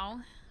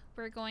now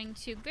we're going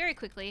to very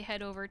quickly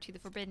head over to the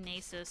Forbidden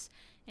Aces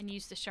and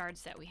use the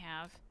shards that we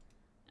have.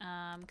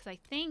 Because I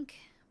think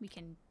we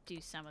can do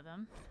some of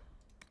them.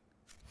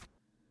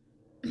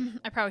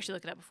 I probably should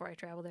look it up before I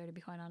travel there, to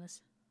be quite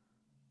honest.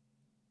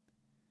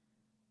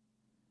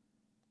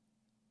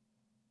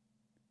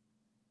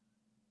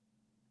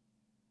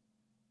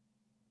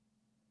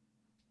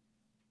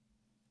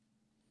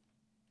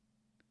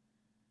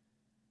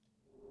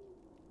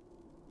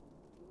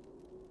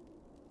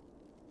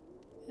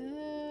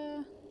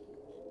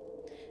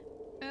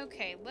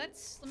 Okay, let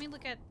me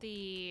look at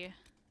the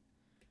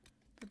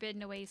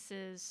Forbidden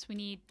Oasis. We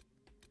need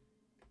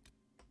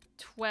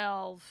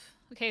 12.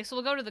 Okay, so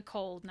we'll go to the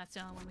cold, and that's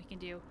the only one we can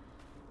do.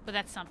 But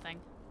that's something.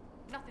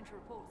 Nothing to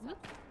report, sir.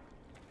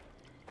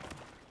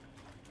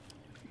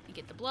 You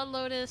get the Blood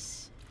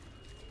Lotus,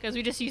 because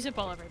we just use up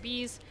all of our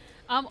bees.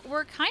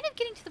 We're kind of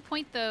getting to the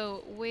point,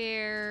 though,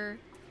 where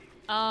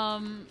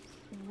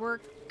we're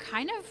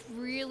kind of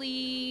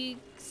really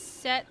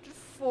set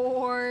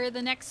for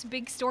the next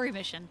big story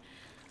mission.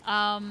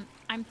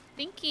 I'm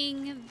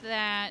thinking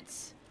that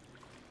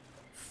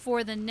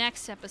for the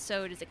next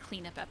episode is a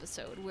cleanup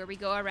episode where we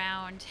go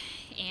around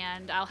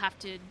and I'll have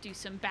to do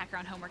some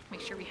background homework to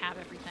make sure we have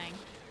everything.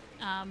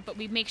 But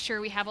we make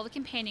sure we have all the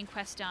companion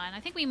quests done. I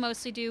think we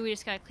mostly do. We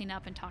just gotta clean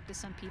up and talk to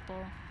some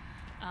people.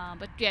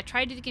 But yeah,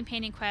 try to do the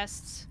companion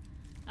quests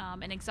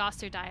and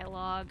exhaust their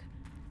dialogue.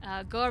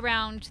 Go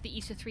around the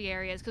East of 3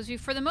 areas because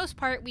for the most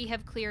part we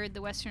have cleared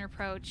the Western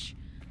Approach,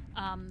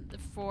 the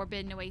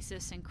Forbidden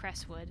Oasis, and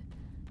Crestwood.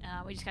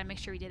 We just gotta make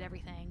sure we did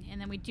everything.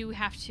 And then we do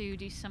have to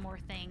do some more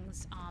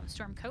things on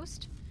Storm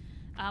Coast,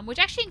 which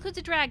actually includes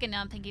a dragon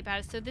now I'm thinking about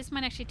it, so this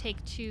might actually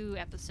take 2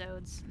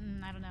 episodes.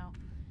 I don't know.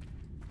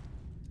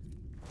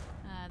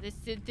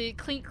 The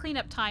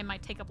cleanup time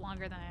might take up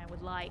longer than I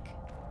would like.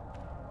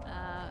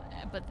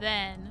 But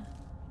then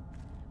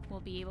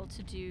we'll be able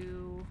to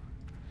do...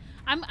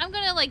 I'm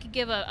gonna like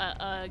give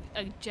a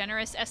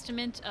generous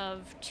estimate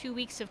of 2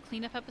 weeks of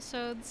cleanup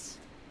episodes,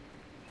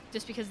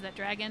 just because of that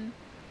dragon.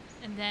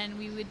 And then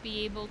we would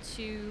be able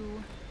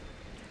to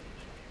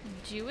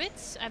do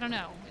it. I don't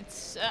know.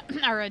 It's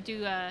or do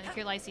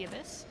Here Lies the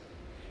Abyss.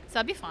 So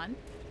that'd be fun.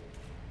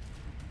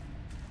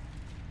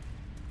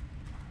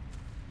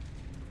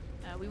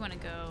 We want to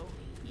go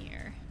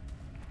here.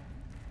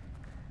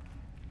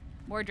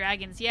 More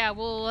dragons. Yeah,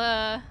 we'll.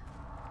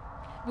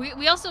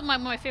 We also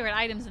my favorite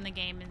items in the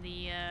game in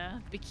the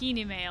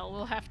bikini mail.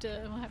 We'll have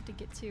to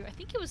get to. I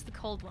think it was the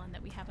cold one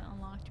that we haven't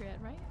unlocked yet,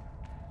 right?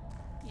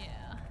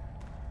 Yeah.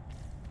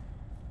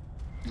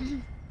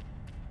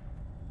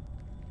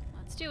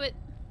 Let's do it.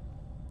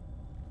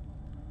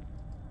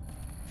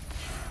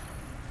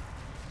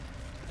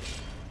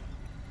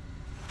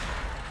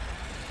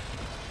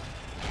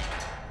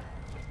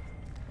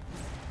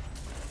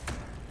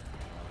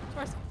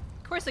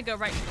 Of course I go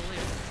right into the loot.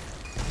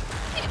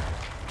 Yeah.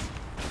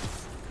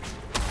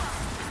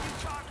 You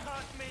can't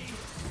hurt me!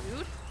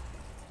 Dude.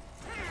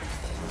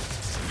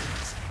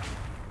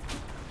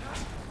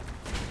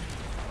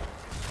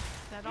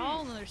 Is that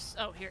all? No, there's...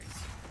 Oh, here it is.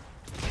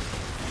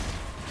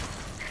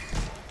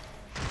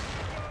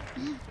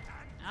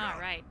 All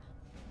right.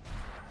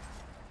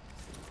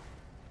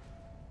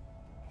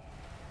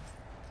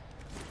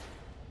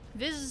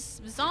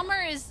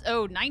 Zalmer is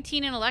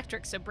 19 in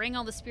electric, so bring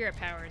all the spirit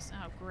powers.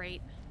 Oh,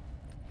 great.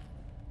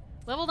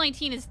 Level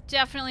 19 is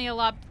definitely a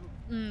lot.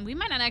 We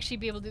might not actually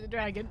be able to do the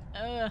dragon.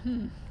 I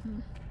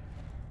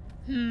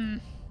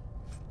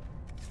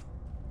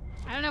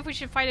don't know if we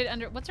should fight it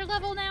under. What's our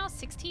level now?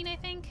 16, I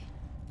think.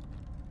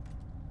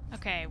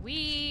 Okay,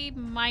 we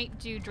might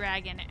do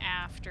Dragon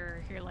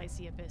after Here Lies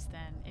the Abyss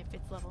then, if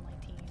it's level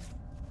 19.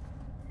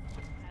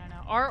 I don't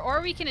know.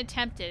 Or we can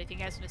attempt it if you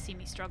guys want to see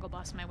me struggle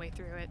boss my way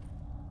through it.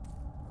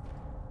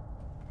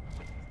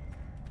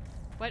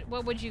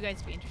 What would you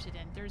guys be interested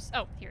in? There's...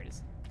 Oh, here it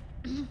is.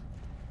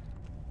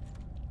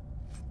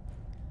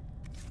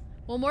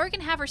 Will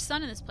Morgan have her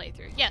son in this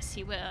playthrough? Yes,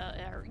 he will.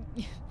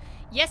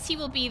 Yes, he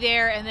will be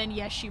there, and then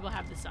yes, she will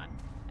have the son.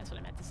 That's what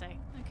I meant to say.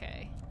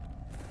 Okay.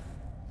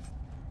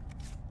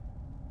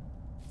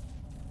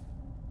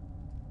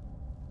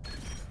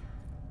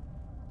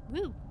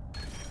 Woo.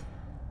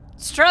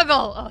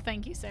 Struggle! Oh,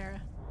 thank you,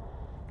 Sarah.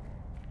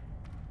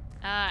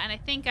 And I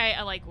think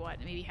I like what?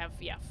 Maybe have,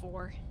 yeah,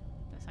 4.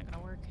 That's not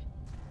gonna work.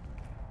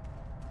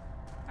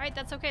 Alright,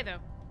 that's okay, though.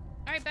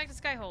 Alright, back to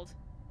Skyhold.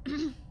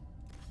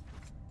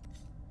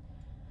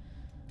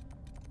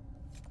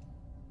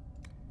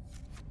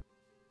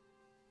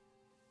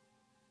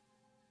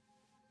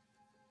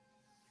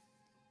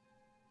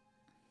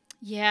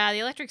 Yeah, the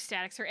electric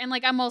statics are... And,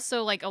 like, I'm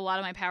also, like, a lot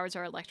of my powers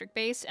are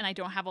electric-based, and I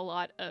don't have a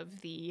lot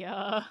of the,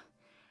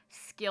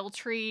 skill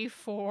tree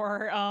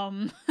for,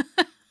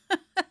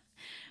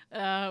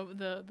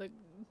 the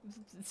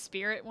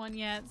spirit one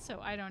yet,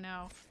 so I don't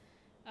know.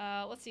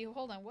 Let's see,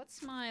 hold on.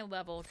 What's my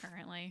level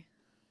currently?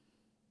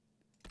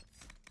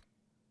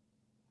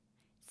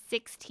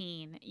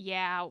 16.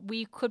 Yeah,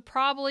 we could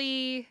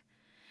probably...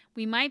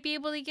 We might be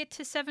able to get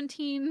to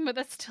 17, but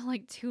that's still,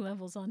 like, 2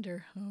 levels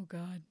under. Oh,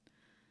 God.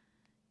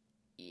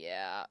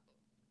 Yeah.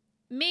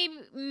 Maybe,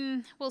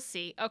 we'll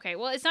see. Okay,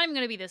 well, it's not even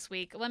going to be this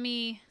week.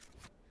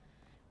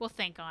 We'll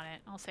think on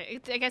it. I'll say,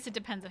 I guess it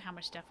depends on how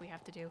much stuff we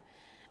have to do.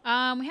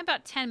 We have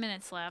about 10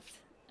 minutes left.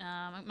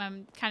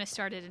 I'm kind of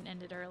started and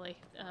ended early,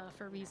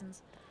 for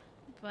reasons.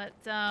 But,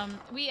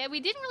 we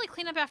didn't really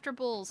clean up after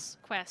Bull's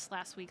quest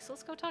last week, so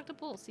let's go talk to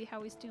Bull, see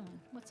how he's doing.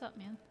 What's up,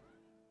 man?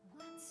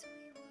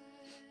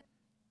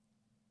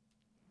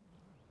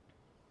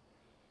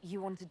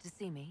 You wanted to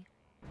see me?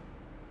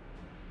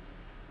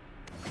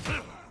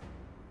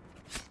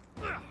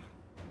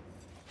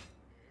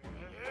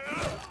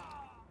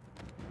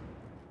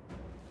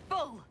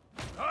 Bull!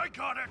 I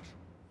got it!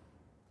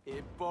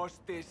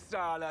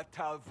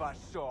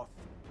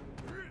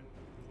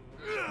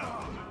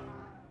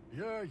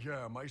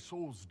 Yeah, my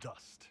soul's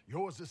dust.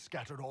 Yours is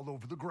scattered all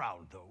over the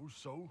ground, though,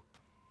 so...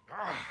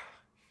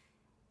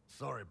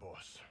 Sorry,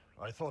 boss.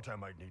 I thought I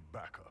might need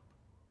backup.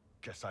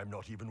 Guess I'm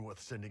not even worth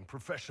sending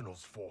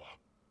professionals for.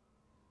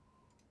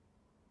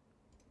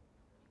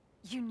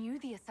 You knew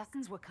the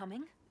assassins were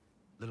coming?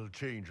 Little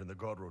change in the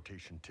guard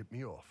rotation tipped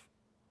me off.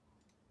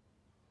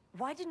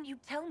 Why didn't you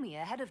tell me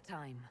ahead of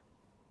time?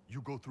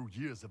 You go through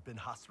years of Ben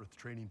Hasrath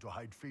training to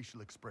hide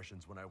facial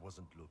expressions when I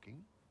wasn't looking?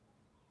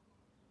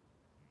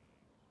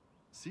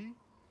 See?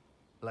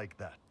 Like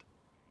that.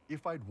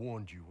 If I'd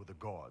warned you or the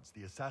guards,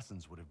 the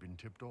assassins would have been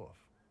tipped off.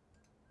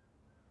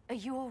 Are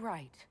you all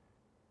right?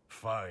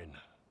 Fine.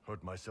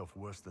 Hurt myself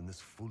worse than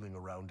this fooling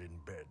around in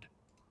bed.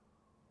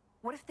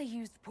 What if they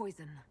used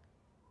poison?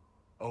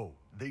 Oh,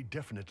 they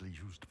definitely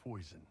used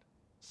poison.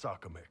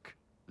 Sarcomech,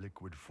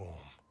 liquid form.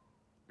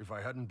 If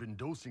I hadn't been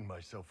dosing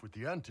myself with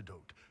the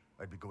antidote,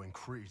 I'd be going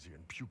crazy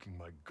and puking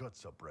my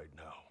guts up right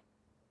now.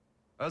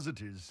 As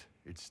it is,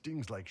 it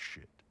stings like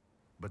shit,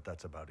 but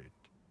that's about it.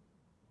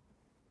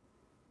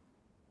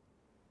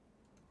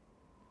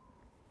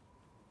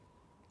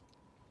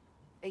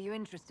 Are you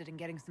interested in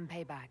getting some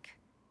payback?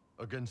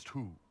 Against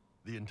who?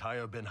 The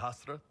entire Ben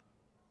Hasrath?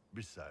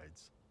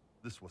 Besides,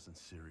 this wasn't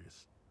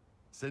serious.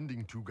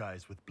 Sending 2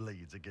 guys with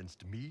blades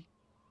against me?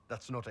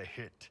 That's not a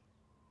hit.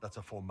 That's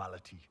a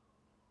formality.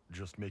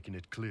 Just making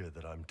it clear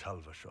that I'm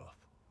Talvashoth.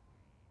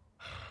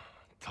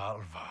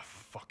 Talva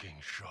fucking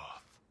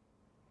Shoth.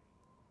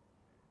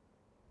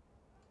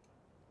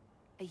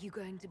 Are you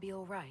going to be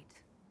all right?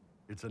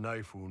 It's a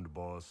knife wound,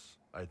 boss.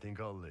 I think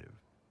I'll live.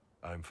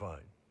 I'm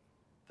fine.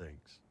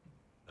 Thanks.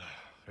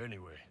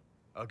 Anyway,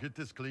 I'll get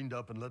this cleaned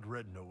up and let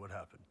Red know what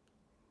happened.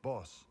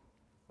 Boss,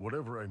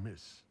 whatever I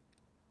miss,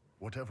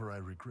 whatever I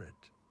regret,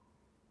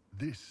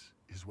 this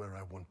is where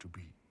I want to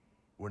be.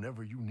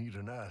 Whenever you need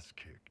an ass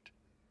kicked,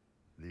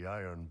 the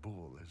Iron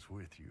Bull is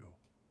with you.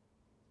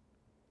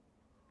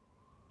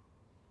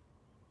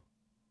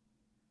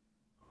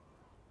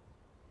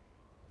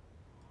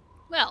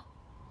 Well,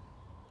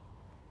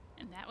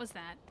 and that was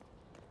that.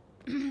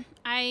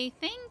 I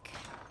think...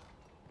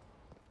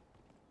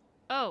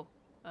 Oh,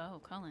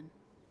 Cullen.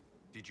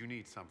 Did you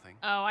need something?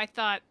 Oh, I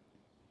thought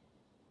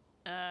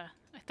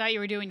you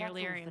were doing your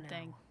lyrium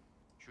thing.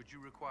 Should you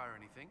require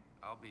anything,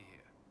 I'll be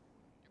here.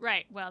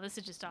 Right, well, this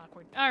is just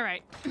awkward.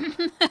 Alright.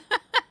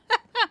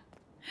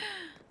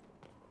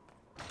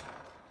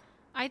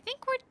 I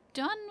think we're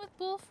done with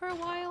Bull for a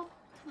while.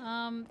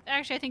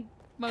 Actually, I think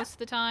most of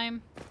the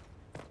time.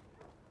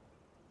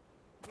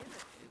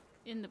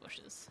 In the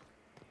bushes.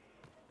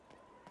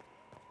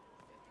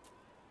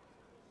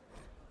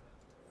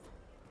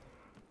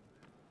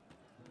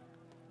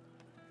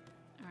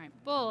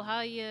 Alright, Bull,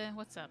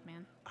 what's up,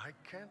 man? I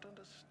can't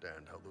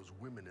understand how those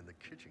women in the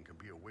kitchen can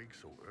be awake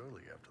so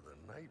early after the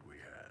night we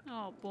had.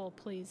 Oh, Bull,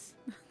 please.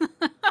 We'll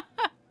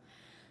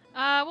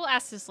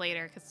ask this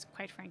later, because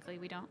quite frankly,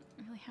 we don't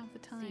really have the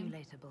time. See you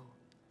later, Bull.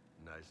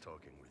 Nice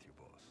talking with you,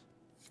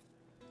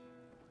 boss.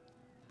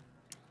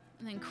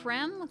 And then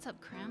Krem, what's up,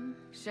 Krem?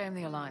 Shame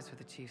the alliance with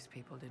the Chief's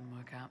people didn't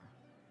work out.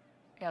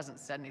 He hasn't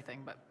said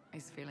anything, but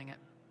he's feeling it.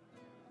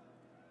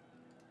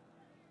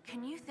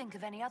 Can you think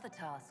of any other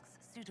tasks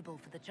suitable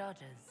for the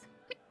Chargers?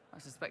 I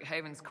suspect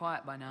Haven's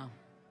quiet by now.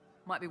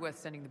 Might be worth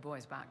sending the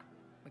boys back.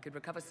 We could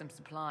recover some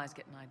supplies,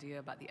 get an idea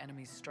about the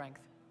enemy's strength.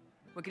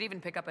 We could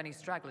even pick up any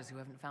stragglers who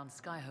haven't found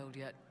Skyhold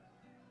yet.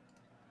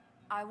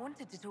 I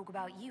wanted to talk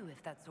about you,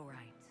 if that's all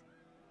right.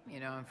 You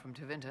know, I'm from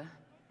Tevinter.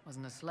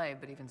 Wasn't a slave,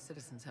 but even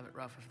citizens have it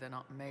rough if they're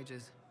not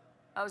mages.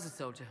 I was a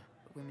soldier,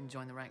 but women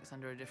joined the ranks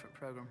under a different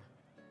program.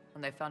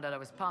 When they found out I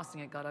was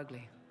passing, it got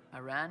ugly. I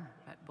ran,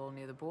 met Bull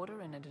near the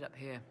border, and ended up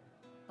here.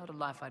 Not a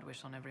life I'd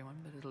wish on everyone,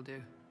 but it'll do.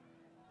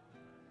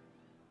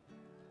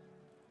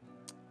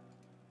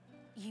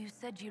 You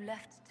said you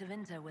left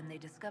Tevinter when they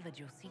discovered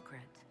your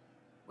secret.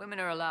 Women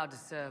are allowed to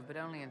serve, but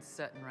only in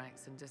certain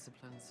ranks and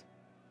disciplines.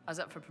 I was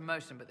up for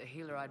promotion, but the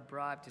healer I'd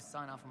bribed to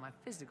sign off on my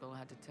physical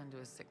had to tend to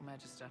a sick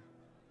magister.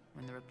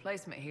 When the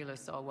replacement healer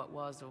saw what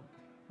was or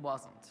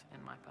wasn't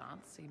in my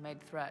paths, he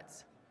made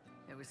threats.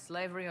 It was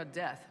slavery or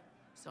death,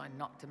 so I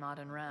knocked him out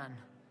and ran.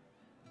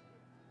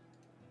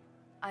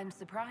 I'm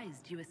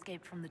surprised you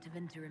escaped from the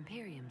Tevinter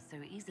Imperium so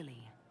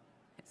easily.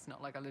 It's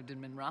not like I lived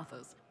in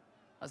Minrathous.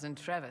 I was in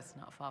Trevis,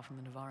 not far from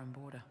the Navarran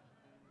border.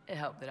 It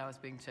helped that I was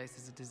being chased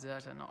as a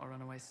deserter, not a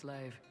runaway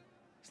slave.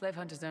 Slave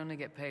hunters only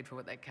get paid for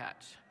what they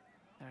catch.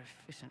 They're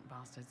efficient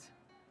bastards.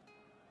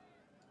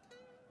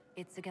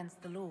 It's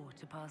against the law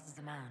to pass as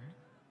a man.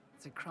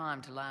 It's a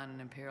crime to lie on an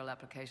imperial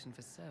application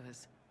for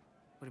service.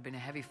 Would have been a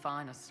heavy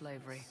fine or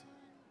slavery.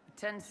 For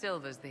 10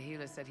 silvers, the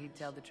healer said he'd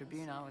tell the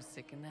Tribune I was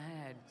sick in the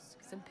head.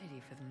 Some pity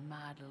for the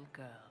mad little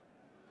girl.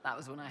 That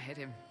was when I hit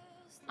him.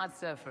 I'd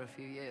served for a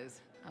few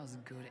years. I was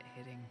good at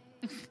hitting.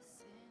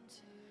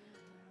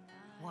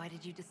 Why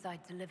did you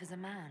decide to live as a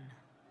man?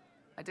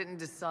 I didn't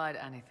decide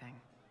anything.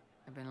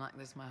 I've been like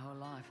this my whole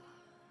life.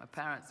 My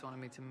parents wanted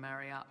me to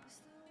marry up.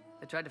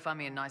 They tried to find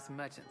me a nice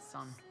merchant's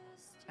son.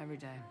 Every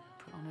day,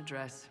 put on a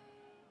dress,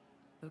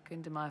 look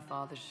into my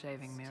father's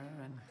shaving mirror,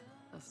 and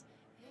just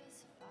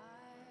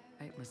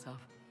hate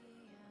myself.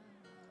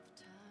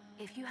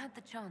 If you had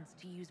the chance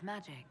to use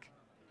magic,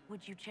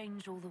 would you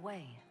change all the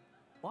way?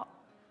 What?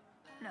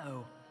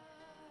 No.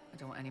 I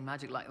don't want any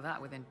magic like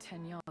that within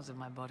 10 yards of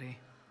my body.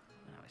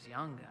 When I was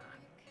younger,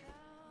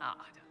 I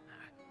don't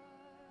know.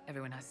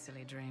 Everyone has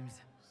silly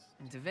dreams.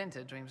 In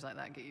Tevinter, dreams like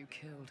that get you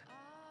killed.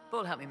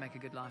 Bull helped me make a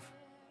good life.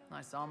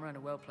 Nice armor and a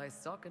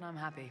well-placed sock, and I'm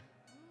happy.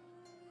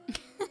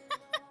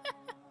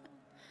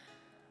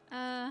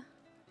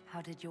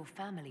 How did your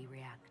family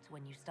react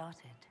when you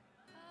started?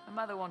 My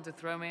mother wanted to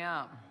throw me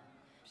out.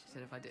 She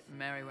said if I didn't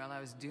marry well, I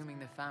was dooming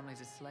the family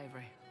to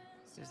slavery.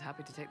 She was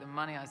happy to take the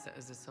money I set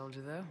as a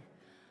soldier, though.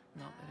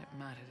 Not that it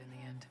mattered in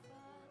the end.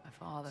 My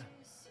father.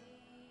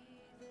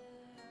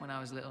 When I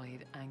was little,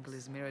 he'd angle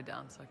his mirror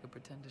down so I could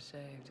pretend to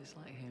shave, just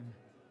like him.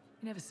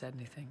 He never said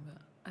anything,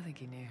 but I think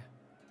he knew.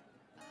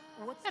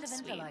 What's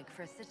Tevinter like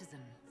for a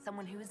citizen?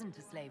 Someone who isn't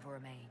a slave or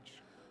a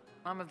mage?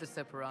 I'm of the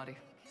Separati.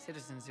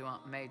 Citizens who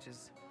aren't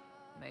mages.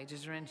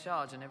 Mages are in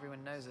charge and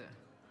everyone knows it.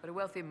 But a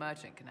wealthy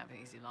merchant can have an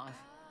easy life.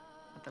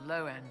 At the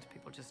low end,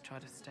 people just try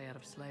to stay out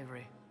of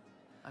slavery.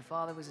 My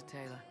father was a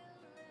tailor.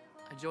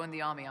 I joined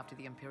the army after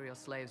the Imperial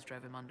slaves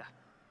drove him under.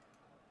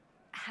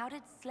 How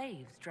did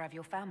slaves drive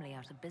your family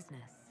out of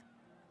business?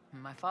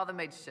 My father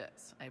made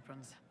shirts,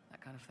 aprons,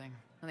 that kind of thing.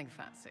 Nothing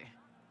fancy.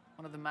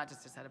 One of the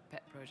magisters had a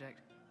pet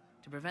project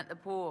to prevent the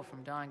poor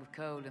from dying of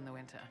cold in the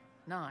winter.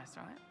 Nice,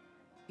 right?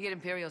 He had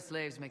Imperial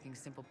slaves making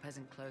simple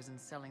peasant clothes and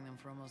selling them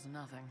for almost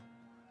nothing.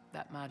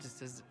 That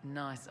magister's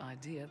nice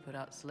idea put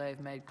out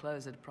slave-made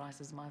clothes at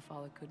prices my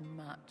father couldn't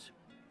match.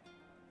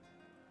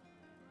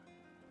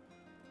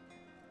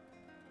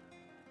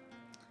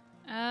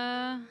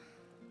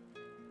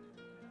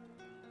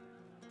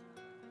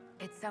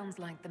 It sounds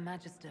like the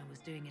Magister was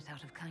doing it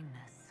out of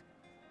kindness.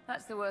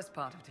 That's the worst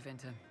part of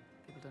Tevinter.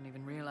 People don't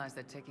even realize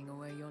they're taking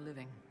away your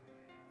living.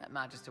 That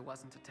Magister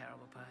wasn't a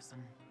terrible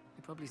person.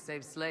 He probably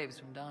saved slaves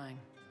from dying.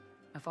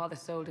 My father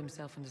sold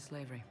himself into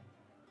slavery.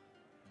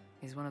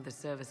 He's one of the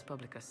Servus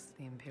Publicus,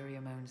 the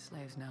Imperium-owned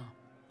slaves now.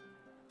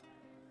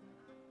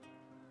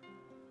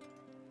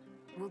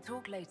 We'll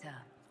talk later.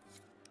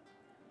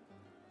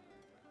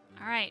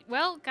 All right.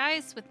 Well,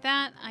 guys, with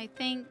that, I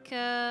think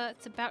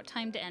it's about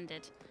time to end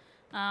it.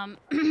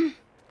 So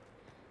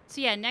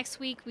yeah, next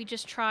week we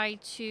just try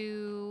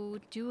to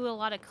do a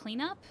lot of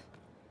cleanup.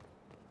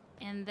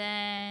 And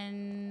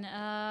then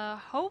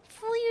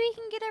hopefully we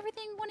can get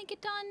everything we want to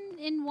get done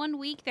in 1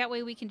 week. That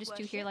way we can just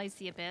do Here Lies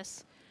the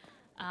Abyss.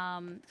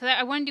 Because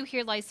I want to do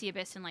Here Lies the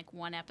Abyss in like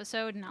one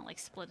episode and not like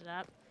split it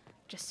up.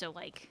 Just so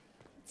like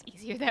it's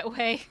easier that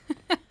way.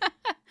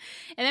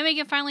 And then we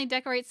can finally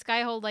decorate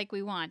Skyhold like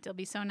we want. It'll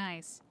be so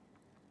nice.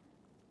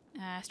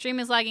 Stream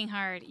is lagging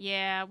hard.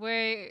 Yeah,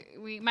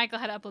 Michael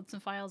had to upload some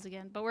files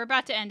again, but we're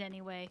about to end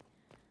anyway.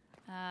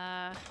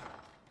 I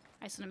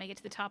just want to make it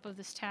to the top of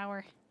this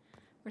tower.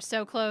 We're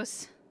so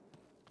close.